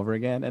over and over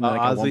again, and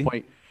like at one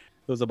point.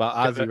 It was about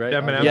Ozzy,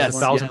 right? Yes,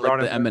 like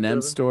the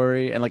Eminem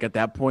story, and like at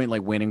that point,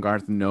 like Wayne and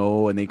Garth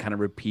know, and they kind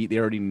of repeat. They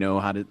already know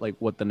how to like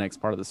what the next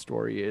part of the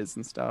story is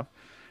and stuff.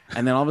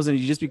 And then all of a sudden,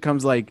 he just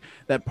becomes like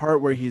that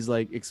part where he's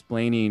like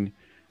explaining,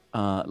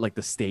 like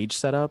the stage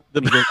setup.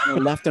 He goes,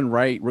 left and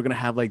right, we're gonna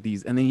have like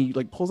these, and then he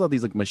like pulls out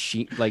these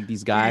like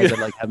these guys that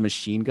like have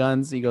machine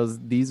guns. He goes,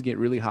 these get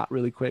really hot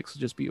really quick, so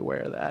just be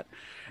aware of that.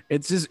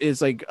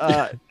 It's like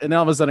and then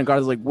all of a sudden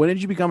Garth's like, when did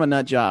you become a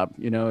nut job?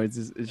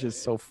 It's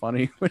just so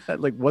funny.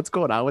 Like, what's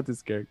going on with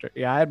this character?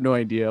 Yeah, I have no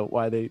idea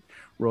why they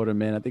wrote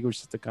him in. I think it was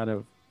just to kind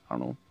of, I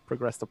don't know,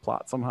 progress the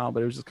plot somehow,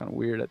 but it was just kind of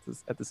weird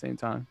at the same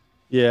time.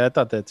 Yeah, I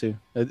thought that too.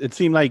 It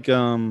seemed like I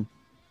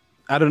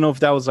don't know if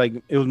that was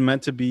like it was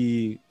meant to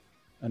be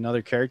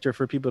another character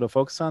for people to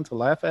focus on to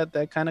laugh at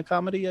that kind of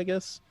comedy, I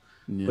guess.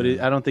 Yeah. But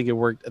I don't think it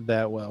worked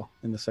that well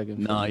in the second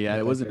film. No, yeah,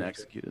 it wasn't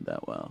executed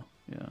that well.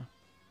 Yeah.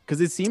 Because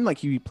it seemed like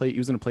he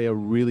was going to play a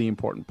really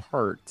important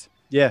part.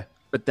 Yeah.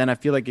 But then I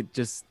feel like it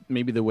just,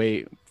 maybe the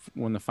way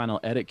when the final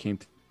edit came,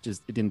 it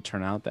didn't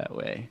turn out that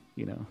way,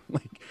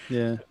 Like,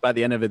 yeah. By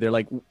the end of it, they're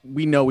like,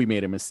 we know we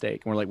made a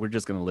mistake. And we're like, we're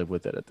just going to live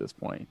with it at this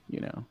point,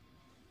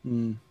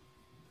 Yep.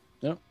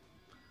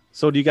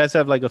 So do you guys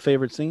have like a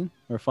favorite scene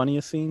or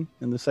funniest scene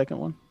in the second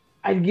one?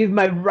 I'd give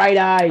my right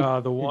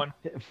eye the one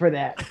for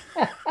that.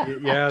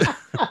 yeah,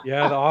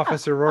 the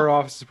office, Aurora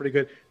office is pretty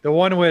good. The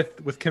one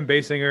with Kim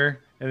Basinger,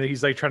 and then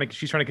she's trying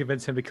to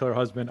convince him to kill her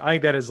husband. I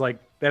think that is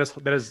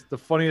the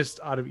funniest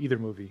out of either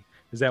movie.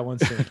 Is that one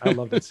scene? I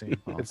love that scene.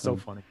 Awesome. It's so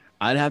funny.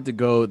 I'd have to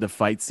go the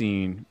fight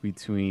scene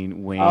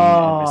between Wayne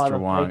and Mr.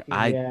 Wong.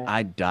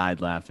 I died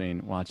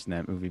laughing watching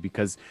that movie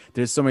because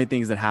there's so many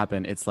things that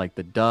happen. It's like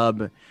the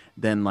dub,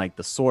 then like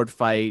the sword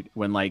fight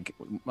when Mike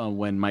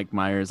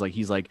Myers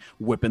he's like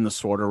whipping the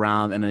sword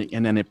around and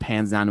then it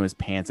pans down to his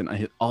pants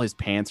and all his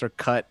pants are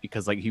cut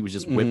because like he was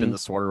just whipping the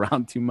sword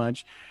around too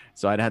much.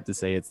 So I'd have to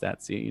say it's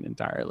that scene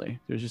entirely.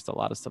 There's just a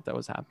lot of stuff that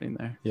was happening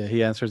there. Yeah,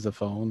 he answers the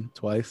phone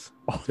twice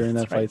during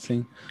that fight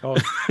scene. Oh,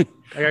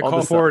 I got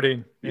call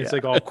forwarding. Yeah. It's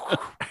like all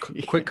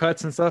quick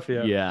cuts and stuff.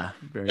 Yeah. Yeah.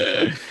 Very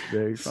funny.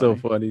 Very funny. So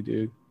funny,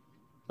 dude.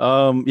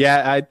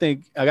 Yeah, I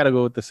think I gotta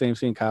go with the same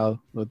scene, Kyle,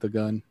 with the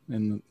gun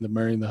and the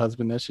murdering the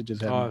husband. That shit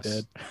just had me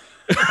dead.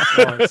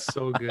 Oh, it's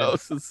so good. That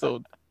was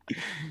so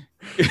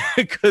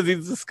because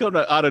he's just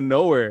coming out of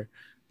nowhere,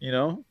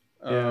 Yeah.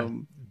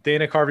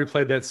 Dana Carvey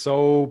played that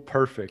so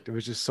perfect. It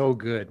was just so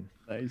good.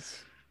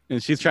 Nice.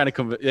 And she's trying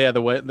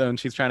to then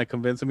she's trying to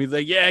convince him. He's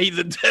like, yeah, he's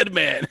a dead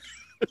man.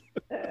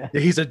 Yeah,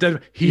 he's a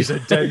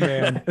dead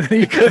man.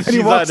 Because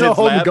he walks out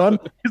holding the gun.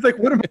 He's like,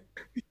 what am I?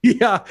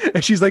 Yeah.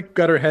 And she's like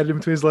got her head in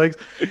between his legs.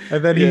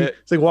 And then he's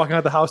like walking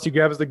out the house. He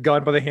grabs the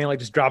gun by the hand, like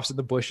just drops it in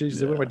the bushes.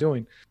 He's like, what am I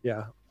doing?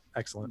 Yeah.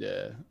 Excellent.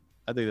 Yeah.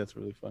 I think that's a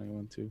really funny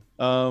one too.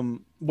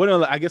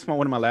 I guess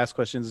one of my last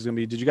questions is gonna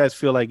be, did you guys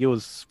feel like it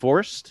was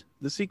forced,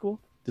 the sequel?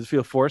 Did it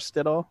feel forced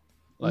at all?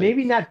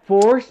 Maybe not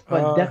forced,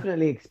 but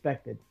definitely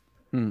expected.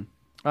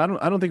 I don't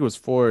think it was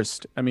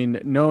forced. I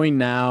mean, knowing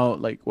now,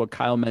 like what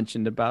Kyle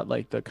mentioned about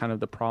like the kind of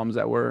the problems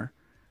that were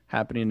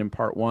happening in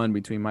part one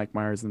between Mike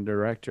Myers and the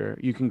director,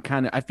 you can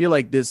kind of, I feel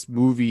like this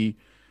movie,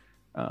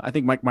 I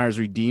think Mike Myers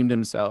redeemed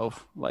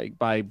himself like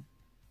by,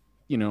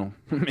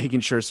 making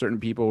sure certain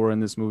people were in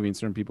this movie and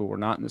certain people were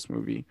not in this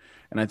movie.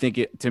 And I think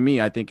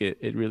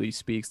it really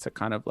speaks to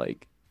kind of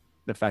like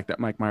the fact that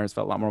Mike Myers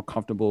felt a lot more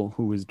comfortable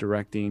who was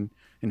directing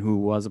and who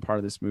was a part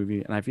of this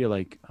movie. And I feel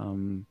like,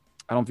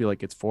 I don't feel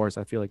like it's forced.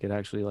 I feel like it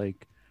actually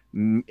like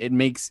it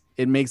makes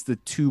the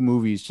two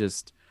movies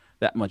just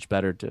that much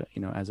better to,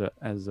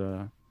 as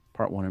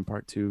part 1 and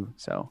part 2.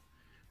 So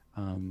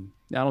yeah,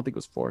 I don't think it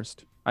was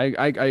forced. I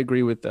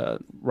agree with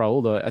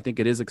Raul though. I think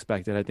it is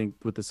expected. I think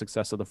with the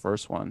success of the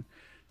first one,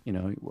 you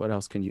know,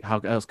 how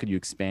else could you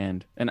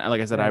expand? And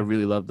like I said, I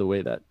really love the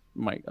way that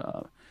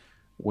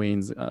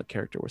Wayne's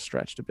character was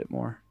stretched a bit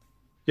more.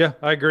 Yeah,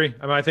 I agree.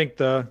 I mean, I think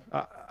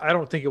I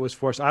don't think it was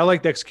forced. I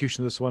like the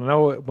execution of this one. I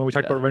know when we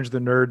talked about Revenge of the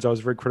Nerds, I was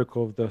very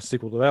critical of the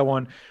sequel to that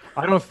one.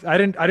 I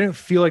didn't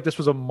feel like this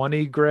was a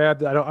money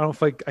grab. I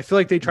feel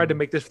like they tried to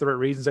make this for the right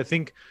reasons. I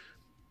think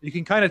you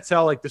can kind of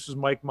tell like this was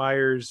Mike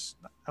Myers.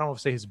 I don't want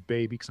to say his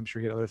baby because I'm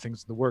sure he had other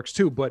things in the works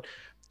too, but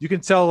you can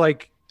tell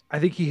like I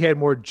think he had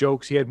more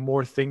jokes. He had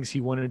more things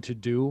he wanted to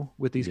do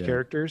with these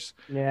characters.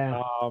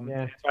 Yeah.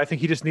 I think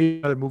he just needed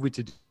another movie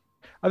to do.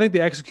 I think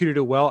they executed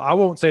it well. I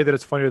won't say that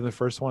it's funnier than the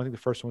first one. I think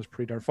the first one was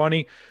pretty darn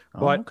funny,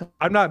 but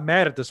I'm not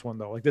mad at this one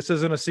though. Like this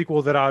isn't a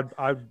sequel that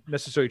I'd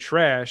necessarily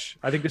trash.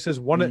 I think this is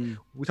one.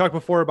 We talked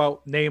before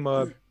about name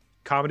a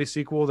comedy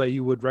sequel that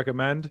you would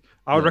recommend.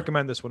 I would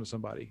recommend this one to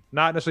somebody.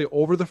 Not necessarily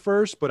over the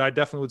first, but I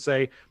definitely would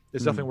say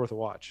it's definitely worth a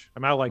watch. I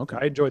mean,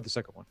 I enjoyed the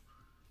second one.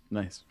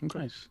 Nice.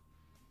 Nice.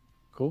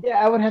 Cool.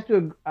 Yeah, I would have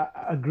to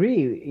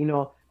agree. You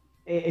know,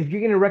 if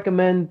you're gonna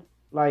recommend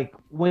like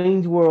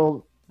Wayne's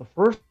World, the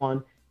first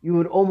one, you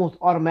would almost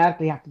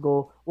automatically have to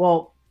go,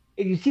 well,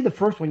 if you see the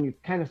first one, you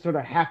kind of sort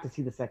of have to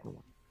see the second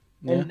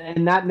one.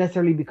 And not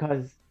necessarily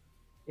because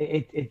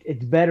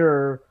it's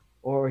better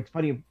or it's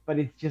funny, but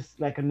it's just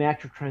like a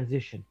natural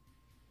transition.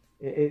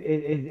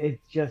 It's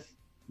just,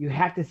 you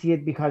have to see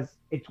it because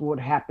it's what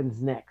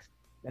happens next.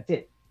 That's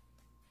it.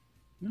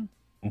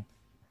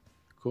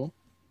 Cool.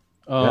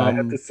 I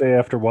have to say,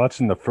 after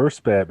watching the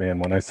first Batman,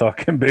 when I saw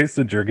Kim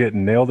Basinger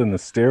getting nailed in the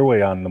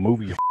stairway on the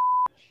movie,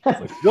 I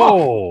was like,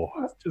 whoa,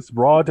 it's just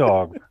raw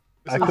dog.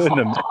 I couldn't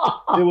have,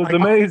 it was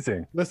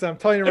amazing. Listen, I'm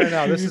telling you right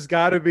now, this has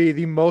got to be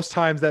the most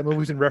times that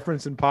movie's been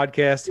referenced in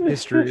podcast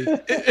history.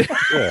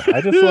 Yeah,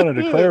 I just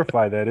wanted to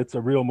clarify that it's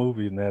a real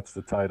movie and that's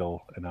the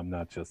title, and I'm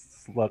not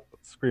just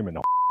screaming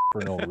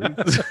for no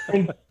reason.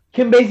 And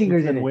Kim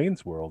Basinger's in it.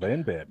 Wayne's World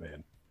and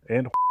Batman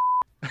and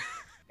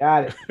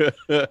Got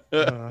it.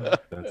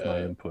 that's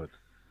my input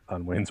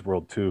on Wayne's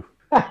World 2.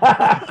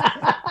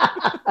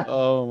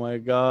 Oh my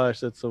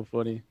gosh, that's so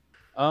funny.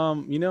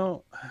 You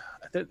know,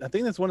 I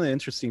think that's one of the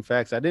interesting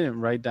facts. I didn't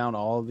write down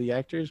all of the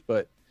actors,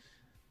 but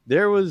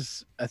there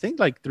was, I think,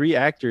 like 3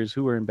 actors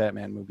who were in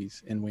Batman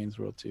movies in Wayne's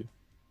World 2.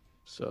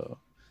 So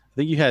I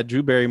think you had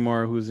Drew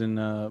Barrymore, who's in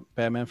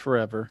Batman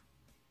Forever.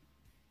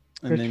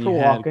 And then you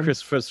had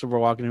Christopher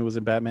Walken, who was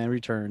in Batman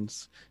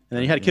Returns. And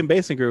then you had Kim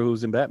Basinger, who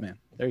was in Batman.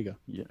 There you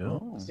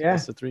go.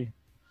 That's the 3.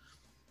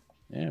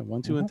 Yeah,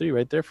 1, 2, and 3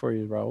 right there for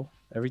you, Raul.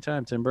 Every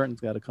time Tim Burton's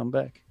got to come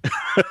back.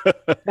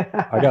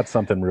 I got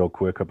something real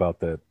quick about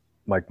that.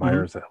 Mike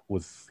Myers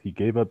he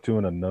gave up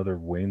doing another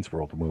Wayne's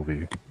World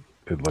movie.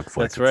 It looks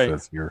like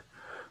says here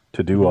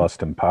to do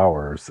Austin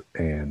Powers,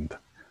 and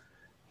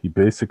he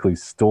basically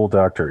stole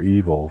Dr.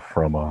 Evil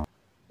from a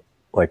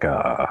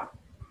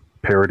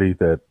parody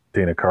that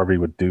Dana Carvey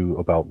would do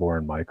about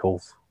Lorne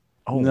Michaels.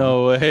 Oh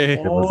no way!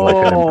 It was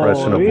like an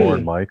impression of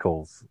Lorne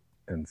Michaels,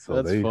 and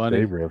so they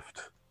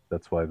riffed.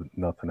 That's why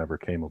nothing ever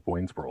came of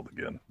Wayne's World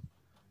again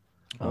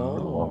for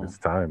the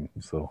longest time.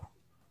 So,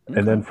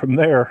 and then from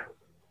there,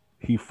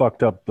 he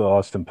fucked up the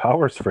Austin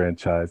Powers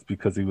franchise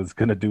because he was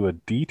going to do a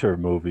Dieter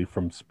movie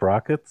from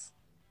Sprockets.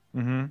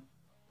 Mm-hmm.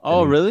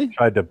 Oh, really?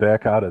 Tried to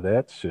back out of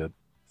that shit.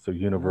 So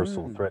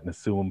Universal threatened to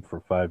sue him for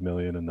 $5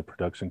 million, and the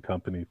production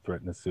company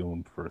threatened to sue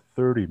him for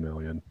 $30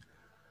 million.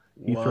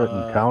 He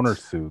threatened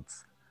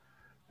countersuits,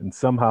 and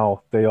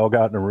somehow they all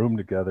got in a room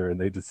together and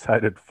they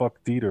decided,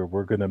 "Fuck Dieter,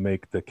 we're gonna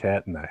make the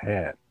Cat in the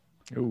Hat."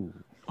 Ooh.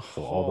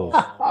 So all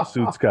those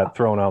suits got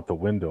thrown out the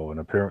window, and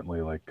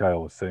apparently, like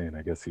Kyle was saying,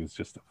 I guess he was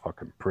just a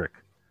fucking prick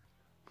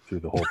through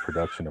the whole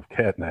production of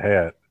Cat in the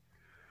Hat.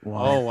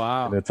 Wow. Oh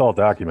wow! And it's all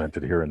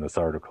documented here in this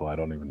article. I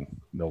don't even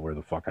know where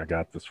the fuck I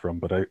got this from,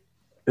 but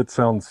it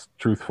sounds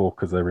truthful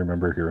because I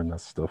remember hearing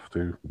this stuff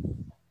too.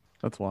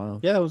 That's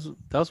wild. Yeah,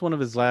 that was one of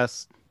his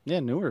last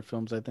newer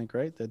films, I think,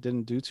 right? That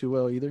didn't do too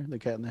well either. The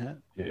Cat in the Hat.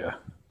 Yeah,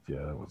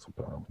 that was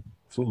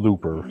it's a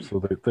Looper,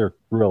 so they're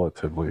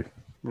relatively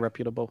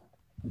reputable.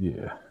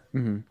 Yeah.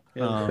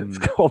 Mm-hmm. It's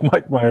called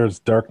Mike Myers'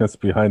 Darkness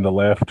Behind the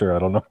Laughter. I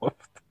don't know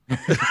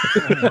if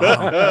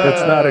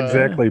it's not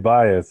exactly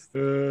biased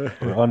or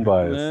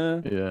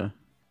unbiased. Yeah.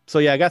 So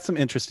I got some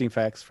interesting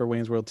facts for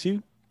Wayne's World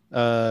 2.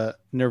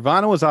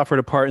 Nirvana was offered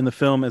a part in the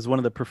film as one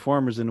of the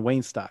performers in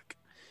Wayne Stock,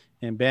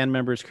 and band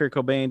members Kurt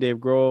Cobain, Dave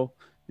Grohl,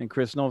 and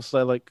Chris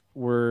Novoselic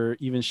were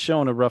even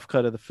shown a rough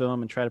cut of the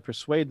film and tried to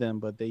persuade them,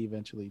 but they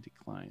eventually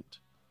declined.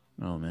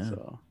 Oh man!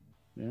 So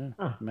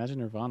imagine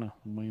Nirvana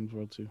in Wayne's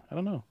World 2. I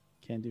don't know,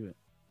 can't do it.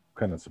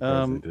 Kind of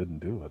surprised they didn't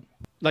do it.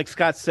 Like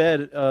Scott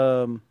said,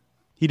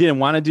 he didn't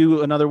want to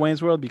do another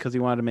Wayne's World because he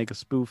wanted to make a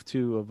spoof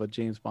too of a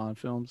James Bond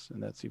films,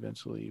 and that's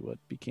eventually what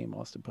became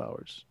Austin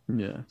Powers.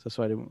 Yeah, so that's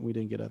why we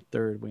didn't get a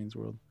third Wayne's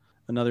World.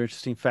 Another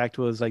interesting fact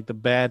was like the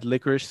bad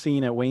licorice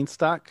scene at Wayne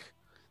Stock.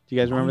 Do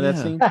you guys remember that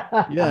scene?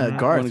 Yeah,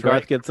 Garth. When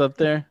Garth gets up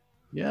there.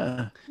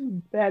 Yeah,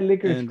 bad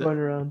licorice going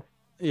around.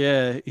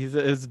 Yeah,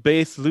 it's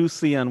based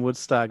loosely on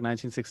Woodstock,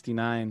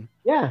 1969.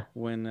 Yeah.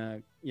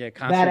 When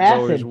concert Bad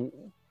goers. acid.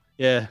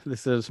 Yeah,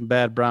 this is some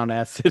bad brown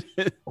acid.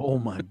 Oh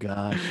my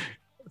gosh.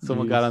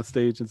 Someone got on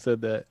stage and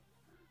said that.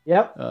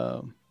 Yep.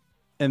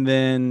 And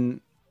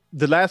then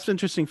the last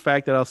interesting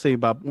fact that I'll say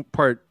about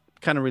part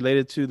kind of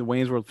related to the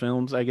Wayne's World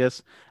films, I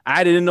guess.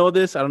 I didn't know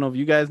this. I don't know if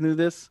you guys knew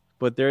this,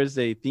 but there's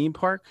a theme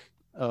park,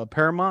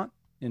 Paramount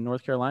in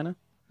North Carolina.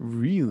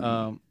 Really?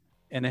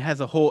 And it has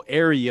a whole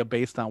area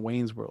based on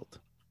Wayne's World.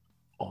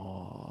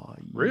 Oh,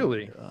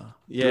 really?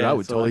 Yeah, Dude, I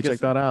would so totally guess check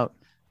that out.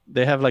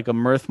 They have like a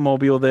Mirth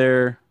Mobile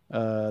there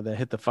that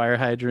hit the fire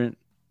hydrant,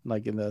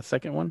 like in the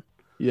second one.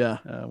 Yeah.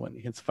 When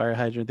it hits the fire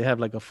hydrant, they have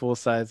like a full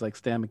size like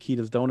Stan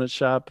Mikita's donut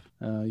shop.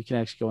 You can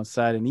actually go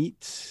inside and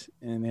eat,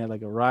 and they have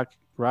like a rock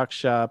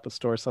shop, a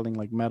store selling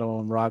like metal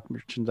and rock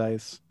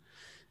merchandise,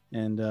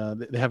 and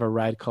they have a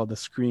ride called the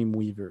Scream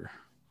Weaver.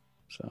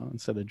 So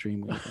instead of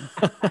Dream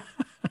Weaver.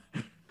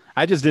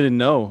 I just didn't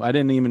know. I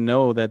didn't even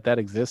know that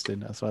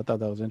existed. So I thought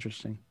that was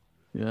interesting.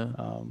 Yeah.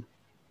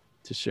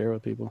 To share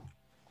with people.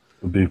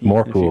 It would be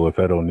more cool if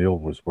Ed O'Neill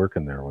was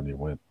working there when you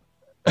went.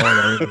 Oh,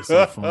 that would be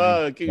so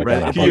funny. Can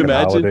Like on a you imagine? fucking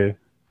holiday.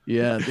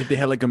 Yeah, if they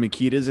had like a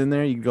Mikitas in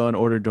there, you could go and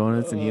order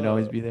donuts, and he'd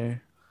always be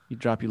there. He'd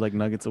drop you like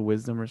nuggets of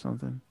wisdom or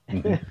something.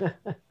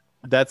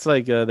 That's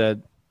like that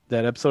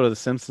episode of The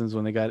Simpsons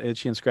when they got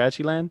Itchy and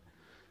Scratchy Land,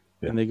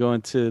 and they go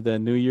into the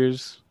New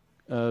Year's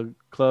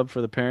club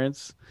for the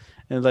parents,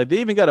 and like they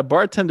even got a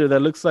bartender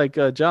that looks like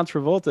John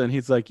Travolta, and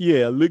he's like,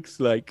 "Yeah, looks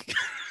like."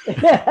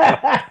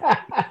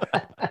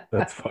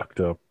 That's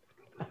fucked up.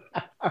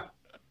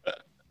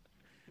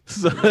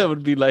 So that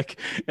would be like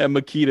at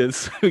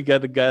Makita's. We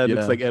got the guy that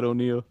looks like Ed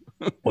O'Neill.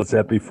 Was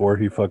that before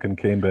he fucking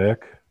came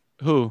back?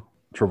 Who?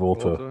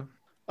 Travolta.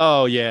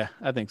 Oh yeah,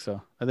 I think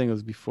so. I think it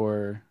was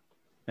before.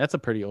 That's a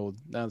pretty old.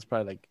 That was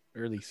probably like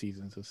early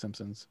seasons of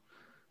Simpsons.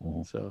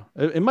 So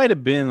it might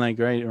have been like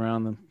right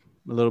around a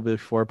little bit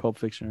before Pulp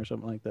Fiction or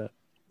something like that.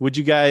 Would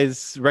you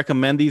guys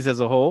recommend these as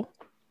a whole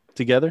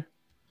together?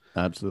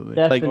 Absolutely.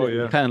 Definitely.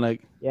 Like kind of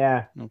like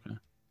Yeah. Okay.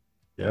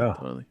 Yeah.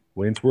 Totally.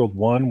 Wayne's World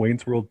 1,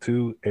 Wayne's World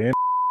 2, and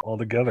all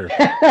together. The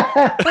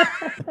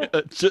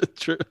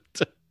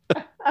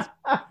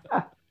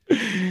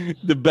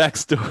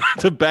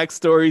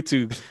backstory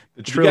to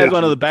the trilogy. You guys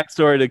want to know the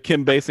backstory to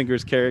Kim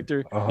Basinger's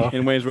character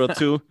in Wayne's World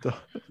 2? You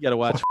gotta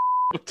watch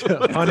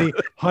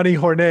Honey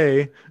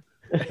Hornet.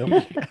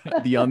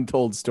 The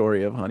untold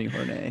story of Honey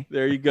Hornet.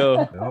 There you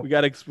go. Yep.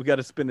 We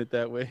gotta spin it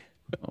that way.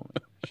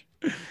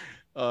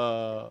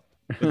 But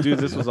dude,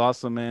 this was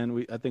awesome,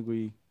 man. I think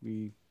we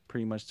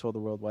pretty much told the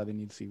world why they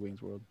need to see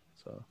Wayne's World.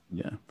 So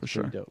yeah, for it's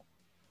sure. pretty dope.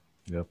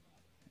 Yep.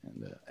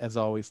 And as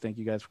always, thank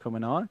you guys for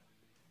coming on,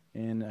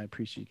 and I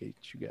appreciate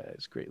you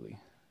guys greatly.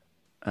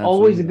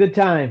 Always a good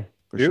time.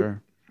 For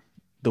sure.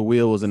 The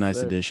wheel was a nice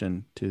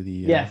addition to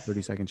the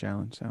 30-second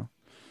challenge. So,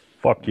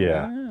 fuck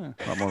yeah.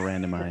 A lot more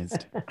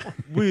randomized.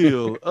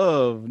 Wheel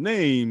of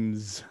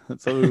names.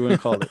 That's what we want to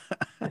call it.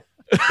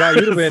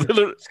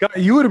 Scott,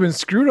 you would have been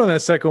screwed on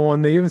that second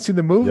one. They haven't seen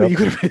the movie. Yep. You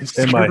could have been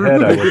screwed. In my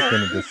head, I was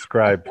going to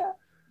describe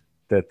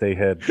that they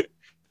had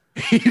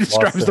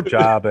lost a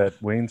job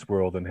at Wayne's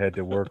World and had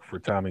to work for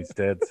Tommy's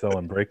dad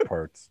selling brake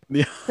parts.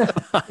 Yeah.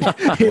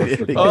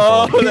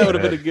 Oh, that would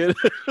have been a good.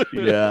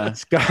 Yeah.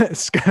 Scott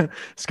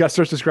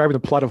starts describing the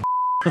plot of.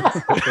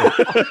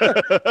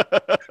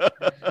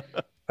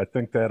 I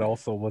think that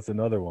also was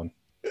another one.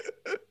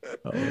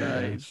 Oh,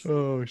 nice.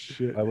 Oh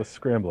shit! I was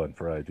scrambling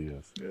for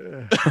ideas.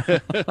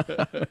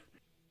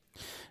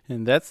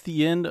 And that's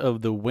the end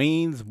of the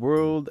Wayne's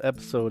World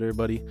episode,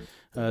 everybody.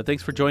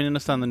 Thanks for joining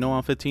us on the No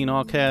on 15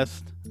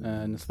 Allcast,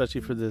 and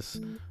especially for this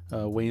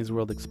Wayne's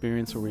World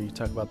experience where we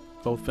talk about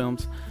both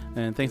films.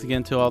 And thanks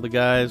again to all the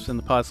guys in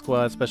the Pod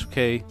Squad, Special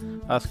K,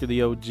 Oscar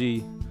the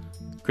OG,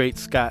 Great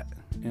Scott,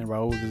 and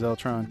Raul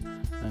Gazeltron.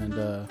 And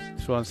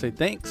just want to say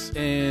thanks,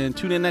 and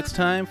tune in next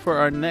time for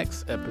our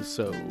next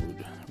episode,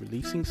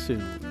 releasing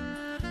soon.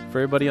 For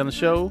everybody on the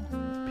show,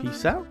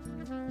 peace out,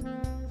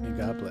 and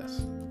God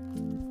bless.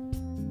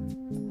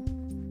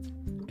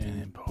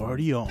 And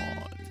party on.